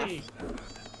gonna laugh. Yay.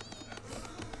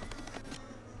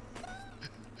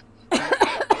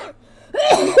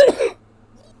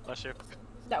 Bless you.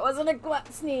 That wasn't a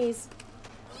sneeze.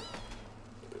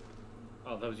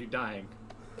 Oh, that was you dying.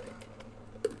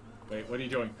 Wait, what are you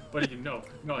doing? What are you? No,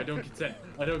 no, I don't consent.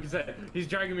 I don't consent. He's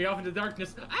dragging me off into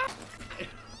darkness. Ah!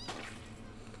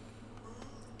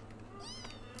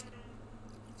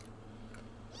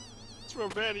 It's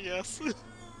Romanius.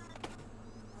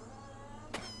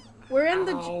 We're in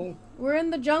Ow.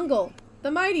 the jungle.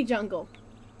 The mighty jungle.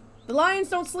 The lions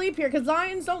don't sleep here because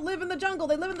lions don't live in the jungle.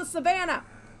 They live in the savannah.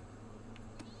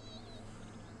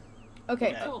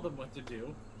 Okay. Tell them what to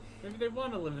do. Maybe they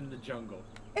want to live in the jungle.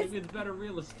 Maybe it's better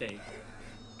real estate.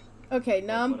 Okay, Oh,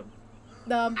 numb.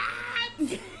 Numb.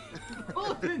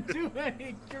 Hold into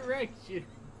any direction.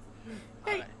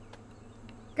 Hey,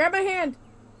 grab my hand.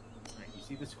 Alright, you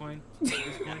see this coin? See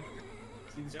this coin?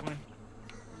 See this coin?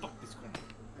 Fuck this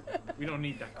coin. We don't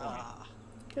need that coin.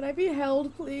 Can I be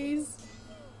held, please?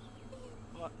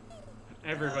 What?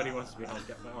 Everybody wants to be held.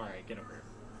 Alright, get over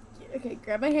here. Okay,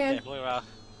 grab my Yeah, hand. play around.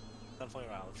 Stop playing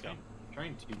around. Let's go. I'm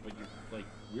trying to, but you're like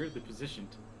weirdly positioned.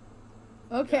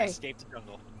 Okay, Escape the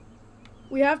jungle.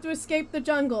 we have to escape the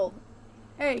jungle.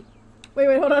 Hey,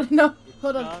 wait, hold on. No,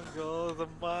 hold on. Jungle, the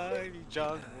mighty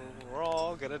jungle. We're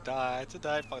all gonna die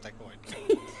tonight. Fuck that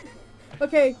coin.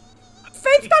 Okay,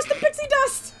 Faith, trust, and pixie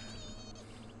dust.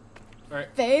 Alright.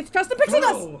 Faith, trust, and pixie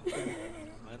dust. Go!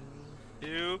 1,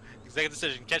 2. Executive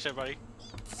decision. Catch everybody.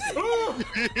 Oh!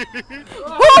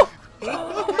 Oh!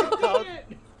 Oh,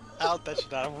 shit. How that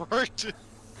should not have worked.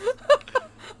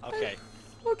 Okay.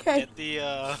 Okay, Get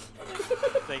the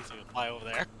things to fly over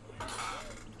there.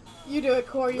 you do it,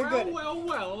 Core. You're Well, good. well,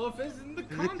 well, if it's in the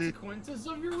consequences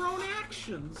of your own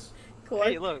actions. Core,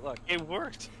 Hey, look. It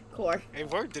worked. Core, It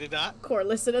worked, did it not? Core.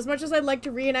 Listen, as much as I'd like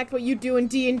to reenact what you do in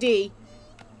D&D,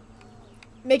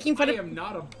 making fun I of am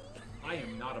not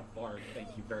a bard, thank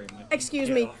you very much. Excuse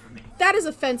Get me. off of me. that is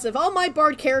offensive. All my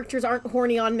bard characters aren't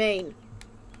horny on main.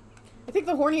 I think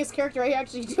the horniest character I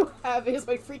actually do have is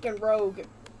my freaking rogue.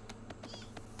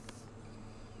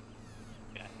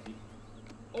 Yeah.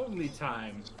 The only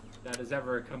time that has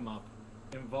ever come up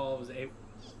involves a...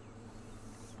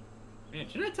 Man,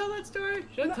 should I tell that story?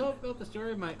 Should I No. tell about the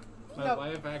story? My No.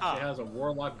 wife actually has a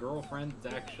warlock girlfriend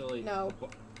that's actually... No.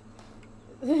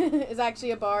 Is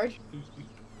actually a bard.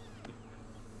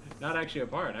 Not actually a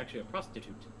bard, actually a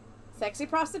prostitute. Sexy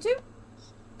prostitute?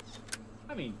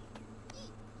 I mean,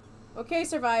 Okay,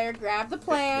 Survivor, grab the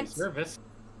plant. service.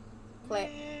 Plant.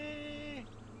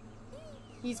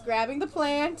 He's grabbing the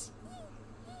plant.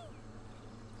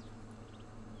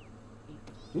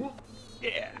 Ooh.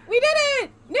 Yeah. We did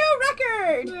it! New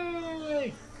record!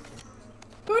 Yay!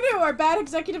 Who knew our bad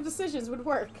executive decisions would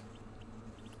work?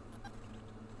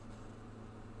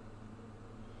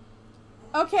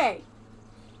 Okay.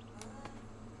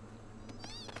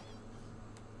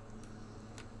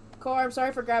 Core, I'm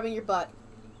sorry for grabbing your butt.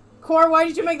 Core, why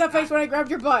did you make that face when I grabbed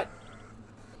your butt?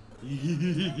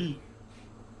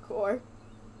 Core.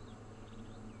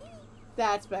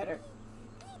 That's better.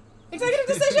 Executive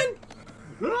decision!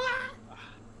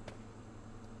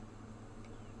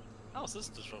 Oh, so this is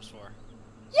the ropes for.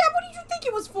 Yeah, what did you think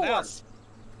it was for? Now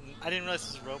I didn't realize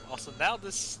this was a rope. Also, now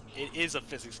it is a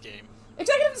physics game.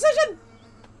 Executive decision!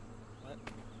 What?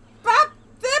 Bop!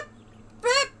 Zip!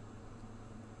 Bip!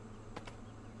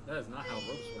 That is not how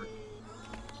ropes work.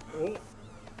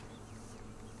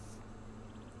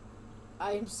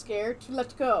 I am scared to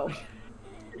let go.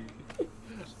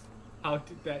 How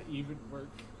did that even work?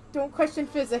 Don't question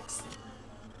physics.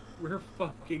 We're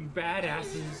fucking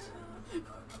badasses.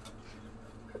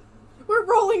 We're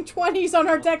rolling 20s on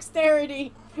our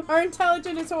dexterity. Our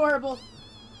intelligence is horrible.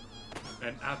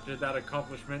 And after that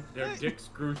accomplishment, their dicks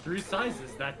grew 3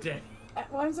 sizes that day.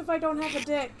 What happens if I don't have a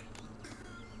dick?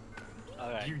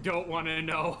 Alright. You don't want to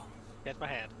know. Get my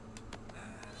hand.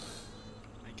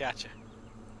 I gotcha.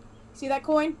 See that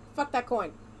coin? Fuck that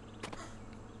coin.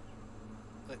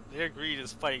 Their greed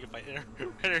is fighting if I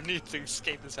underneath to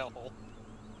escape this hellhole.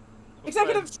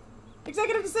 Executive Friends.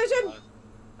 Executive decision!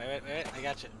 Wait, I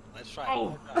got you. Let's try.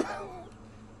 Oh.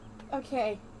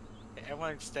 Okay. Okay,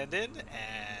 everyone extend in,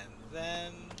 and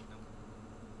then...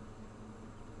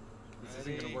 This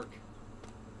isn't gonna work.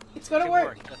 It's gonna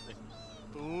work. Trust me.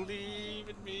 Believe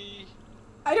in me.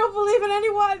 I don't believe in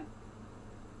anyone!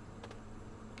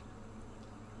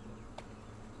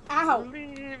 Ow!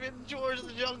 Believe in George of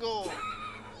the Jungle.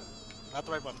 Not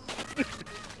the right one.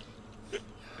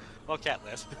 Well, cat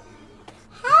list.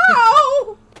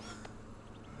 How?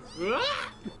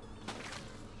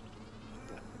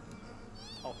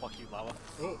 Oh, fuck you, lava.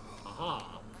 Oh,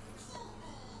 aha.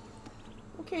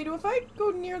 Okay, if I go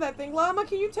near that thing, Llama,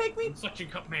 can you take me? Suction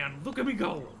cup man, look at me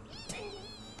go.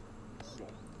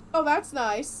 Oh, that's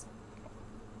nice.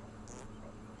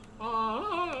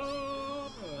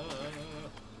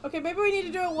 Okay, maybe we need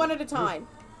to do it one at a time.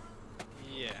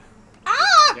 Yeah.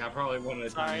 Ah! Yeah, probably one at a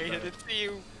time. Sorry, I didn't see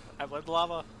you. I bled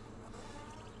lava.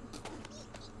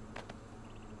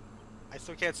 I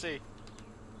still can't see.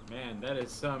 Man, that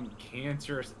is some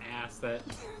cancerous ass that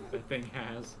thing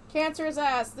has. Cancerous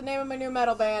Ass, the name of my new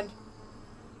metal band.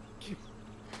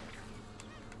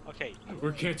 Okay.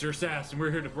 We're cancerous ass, and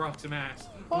we're here to rock some ass.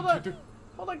 Hold on.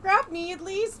 Hold on, grab me at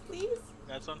least, please.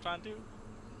 That's what I'm trying to do.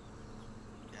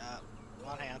 Yeah.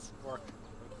 Come on, hands. Work.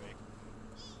 Okay.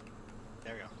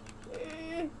 There we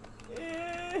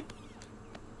go.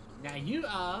 Now you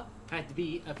all have to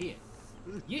be up here.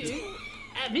 You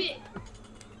up here.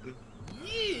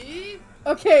 You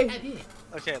Okay. up here.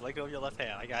 Okay, let go of your left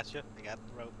hand. I got you. I got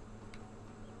the rope.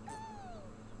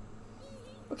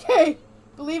 Okay.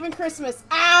 Believe in Christmas.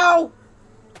 Ow!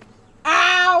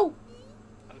 Ow!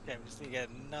 Okay, we just need to get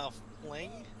enough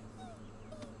fling.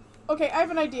 Okay, I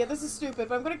have an idea. This is stupid,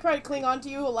 but I'm gonna try to cling on to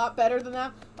you a lot better than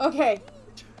that. Okay.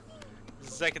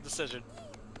 Second decision.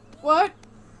 What?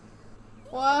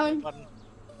 1. 1,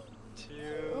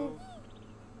 2,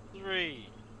 3.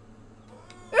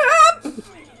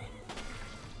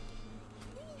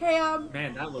 Hey,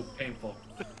 Man, that looked painful.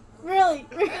 really?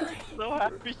 So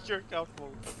happy you're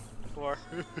comfortable. 4.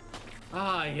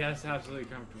 Ah, yes, absolutely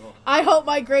comfortable. I hope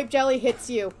my grape jelly hits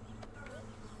you.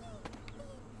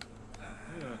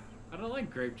 Ugh, I don't like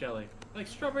grape jelly. I like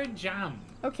strawberry jam.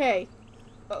 Okay.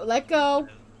 Let go.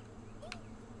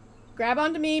 Grab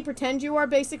onto me. Pretend you are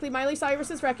basically Miley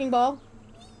Cyrus's wrecking ball.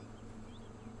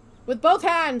 With both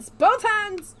hands. Both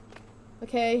hands!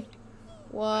 Okay.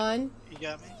 1, You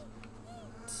got me?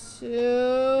 2...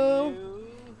 2.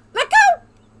 Let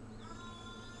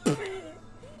go!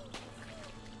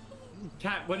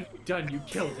 Cat, what have you done? You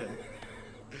killed him.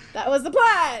 That was the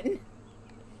plan!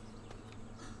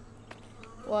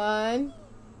 1,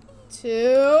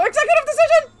 2... Executive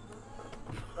decision!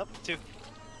 Up too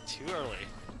early.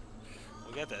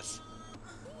 We'll get this.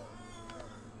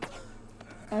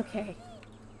 Okay.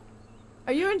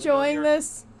 Are you enjoying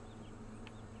this?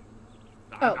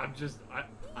 Oh.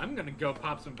 I'm gonna go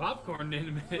pop some popcorn in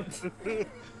a minute.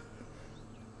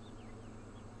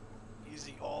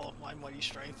 Using all of my mighty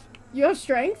strength. You have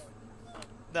strength?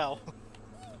 No.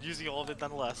 Using all of it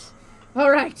nonetheless.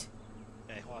 Alright.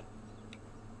 Okay, hold on.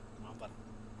 Come on, bud.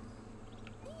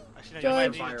 Actually, no,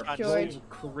 George, you might need to try George. to-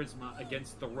 Charisma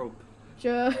against the rope.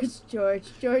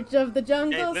 George of the Hey,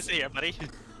 jungles. listen here, buddy.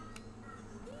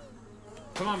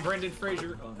 Come on, Brendan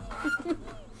Fraser. Oh, no.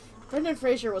 Brendan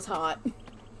Fraser was hot.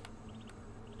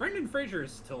 Brendan Fraser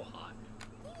is still hot.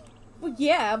 Well,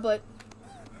 yeah, but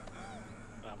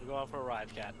We're going for a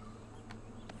ride, cat.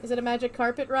 is it a magic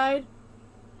carpet ride?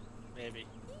 Maybe.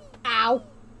 Ow!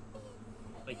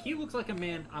 Like, he looks like a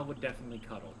man I would definitely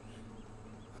cuddle.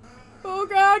 Oh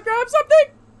god, grab something!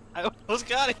 I almost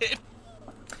got it.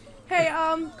 Hey,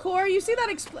 Core, you see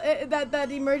that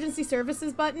that emergency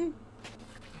services button?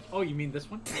 Oh, you mean this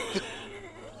one?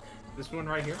 This one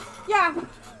right here? Yeah.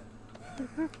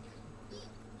 Let's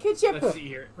Kitchen. see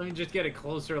here. Let me just get a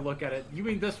closer look at it. You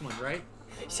mean this one, right?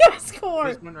 Yes, Core.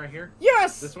 This one right here?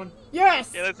 Yes. This one?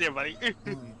 Yes. Yeah, let's see, buddy.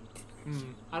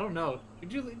 I don't know.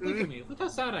 Would you look at me? Look how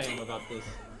sad I am about this.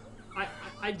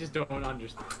 I just don't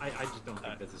understand. I just don't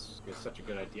think this is such a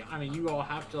good idea. I mean, you all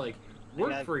have to like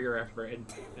work for your effort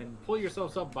and pull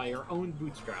yourselves up by your own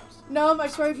bootstraps. No, I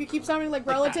swear if you keep sounding like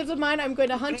relatives of mine, I'm going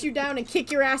to hunt you down and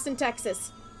kick your ass in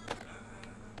Texas.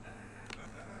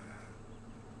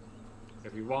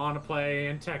 If you want to play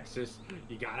in Texas,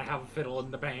 you gotta have a fiddle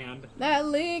in the band. That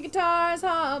lead guitar's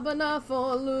hard enough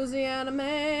for a Louisiana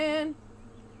man.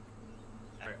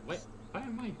 Alright, wait. Why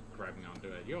am I grabbing onto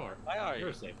it? You're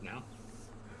safe now.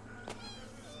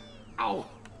 Ow!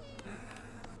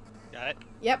 Got it?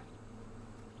 Yep.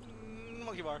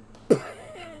 Monkey bar.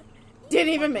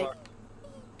 Didn't even make.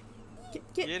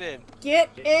 Get in. Get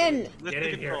in. Get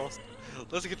in here.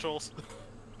 Listen controls.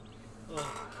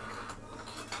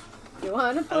 You wanna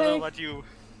I don't play? know about you.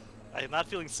 I am not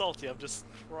feeling salty. I'm just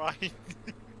crying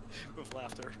with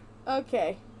laughter.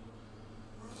 Okay.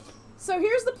 So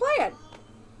here's the plan.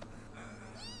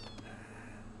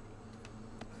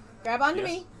 Grab onto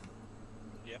me.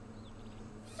 Yep.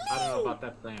 I don't know about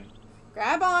that plan.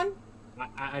 Grab on.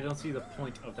 I don't see the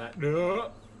point of that.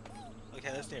 No. Okay,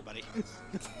 that's near, buddy.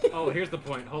 Oh, here's the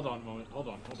point. Hold on a moment. Hold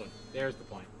on. There's the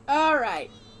point.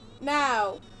 Alright.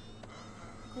 Now.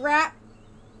 Grab.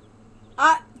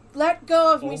 Let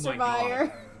go of me, Oh my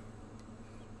Survivor.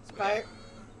 Survivor.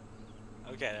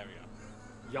 Okay, there we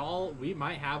go. Y'all, we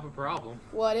might have a problem.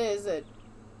 What is it?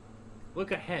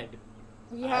 Look ahead.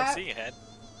 We I'm have. seeing ahead.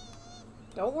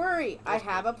 Don't worry. I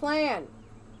have a plan.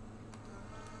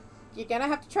 You're gonna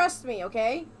have to trust me,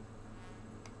 okay?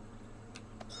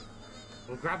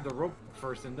 We'll grab the rope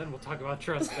first, and then we'll talk about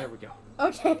trust. There we go.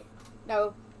 Okay.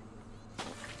 No.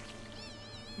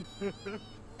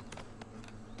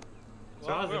 So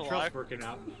Well, how's we're the trust alive. working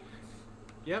out?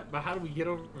 Yep, but how do we get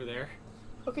over there?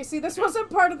 Okay, see, this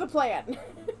wasn't part of the plan.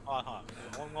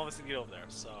 One moment to get over there,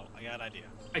 so I got an idea.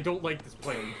 I don't like this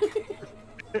plan.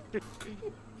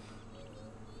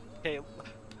 Hey,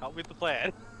 help me with the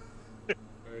plan.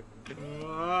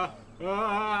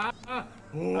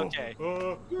 Okay.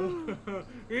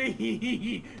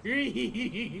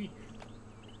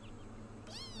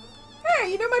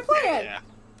 Hey, you know my plan. Yeah.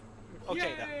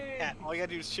 Okay, now, Yay! Cat, all you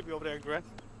gotta do is ship me over there and grab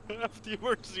the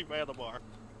emergency bar.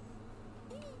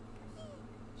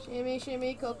 Shimmy,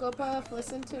 shimmy, Cocoa Puff,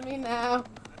 listen to me now.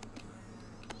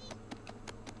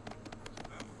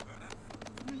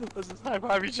 Let's just high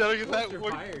five each other. That You're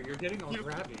worked. fire. You're getting all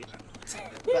grabby.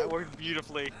 That worked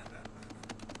beautifully.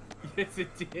 Yes,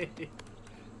 it did.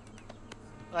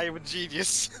 I am a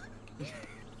genius.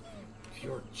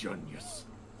 Pure genius.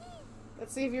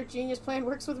 Let's see if your genius plan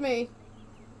works with me.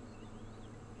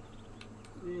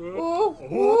 Ooh, Oh.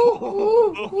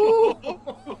 ooh,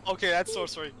 ooh, ooh. Okay, that's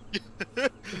sorcery.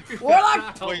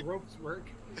 Warlock! How Wait. ropes work.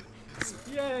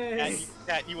 Yay!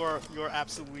 Cat, you are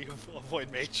absolutely a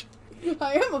void mage.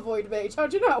 I am a void mage.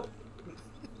 How'd you know?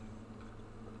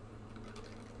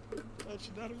 That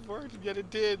should not have worked, and yet it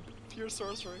did. Pure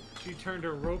sorcery. She turned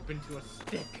a rope into a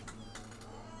stick.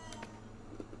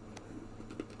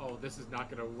 Oh, this is not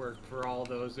gonna work for all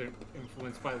those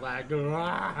influenced by lag.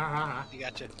 I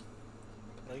gotcha.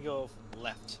 Let me go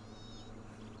left.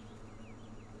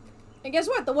 And guess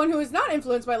what? The one who is not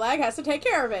influenced by lag has to take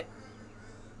care of it.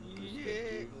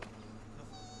 Yeah.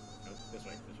 Nope, this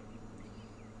way.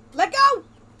 Let go!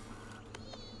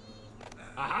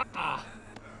 Aha!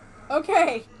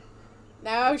 Okay.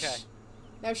 Now, Okay.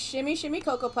 now shimmy, shimmy,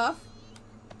 Cocoa Puff.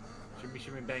 Shimmy,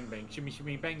 shimmy, bang, bang. Shimmy,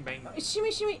 shimmy, bang, bang.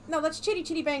 Shimmy, shimmy. No, that's chitty,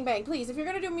 chitty, bang, bang. Please, if you're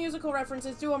gonna do musical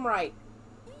references, do them right.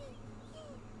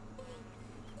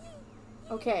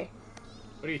 Okay.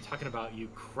 What are you talking about, you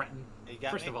cretin? You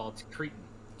got First me? of all, it's Cretan.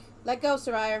 Let go,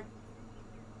 Survivor.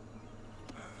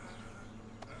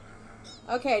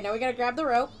 Okay, now we gotta grab the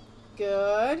rope.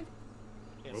 Good.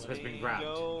 Okay, Rope so has been we grabbed.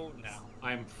 Go now.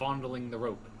 I am fondling the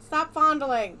rope. Stop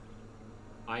fondling.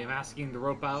 I am asking the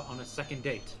rope out on a second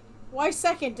date. Why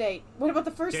second date? What about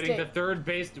the first Getting date? to third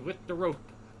base with the rope.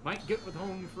 Might get with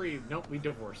home free. Nope, we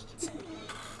divorced.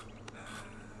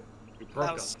 We broke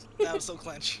up. That was so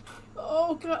clench.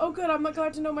 Oh god, oh good, I'm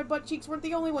glad to know my butt cheeks weren't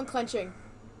the only one clenching.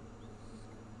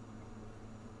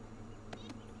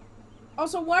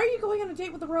 Also, why are you going on a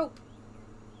date with the rope?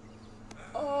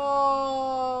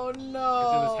 Oh no.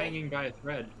 Because it was hanging by a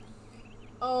thread.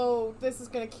 Oh, this is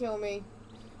gonna kill me.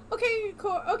 Okay,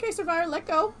 okay, Survivor, let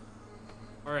go.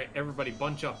 Alright, everybody,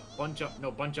 bunch up. Bunch up. No,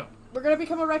 bunch up. We're gonna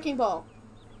become a wrecking ball.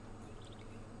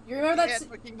 You remember that?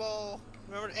 Wrecking ball.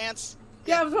 Remember the ants?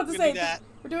 Yeah, I was about to we say do that.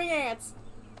 we're doing ants.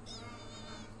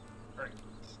 Alright.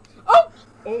 Oh!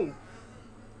 Oh!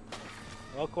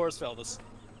 Well, of course, failed us.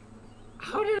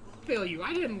 How did I fail you?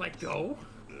 I didn't let go.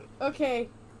 Okay.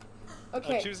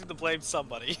 Okay. I'm choosing to blame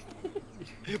somebody.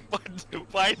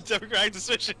 By democratic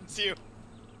decisions, you.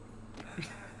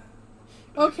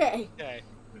 Okay. Okay.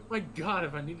 My God,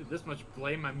 if I needed this much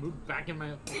blame, I moved back in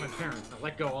with my parents. I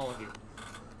let go all of you.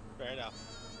 Fair enough.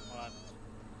 Hold on.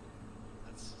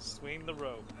 Let's swing the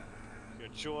rope. You're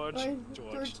George. Bye,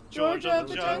 George of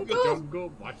the jungle.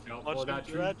 Jungle. Watch out for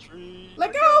that tree.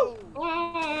 Let go!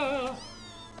 Ah!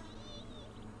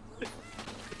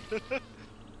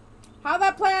 How'd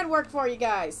that plan work for you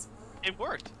guys? It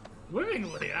worked.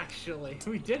 Swimmingly, actually.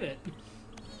 We did it.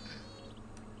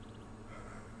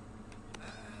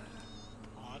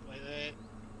 On with it.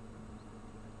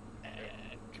 And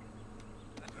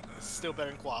still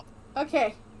better than Quap.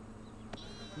 Okay.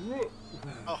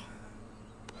 Oh.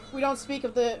 We don't speak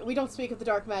of the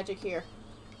dark magic here.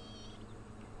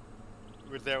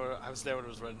 We were there. I was there when it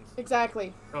was written.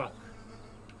 Exactly. Oh.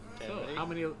 Okay, So, ready? how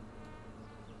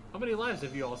many lives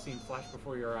have you all seen flash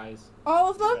before your eyes? All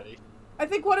of them? Ready? I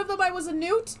think one of them I was a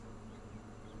newt.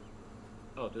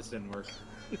 Oh, this didn't work.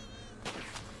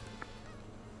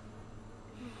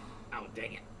 Oh,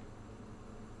 dang it.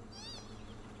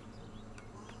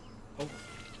 Oh,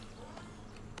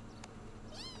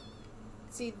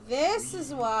 See, this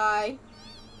is why.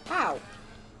 Ow.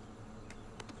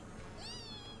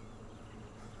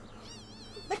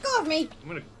 Let go of me! I'm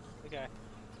gonna... Okay.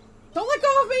 Don't let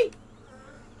go of me!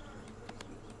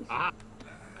 Ah!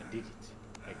 I did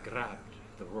it. I grabbed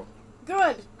the rope.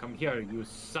 Good. Come here, you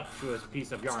sumptuous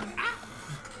piece of yarn. Ah!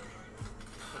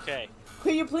 Okay.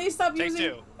 Will you please stop Take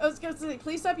using? two. I was gonna say,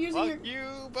 please stop using your. Fuck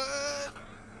you, bud.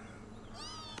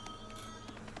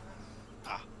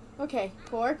 Ah. Okay,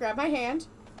 Core, grab my hand.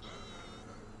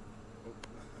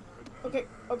 Okay,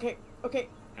 okay, okay,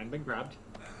 And been grabbed.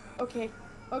 okay,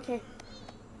 okay.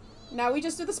 Now we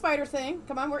just do the spider thing.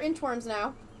 Come on, we're inchworms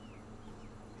now.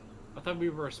 I thought we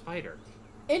were a spider.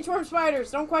 Inchworm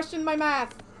spiders, don't question my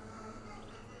math.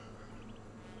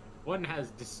 One has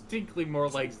distinctly more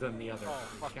legs than the other. Oh,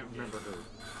 I fuck can't you. remember who.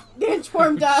 The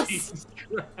inchworm does. Jesus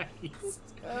Christ.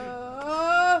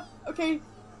 Okay.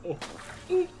 Oh.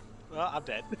 Well, I'm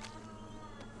dead.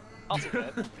 Also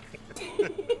dead.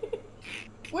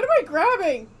 What am I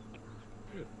grabbing?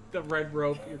 The red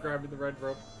rope. You're grabbing the red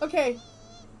rope. Okay.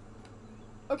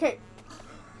 Okay.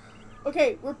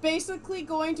 Okay, we're basically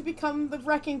going to become the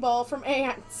wrecking ball from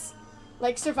ants.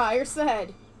 Like Survivor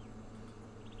said.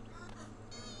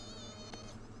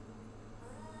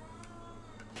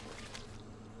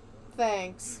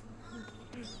 Thanks.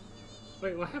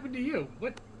 Wait, what happened to you?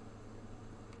 What?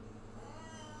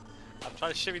 I'm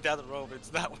trying to shimmy down the rope.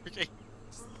 It's not working.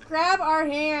 Grab our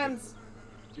hands.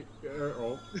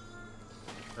 Oh.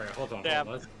 Alright, hold on. Damn.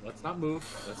 Hold on. Let's not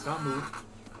move. Let's not move.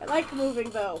 I like moving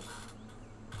though.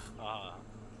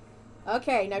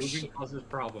 Okay, now Moving causes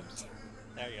problems.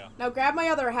 There you go. now grab my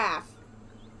other half.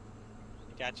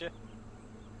 Gotcha.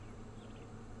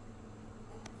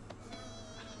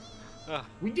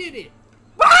 We did it!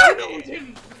 Ah! No, we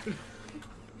didn't!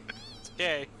 It's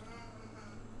okay.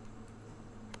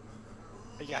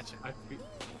 I gotcha.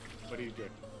 What are you doing?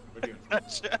 What are you doing?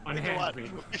 Gotcha. Unhand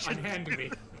me. Unhand me.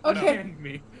 Okay. Unhand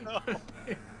me. No.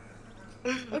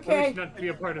 I Okay. wish not to be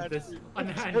a part of this.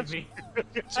 Unhand me.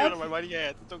 Shoot on my mighty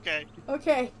hand. It's okay.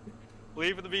 Okay.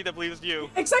 Believe in the me that believes in you.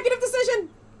 Executive decision.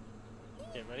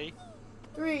 Okay, ready?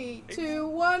 3, 2,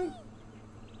 1.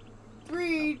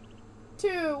 3, 2,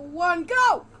 1,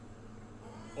 go!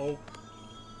 Oh.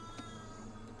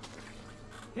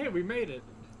 Hey, we made it.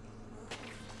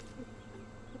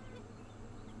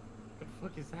 The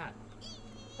fuck is that?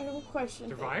 I don't question. it.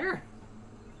 Survivor?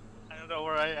 I don't know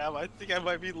where I am. I think I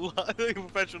might be in a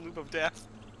perpetual loop of death.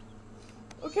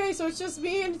 Okay, so it's just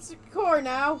me and Core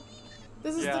now.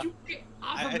 This is Yeah. Did you get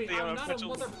off I of me? think I'm I'm a not a potential-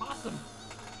 mother possum.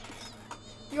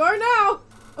 You are now.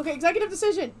 Okay, executive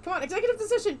decision. Come on, executive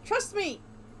decision. Trust me.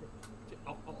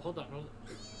 Oh, hold on. Hold on.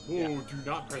 Whoa, do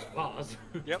not press pause.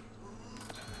 Yep.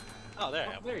 Oh, there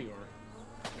I Oh, am. there you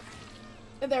are.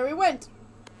 And there we went.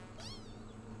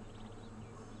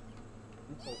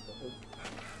 Oh, oh,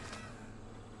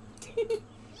 oh.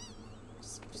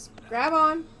 just grab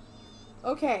on.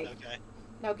 Okay. Okay.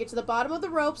 Now get to the bottom of the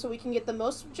rope so we can get the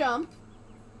most jump.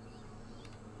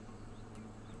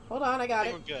 Hold on, I I got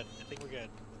think it. we're good. I think we're good.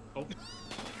 Oh.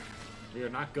 We are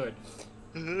not good.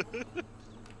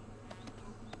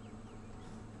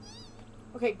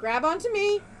 Okay, grab onto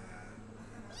me.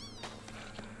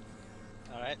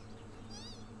 Alright.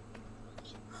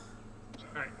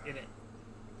 Alright, in it.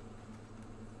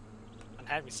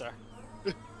 Unhand me, sir.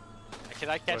 Can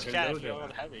I catch a Oh, cat hello if you don't there.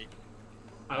 unhand me?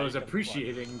 I was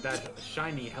appreciating that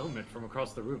shiny helmet from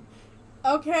across the room.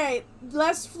 Okay,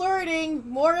 less flirting,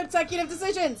 more executive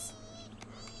decisions.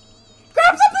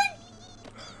 Grab something!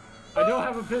 I don't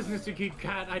have a business to keep,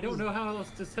 Cat. I don't know how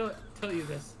else to tell you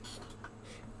this.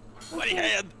 Mighty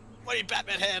hand! Mighty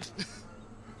Batman hand!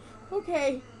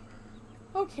 Okay.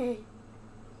 Okay.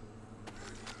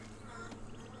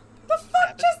 The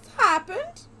fuck just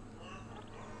happened?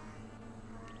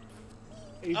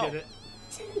 You did it.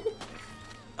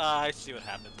 I see what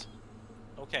happened.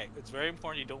 Okay, it's very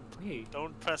important you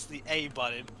don't press the A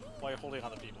button while you're holding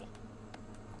on to people.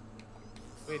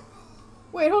 Wait.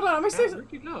 Wait, hold on. Am I serious? Where'd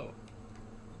you go?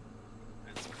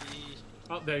 That's me.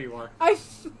 Oh, there you are.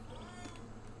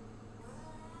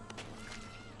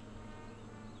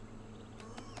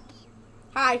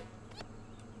 Hi.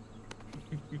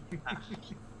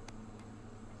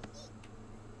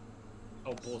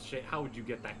 Oh, bullshit. How would you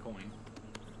get that coin?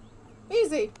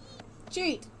 Easy.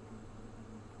 Cheat.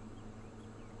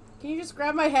 Can you just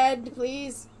grab my head,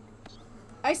 please?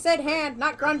 I said hand,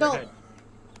 not grundle.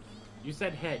 You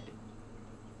said head.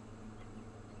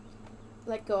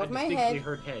 Let go of my I head. distinctly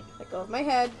heard head. Let go of my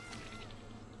head.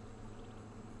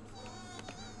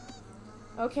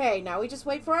 Okay, now we just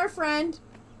wait for our friend.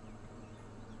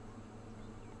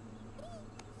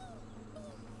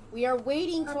 We are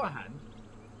waiting Grab for... my hand.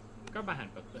 Grab my hand,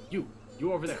 but you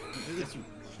over there. Yes,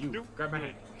 you. Grab my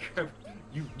hand.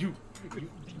 You.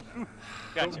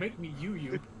 Don't make me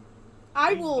you.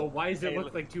 I will... Oh, why does it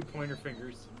look like 2 pointer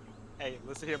fingers? Hey,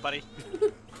 listen here, buddy.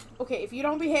 Okay, if you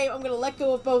don't behave, I'm gonna let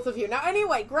go of both of you. Now,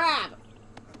 anyway, grab!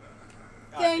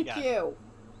 Thank you.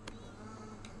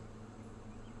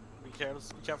 Be careful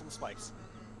of the spikes.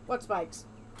 What spikes?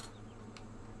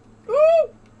 Ooh!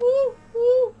 Ooh!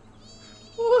 Ooh!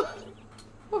 Ooh!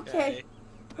 Okay.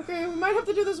 Okay, we might have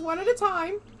to do this one at a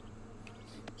time.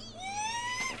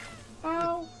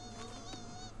 Ow.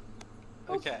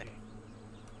 Okay.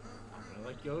 I'm gonna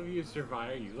let go of you,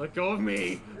 Survivor. You let go of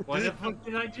me. What the fuck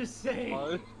did I just say?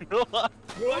 What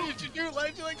did you do? Why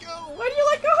did you let go? Why do you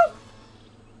let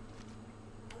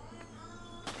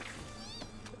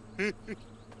go?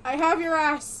 I have your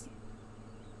ass.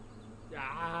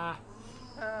 Ah.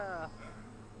 I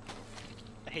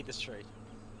hate this tree.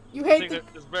 You hate the...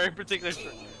 This very particular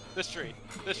tree. This tree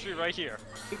right here.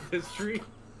 This tree?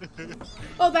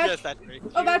 Oh, that... Yes, that tree.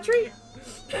 Oh, that tree?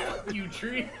 You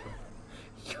tree?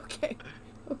 Okay.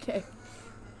 Okay.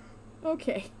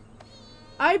 Okay.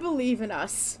 I believe in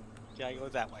us. Yeah, I go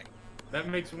that way. That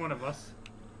makes one of us.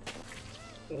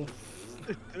 Oh.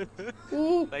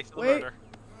 Ooh, Thanks for the wait. murder.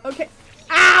 Okay.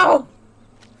 Ow!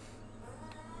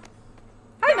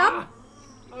 Hi, Nub.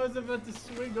 I was about to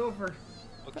swing over.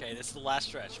 Okay, this is the last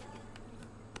stretch.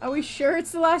 Are we sure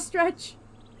it's the last stretch?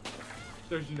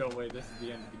 There's no way this is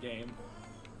the end of the game.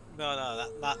 No,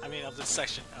 not. I mean, of this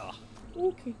section. Oh.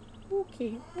 Okay.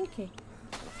 Okay. Okay.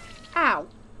 Ow.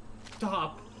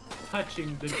 Stop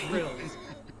touching the drills.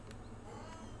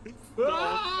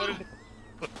 No,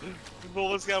 we've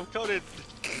almost got him coated.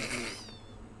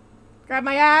 Grab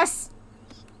my ass.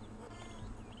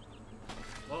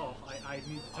 Well, I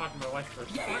need to talk to my wife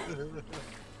first.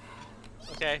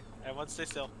 Okay, everyone stay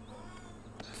still.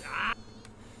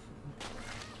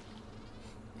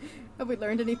 Have we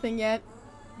learned anything yet?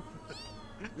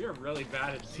 We are really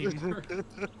bad at teamwork.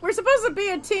 We're supposed to be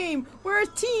a team. We're a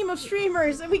team of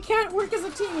streamers, and we can't work as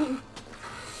a team.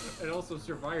 And also,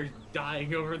 Survivor's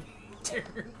dying over there.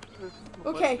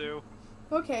 Okay. Let's do.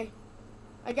 Okay.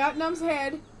 I got Num's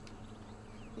head.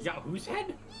 Yeah, whose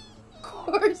head?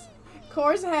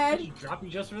 Core's I head. should drop you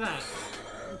just for that.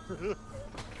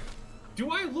 Do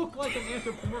I look like an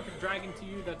anthropomorphic dragon to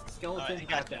you? That's a skeleton.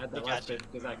 I have to add that last bit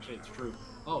because actually it's true.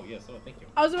 Oh yes, oh thank you.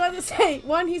 I was about to say,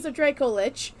 one, he's a Draco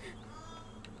Lich.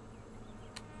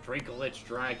 Draco Lich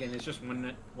dragon is just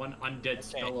one undead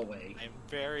spell away. I'm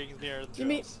very near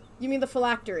the You mean the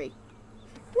phylactery?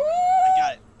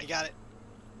 I got it.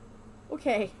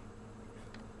 Okay.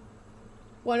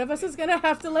 One of us is gonna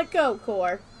have to let go,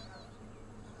 Core.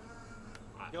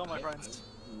 Go, my friends.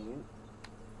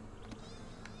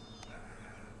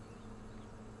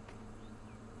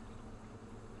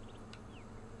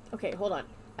 Okay, hold on.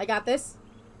 I got this.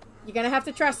 You're gonna have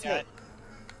to trust me.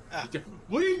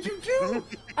 What did you do?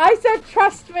 I said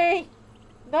trust me!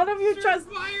 None of you trust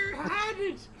me. Fire had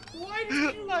it! Why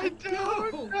did you I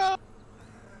don't know.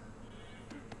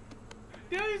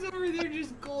 Now he's over there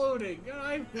just gloating, and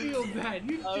I feel bad.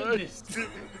 You did this.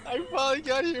 I finally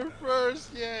got here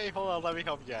first. Yay. Hold on, let me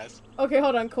help you guys. Okay,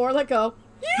 hold on. Core, let go.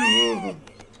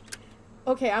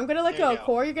 Okay, I'm gonna let There go. you go.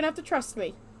 Core, you're gonna have to trust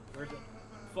me. Where's it?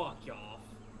 Fuck y'all.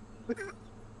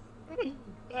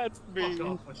 That's me. Fuck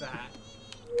off with that.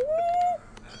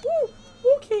 Woo!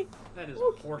 Okay. That is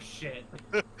horse shit.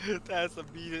 That's the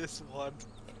meanest one.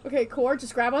 Okay, Core,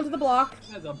 just grab onto the block.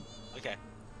 That's a... Okay,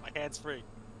 my hand's free.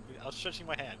 I was stretching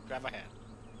my hand. Grab my hand.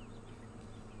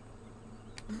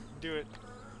 Do it.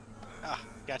 Ah,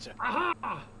 gotcha.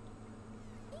 Aha!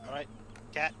 Alright,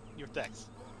 Cat, your dex.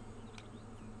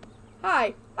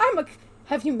 Hi,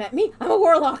 have you met me? I'm a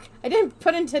warlock. I didn't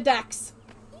put into Dex.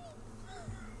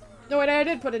 No, wait, I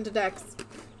did put into Dex.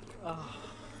 Oh.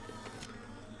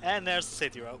 And there's the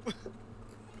safety rope.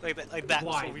 like that's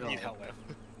Why, what we though? need help with.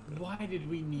 Why did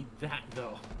we need that,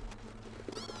 though?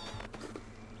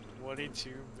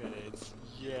 22 minutes.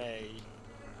 Yay.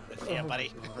 Yeah, Oh,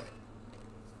 buddy. God.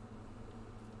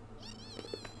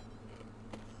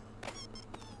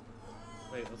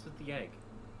 Wait, what's with the egg?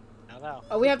 I don't know.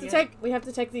 Oh, we have to Yeah.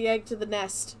 take the egg to the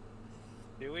nest.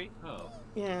 Do we? Oh,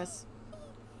 Yes.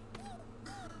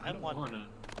 I don't wanna.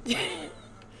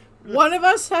 One of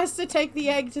us has to take the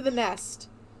egg to the nest.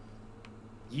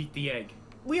 Yeet the egg.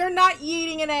 We are not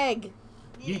eating an egg.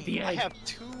 Yeet the I egg. have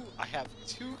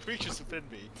two creatures within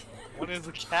me. One is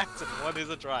a cat and one is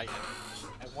a dragon.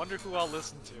 I wonder who I'll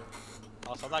listen to.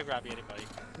 Also, I'm not grabbing anybody.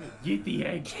 Yeet the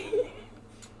egg.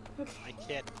 I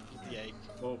can't eat the egg.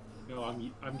 Oh no,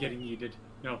 I'm getting yeeted.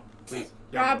 No, please.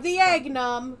 Grab no, the no. egg,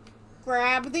 Num.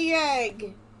 Grab the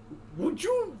egg. Would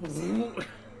you? I'm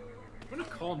gonna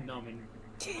call Num and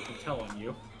tell on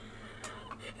you.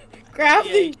 Grab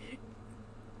the...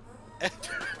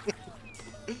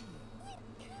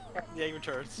 The egg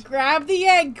returns. Grab the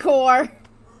egg, Core.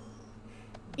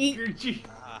 Eat... Gee,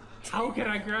 Ah, how can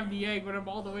I grab the egg when I'm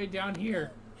all the way down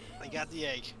here? I got the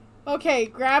egg. Okay,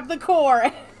 grab the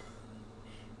core.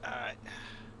 Alright.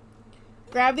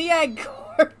 Grab the egg,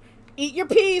 Core. Eat your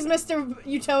peas, Mr.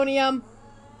 Utonium.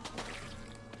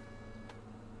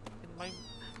 And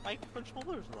my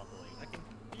controller's rumbling. I can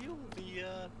feel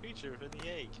the creature in the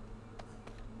egg.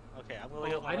 Okay, I'm gonna Oh,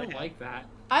 heal my I don't right like that.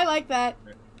 I like that.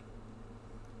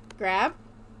 Grab.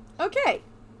 Okay.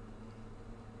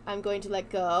 I'm going to let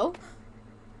go.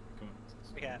 Come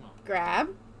Okay. on. Grab.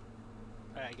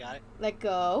 Alright, I got it. Let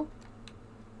go.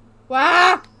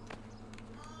 Wah!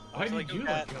 Why So, did like, you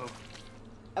that- let go?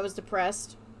 I was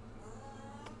depressed.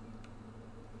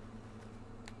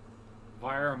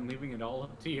 Fire, I'm leaving it all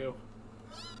up to you.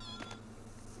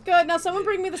 Good, now someone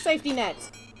bring me the safety net.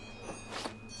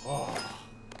 Oh.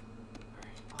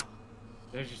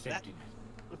 There's your safety net.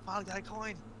 We finally got a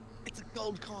coin. It's a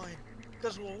gold coin.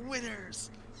 Because we're winners.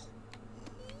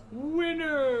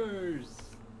 Winners!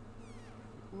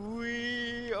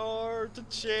 We are the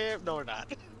champ. No, we're not.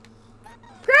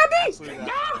 Grab me! Absolutely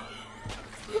not.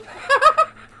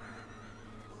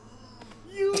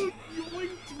 You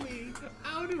yoinked me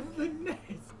out of the nest.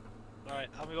 Alright,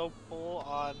 I'm gonna go pull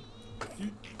on.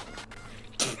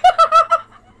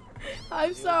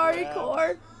 I'm sorry, grab.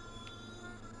 Core.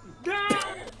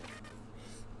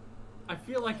 I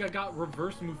feel like I got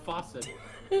reverse Mufasa.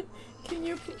 Can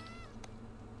you...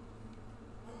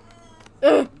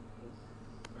 Ugh.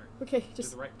 Okay, To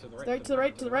just... the right, to the right, right, to the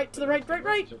right, to the right, to the right, right,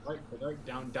 right. to the right, to the right,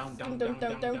 down, down, down, Down,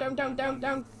 down, down, down, down, down,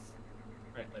 down.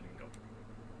 Right, let him go.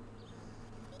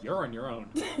 You're on your own.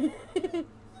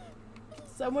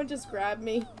 Someone just grab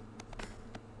me.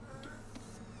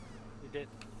 You did.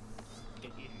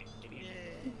 Get in, get in.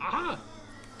 Yay. Aha!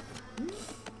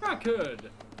 Not good.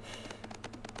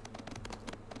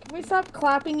 Can we stop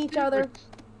clapping each other?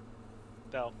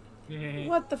 No.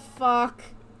 What the fuck?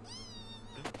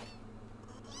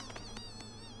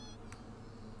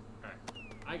 Alright,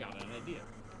 I got an idea.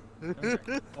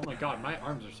 Alright. Oh my god, my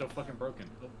arms are so fucking broken.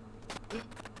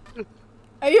 Oh.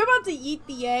 Are you about to eat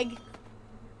the egg?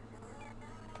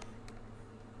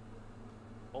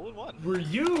 All in one. Were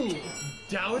you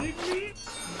doubting me?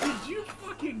 Did you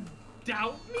fucking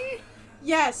doubt me?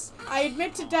 Yes, I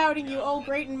admit to doubting you, oh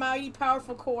great and mighty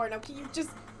powerful Core. Now can you just...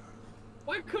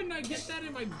 Why couldn't I get that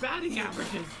in my batting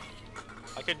averages?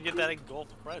 I couldn't get that in golf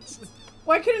with friends.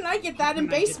 Why couldn't I get that in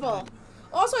couldn't I get baseball? that?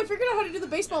 Also, I figured out how to do the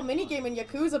baseball minigame in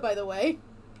Yakuza, by the way.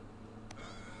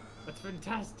 That's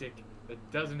fantastic. That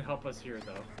doesn't help us here,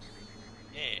 though.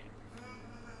 Yeah.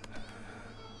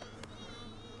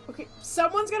 Okay,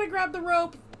 someone's gonna grab the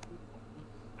rope.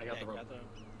 I got the rope.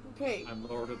 Okay. I'm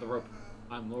Lord of the Rope.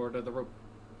 I'm Lord of the Rope.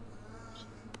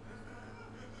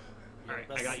 Alright,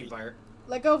 I got you, Fire.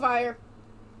 Let go, Vire.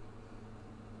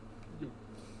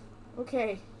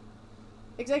 Okay.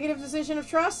 Executive decision of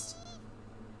trust?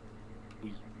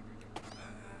 We.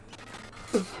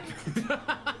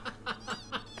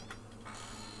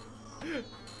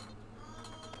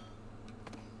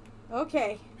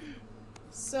 Okay.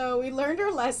 So, we learned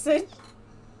our lesson.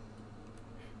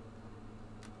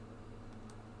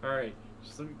 Alright,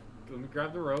 just let me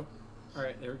grab the rope.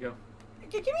 Alright, there we go.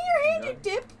 Okay, give me your hand, you Grab.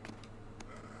 dip.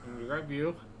 I'm gonna grab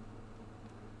you.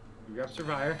 You grab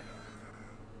Survivor.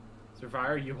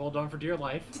 Survivor, you hold on for dear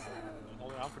life.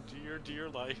 Hold on for dear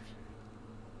life.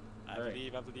 I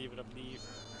believe. I believe.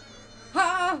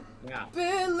 Ha! Yeah.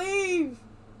 Believe!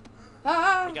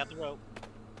 Ha! I got the rope.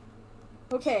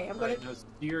 Okay, I'm gonna... Right, now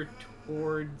steer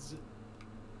towards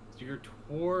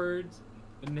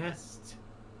the nest.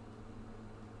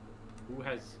 Who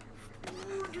has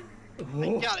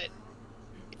I got it.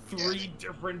 3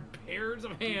 different pairs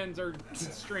of hands are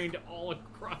constrained all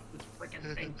across this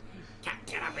freaking thing. Cat,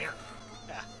 get up here!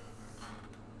 Yeah.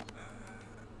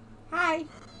 Hi.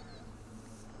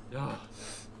 Ugh.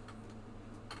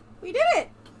 We did it!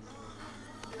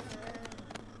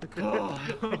 Ugh.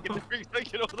 I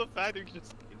get over the fact you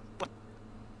just.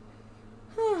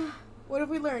 What have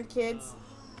we learned, kids?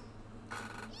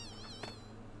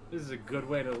 This is a good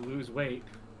way to lose weight.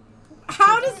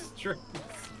 How does... Stress.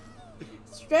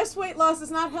 Stress weight loss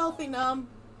is not healthy, Num.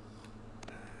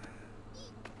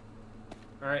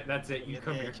 Alright, that's it. You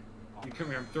come here. You come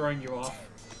here. I'm throwing you off.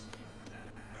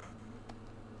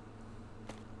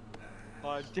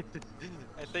 I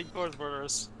think Core's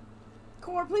murderous.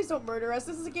 Core, please don't murder us.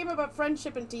 This is a game about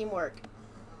friendship and teamwork.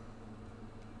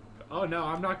 Oh no,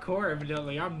 I'm not core,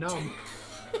 evidently. I'm numb.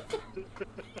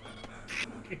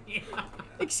 Yeah.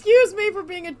 Excuse me for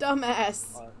being a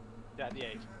dumbass. Got the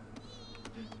egg.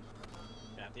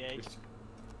 Got the egg.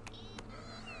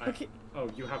 Okay. Oh,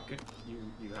 you have good.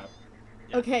 You have.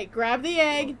 Yeah. Okay, grab the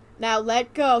egg. Now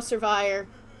let go, Survivor.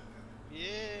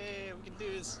 Yeah, we can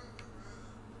do this.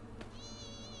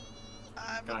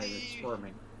 I God, believe. it's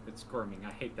squirming. It's squirming.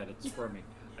 I hate that it's squirming.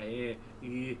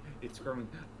 It's squirming.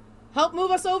 Help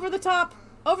move us over the top.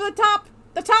 Over the top.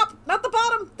 The top, not the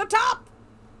bottom. The top.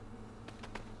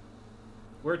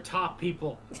 We're top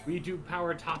people. We do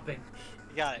power topping.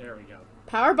 You got it. There we go.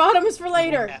 Power bottom is for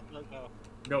later. Yeah, let go.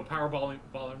 No, power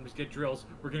ballers get drills.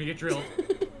 We're gonna get drilled.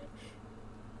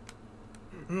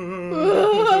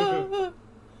 Didn't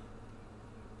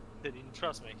even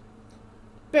trust me.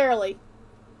 Barely.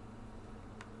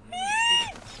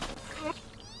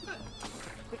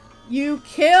 You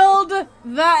killed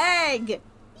the egg.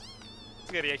 It's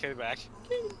good. He came back.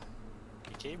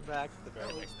 He came back the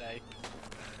very next day.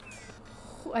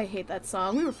 I hate that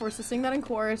song. We were forced to sing that in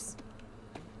chorus.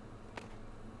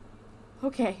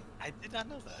 Okay. I did not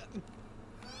know that.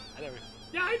 I never.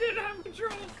 Yeah, I didn't have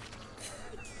control.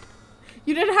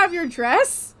 You didn't have your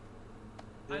dress?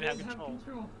 I Didn't have didn't control. have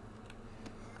control.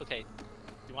 Okay. Do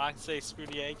you want to say screw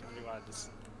the egg, or do you want to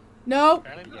just No.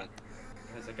 turn it? Yeah.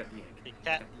 Guys, I got the egg. Hey,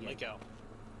 cat, Yeah. let go.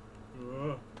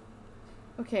 Ugh.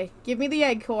 Okay, give me the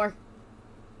egg, Core.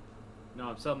 No,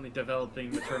 I'm suddenly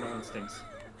developing maternal instincts.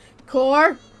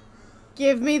 Core,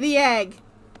 give me the egg.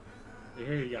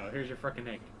 Here you go. Here's your frickin'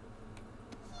 egg.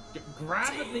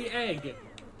 Grab the egg.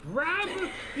 Grab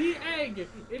the egg.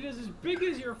 It is as big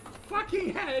as your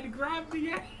fucking head. Grab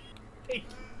the egg.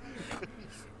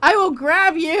 I will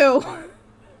grab you.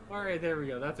 All right, there we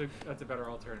go. That's a better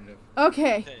alternative.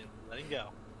 Okay, Okay, let him go.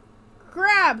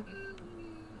 grab.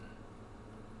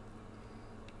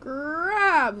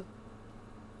 Grab.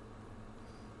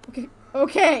 Okay,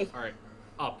 okay. All right,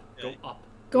 up. Go Okay. up.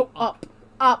 Go up,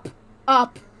 up,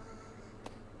 up.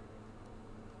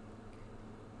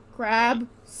 Grab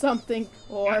something,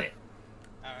 or Got it.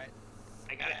 All right.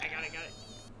 I got it.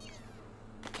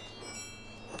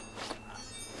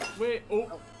 Wait.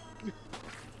 Oh.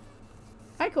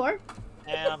 hi, Core.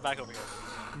 And I'm back over here.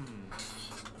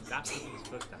 That's what was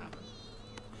supposed to happen.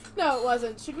 No, it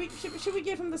wasn't. Should we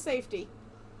give him the safety?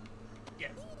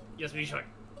 Yes. Yes, we should.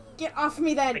 Get off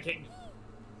me I then. can't.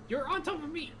 You're on top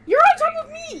of me. You're on top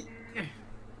of me.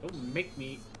 Don't make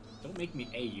me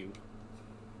A you.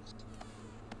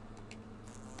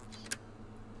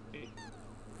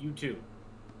 You too.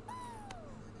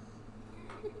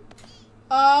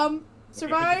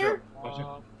 Survivor. Watch it.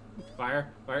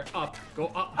 Fire, up, go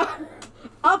up.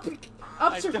 Up,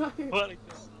 I Survivor. don't wanna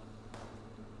go.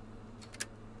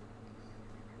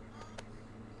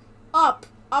 Up.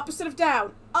 Opposite of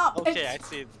down. Up. Okay, I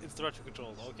see. It's the retro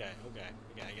control. Okay,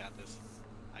 I got this.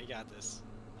 I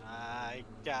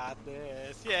got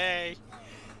this. Yay!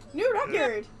 New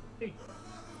record. Hey.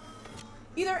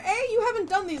 Either A, you haven't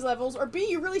done these levels, or B,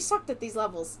 you really sucked at these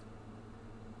levels.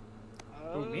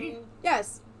 Who, me?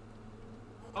 Yes.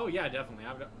 Oh yeah, definitely.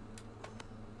 I've got.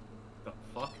 The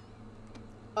fuck?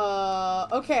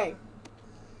 Okay.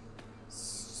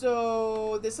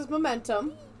 So, this is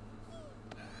momentum.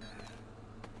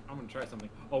 I'm gonna try something.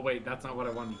 Oh wait, that's not what I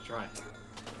wanted to try.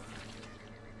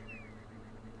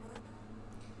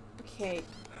 Okay.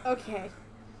 Okay.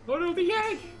 Oh no, the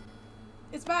egg!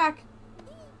 It's back.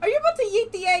 Are you about to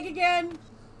yeet the egg again?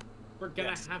 We're gonna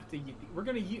have to. We're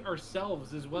gonna eat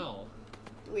ourselves as well.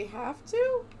 We have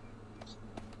to?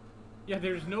 Yeah,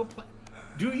 there's no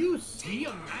Do you see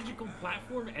a magical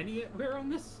platform anywhere on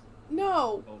this?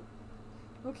 No. Oh.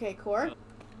 Okay, Core.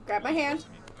 Grab my hand.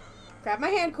 Grab my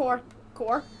hand, Core.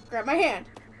 Core, grab my hand.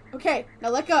 Okay, now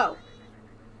let go.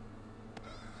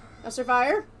 Now,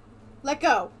 Survivor, let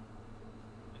go.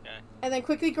 Okay. And then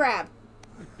quickly grab.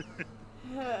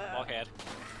 Walk ahead.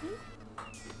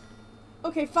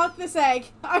 Okay, fuck this egg.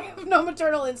 I have no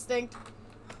maternal instinct.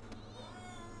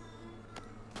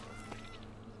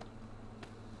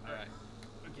 Alright.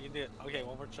 You can do it. Okay,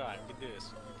 one more try. We can do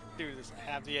this. We can do this.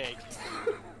 Have the egg.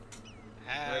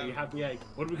 Right, you have the egg.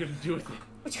 What are we gonna do with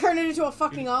it? Turn it into a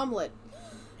fucking omelet.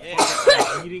 Yeah.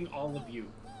 I'm eating all of you.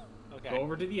 Okay. Go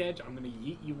over to the edge. I'm gonna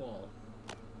yeet you all.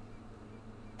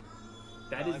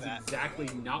 That is exactly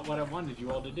not what I wanted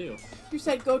you all to do. You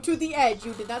said go to the edge.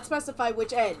 You did not specify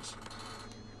which edge.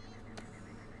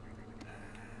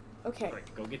 Okay.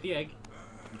 Right, go get the egg.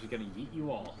 I'm just gonna yeet you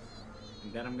all.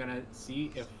 And then I'm gonna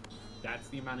see if that's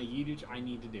the amount of yeetage I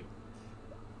need to do.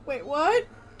 Wait, what?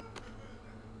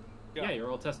 Go. Yeah, you're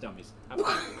all test dummies. Have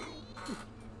fun.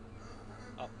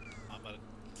 Oh, I'm about it.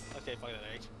 Okay, fuck that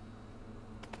egg.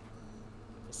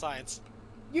 Science.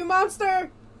 You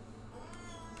monster!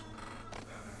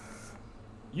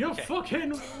 You Okay.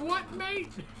 fucking what, mate?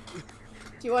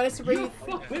 Do you want us to bring You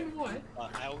fucking what?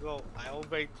 I will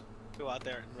go out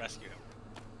there and rescue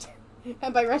him.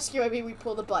 And by rescue, I mean we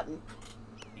pull the button.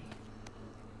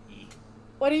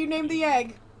 What do you name the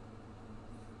egg?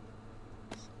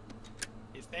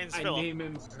 His name's I Philip. name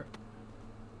him.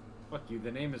 Fuck you.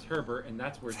 The name is Herbert, and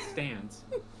that's where it stands.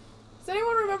 Does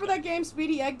anyone remember that game,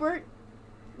 Speedy Egbert?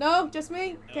 No? Just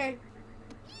me? No. Okay.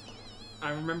 I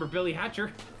remember Billy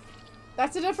Hatcher.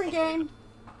 That's a different game.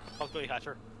 Fuck Billy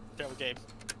Hatcher. Terrible game.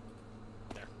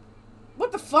 There.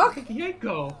 What the fuck? Where'd the egg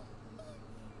go?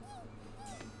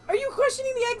 Are you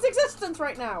questioning the egg's existence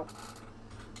right now?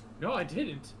 No, I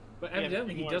didn't. But Yeah,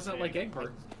 evidently he more does not insane. like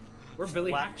Egbert. Or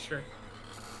Billy Wow. Hatcher.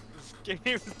 This game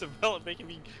is developed making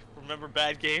me remember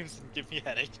bad games and give me a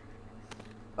headache.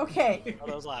 Okay. Oh,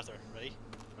 that was laughter. Ready?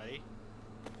 Ready?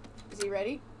 Is he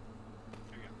ready?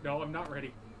 Here we go. No, I'm not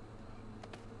ready.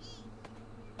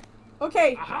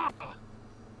 Okay. Aha!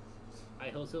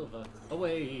 Hi-ho, Silva.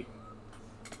 Away.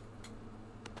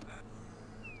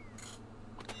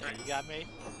 Alright, you got me?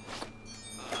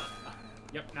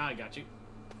 Yep, now I got you.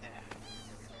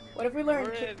 What have we We're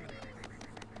learned?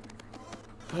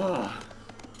 in.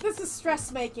 This is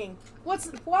stress making. Why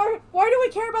do we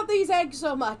care about these eggs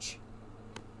so much?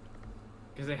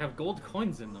 Because they have gold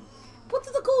coins in them. What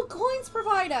do the gold coins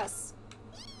provide us?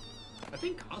 I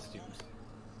think costumes.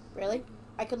 Really?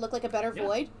 I could look like a better Yeah.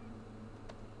 void?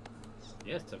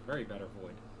 Yes, a very better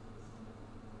void.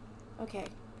 Okay.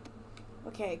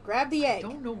 Okay, grab the I egg.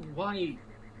 don't know why.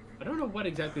 I don't know what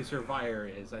exactly Survivor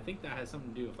is. I think that has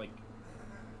something to do with like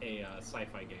a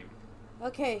sci-fi game.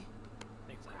 Okay.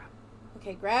 Crap.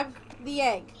 Okay, grab the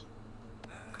egg.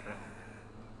 Crap.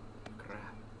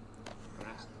 Crap.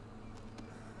 Crap.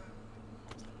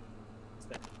 What's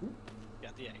that? Ooh.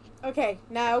 Got the egg. Okay,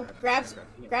 now grab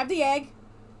the egg.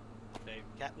 Okay,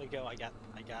 cat, let go. I got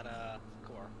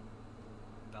core.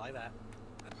 Not like that.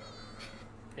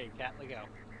 Okay, cat, let go.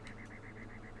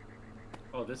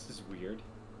 Oh, this is weird.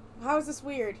 How is this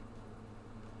weird?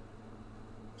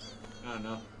 I don't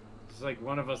know. It's like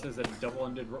one of us is a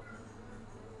double-ended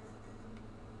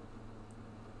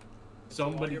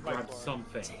Somebody You're by grab far.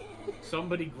 something.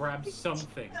 Somebody grab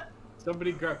something.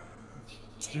 Somebody grab.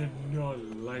 Do not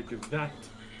like that.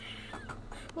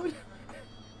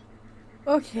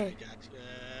 Okay. Gotcha.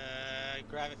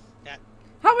 Grab it, cat.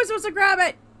 How am I supposed to grab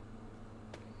it?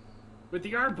 With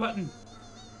the R button.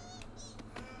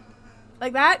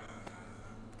 Like that?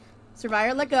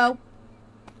 Survivor, let go.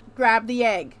 Grab the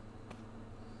egg.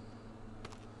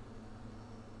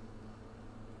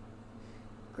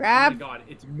 Oh my Grab. god,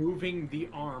 it's moving the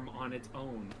arm on its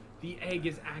own. The egg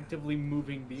is actively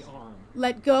moving the arm.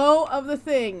 Let go of the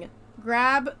thing.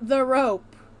 Grab the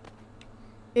rope.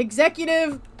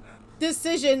 Executive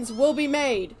decisions will be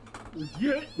made.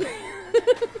 Yeah.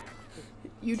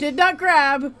 You did not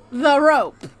grab the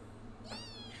rope.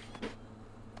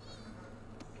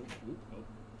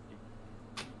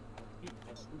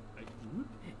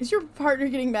 Is your partner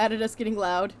getting mad at us getting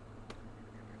loud?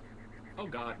 Oh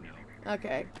god, no.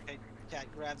 Okay. Okay, cat,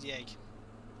 grab the egg.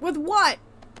 With what?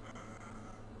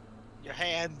 Your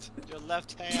hand. Your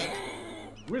left hand.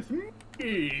 With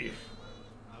me.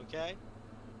 Okay?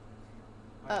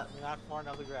 Uh. You're not far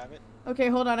enough to grab it. Okay,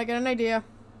 hold on. I got an idea.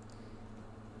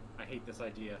 I hate this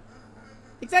idea.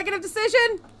 Executive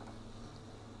decision.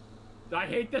 I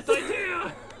hate this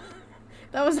idea!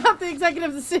 That was not the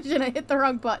executive decision. I hit the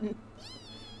wrong button.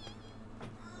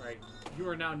 Right. You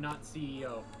are now not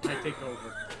CEO. I take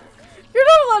over. You're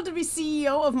not allowed to be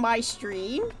CEO of my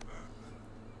stream.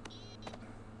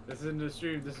 This isn't a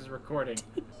stream, this is recording.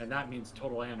 And that means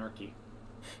total anarchy.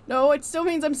 No, it still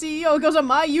means I'm CEO. It goes on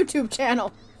my YouTube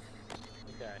channel.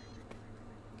 Okay.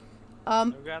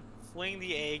 Um, We're gonna fling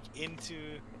the egg into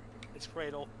its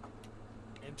cradle,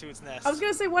 into its nest. I was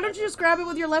gonna say, why don't you just grab it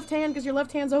with your left hand, because your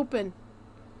left hand's open.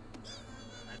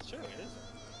 That's true, it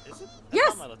is. Is it? That's Yes!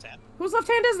 not my left hand. Whose left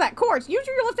hand is that? Court, use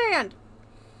your left hand!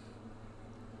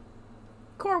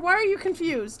 Court, why are you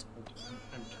confused?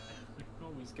 I'm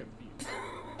always confused.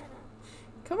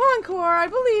 Come on, Cor, I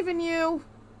believe in you.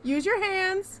 Use your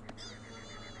hands.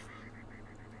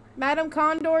 Madam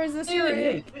Condor, is this your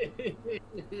egg?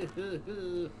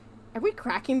 Are we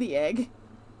cracking the egg?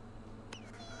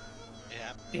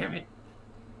 Yeah. Damn it.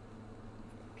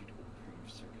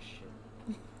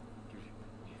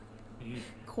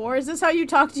 Cor, is this how you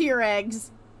talk to your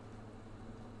eggs?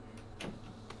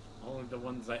 Only the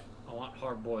ones I want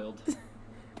hard boiled.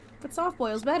 But soft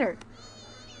boil's better.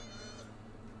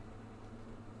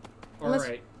 Unless-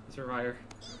 Alright, Survivor.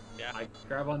 Yeah. I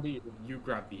grab onto you, you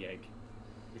grab the egg.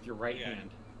 With your right Okay. hand.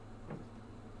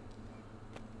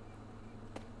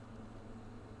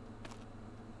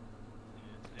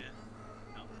 Yeah.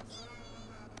 No.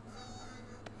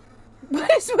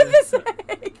 What is with this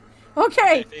egg?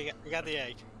 Okay, Okay, you got the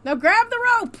egg. now grab the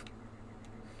rope.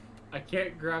 I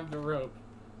can't grab the rope.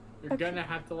 You're Okay. gonna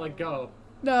have to let go.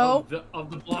 No.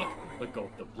 Of the block. Let go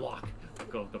of the block. Let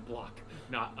go of the block.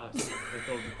 Not us. Let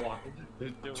go of the block.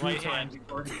 The Your two right times hand.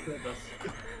 you've already killed us.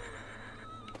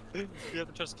 You have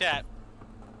to trust cat.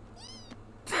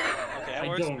 Okay, that I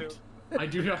works don't. too. I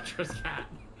do not trust Cat.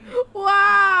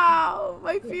 Wow, my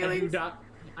I do feelings. not.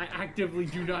 I actively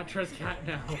do not trust Cat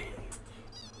now.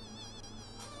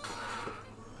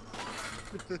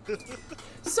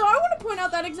 So I want to point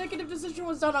out that executive decision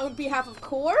was done on behalf of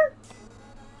Core.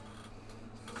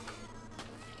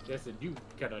 Listen, you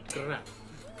cannot grab.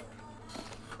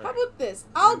 How about this?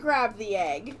 I'll grab the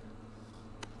egg.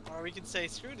 Or we can say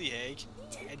screw the egg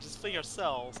and just fling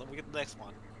ourselves and we get the next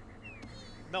one.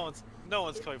 No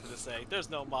one's coming for this egg. There's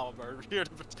no mama bird here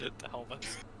to help us.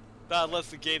 Not unless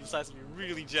the game decides to be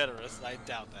really generous, and I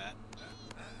doubt that.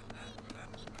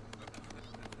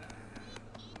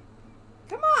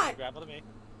 Come on. Grab onto me.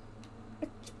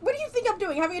 What do you think I'm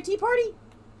doing? Having a tea party?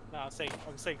 No, I'm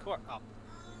saying Core. Oh.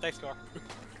 Thanks, Core.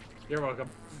 You're welcome.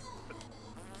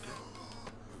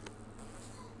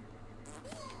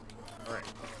 Alright.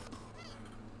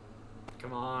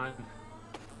 Come on.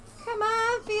 Come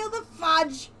on, feel the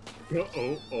fudge.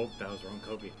 Oh, that was wrong,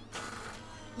 Kobe.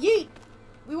 Yeet.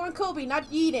 We want Kobe, not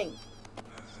yeeting.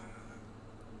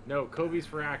 No, Kobe's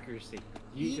for accuracy.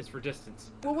 Yeet Yeet. is for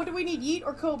distance. Well, what do we need, yeet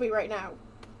or Kobe right now?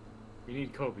 We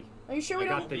need Kobe. Are you sure we I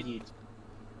don't? got the yeet.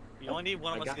 You only need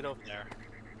one I of us got- to get over there.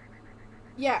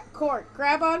 Yeah, Court,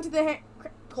 grab onto the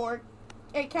Court.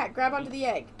 Hey, Cat, grab onto the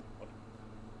egg.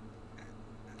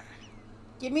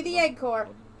 Give me the egg, Core.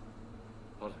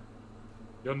 Hold on.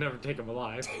 You'll never take him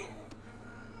alive.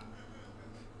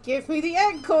 Give me the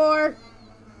egg, Core.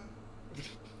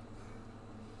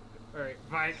 Alright,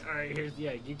 fine. Alright, here's the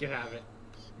egg. You can have it.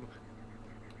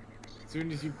 As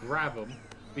soon as you grab him,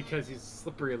 because he's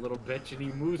slippery a little bitch and he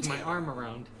moves my arm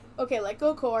around. Okay, let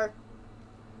go, Core.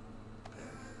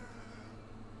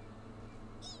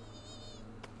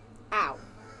 Ow.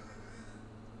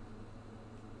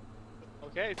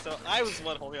 Okay, so I was the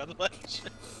one holding on the ledge.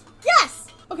 Yes!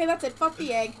 Okay, that's it. Fuck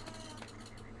the egg.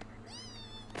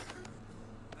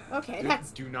 Okay,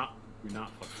 that's... Do not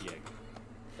fuck the egg.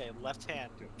 Okay, left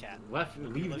hand, cat.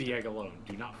 Leave the egg alone.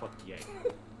 Do not fuck the egg.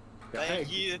 The Let it egg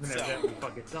eat can itself. evidently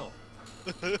fuck itself.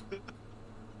 Okay.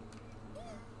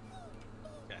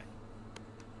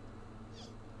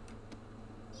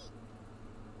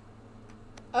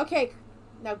 Okay,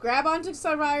 now grab onto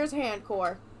Survivor's hand,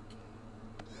 Core.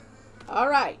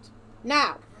 Alright.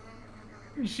 Now.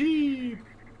 Sheep!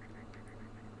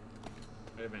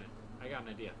 Wait a minute. I got an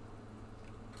idea.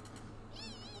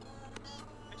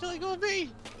 Actually, go with me!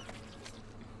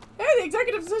 Hey, the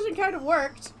executive decision kind of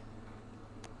worked.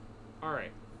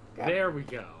 Alright. Grab- There we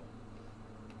go.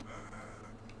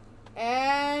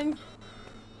 And...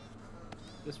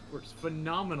 This works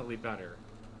phenomenally better.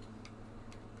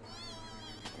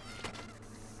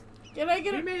 Can I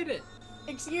get We a... made it!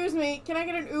 Excuse me, can I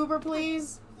get an Uber,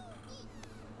 please?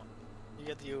 You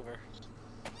get the Uber.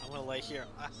 I'm gonna lay here.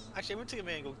 Actually, I'm gonna take a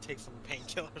minute and go take some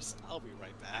painkillers. I'll be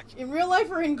right back. In real life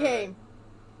or in game?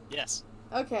 Yes.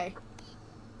 Okay.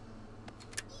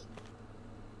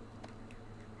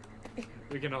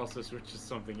 We can also switch to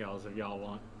something else if y'all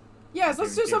want. Yes,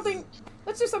 let's do something.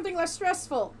 Let's do something less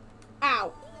stressful.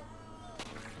 Ow.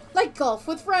 Like golf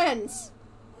with friends.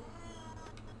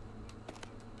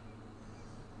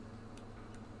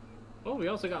 Oh, we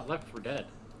also got Left 4 Dead.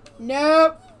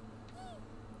 Nope.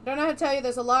 Don't know how to tell you.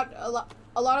 There's a lot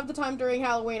of the time during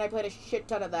Halloween I played a shit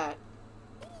ton of that.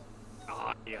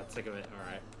 Ah, oh, yeah, sick of it.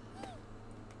 All right.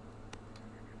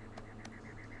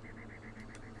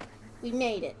 We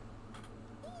made it.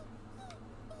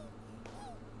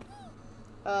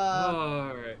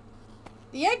 All right.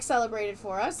 The egg celebrated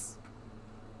for us.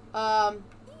 Oh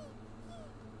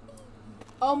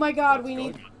my God, we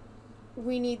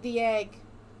need the egg.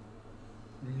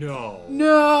 No.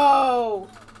 No.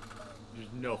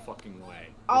 There's no fucking way.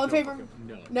 All in favor?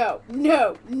 No. No.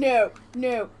 No. No.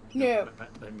 No. No.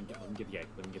 Let me get the egg.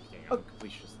 Let me get the egg. Oh. I'm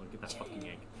completionist. Let me get that fucking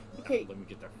egg. Okay. Let me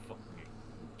get that fucking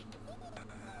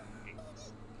egg.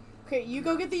 Okay, you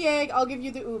go get the egg. I'll give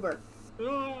you the Uber.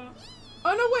 Ah.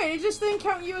 Oh no! Wait, it just didn't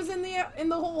count you as in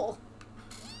the hole.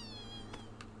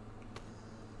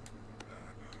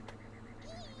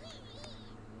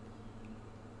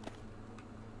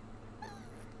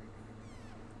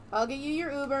 I'll get you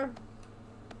your Uber.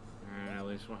 Alright, at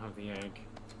least we'll have the egg.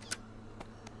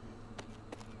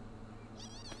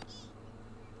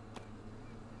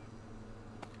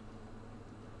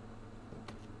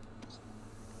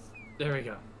 There we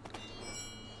go.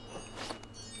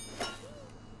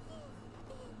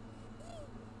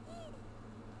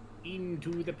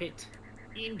 Into the pit.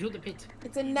 Into the pit.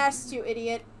 It's a nest, you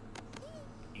idiot.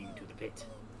 Into the pit.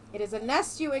 It is a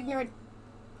nest, you ignorant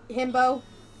himbo.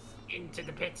 Into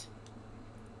the pit.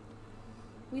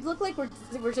 We look like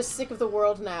we're just sick of the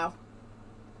world now.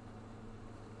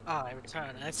 Ah, I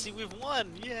return. I see we've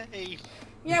won. Yay!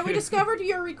 Yeah, we discovered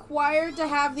you're required to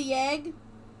have the egg.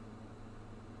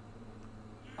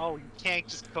 Oh, you can't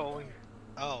just go and...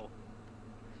 Oh.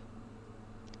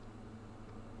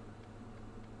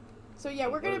 So yeah,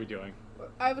 What are we doing?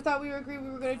 I thought we were agreed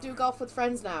we were gonna do golf with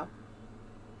friends now.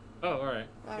 Oh, alright.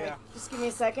 Alright, Yeah. just give me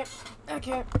a second.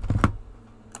 Okay.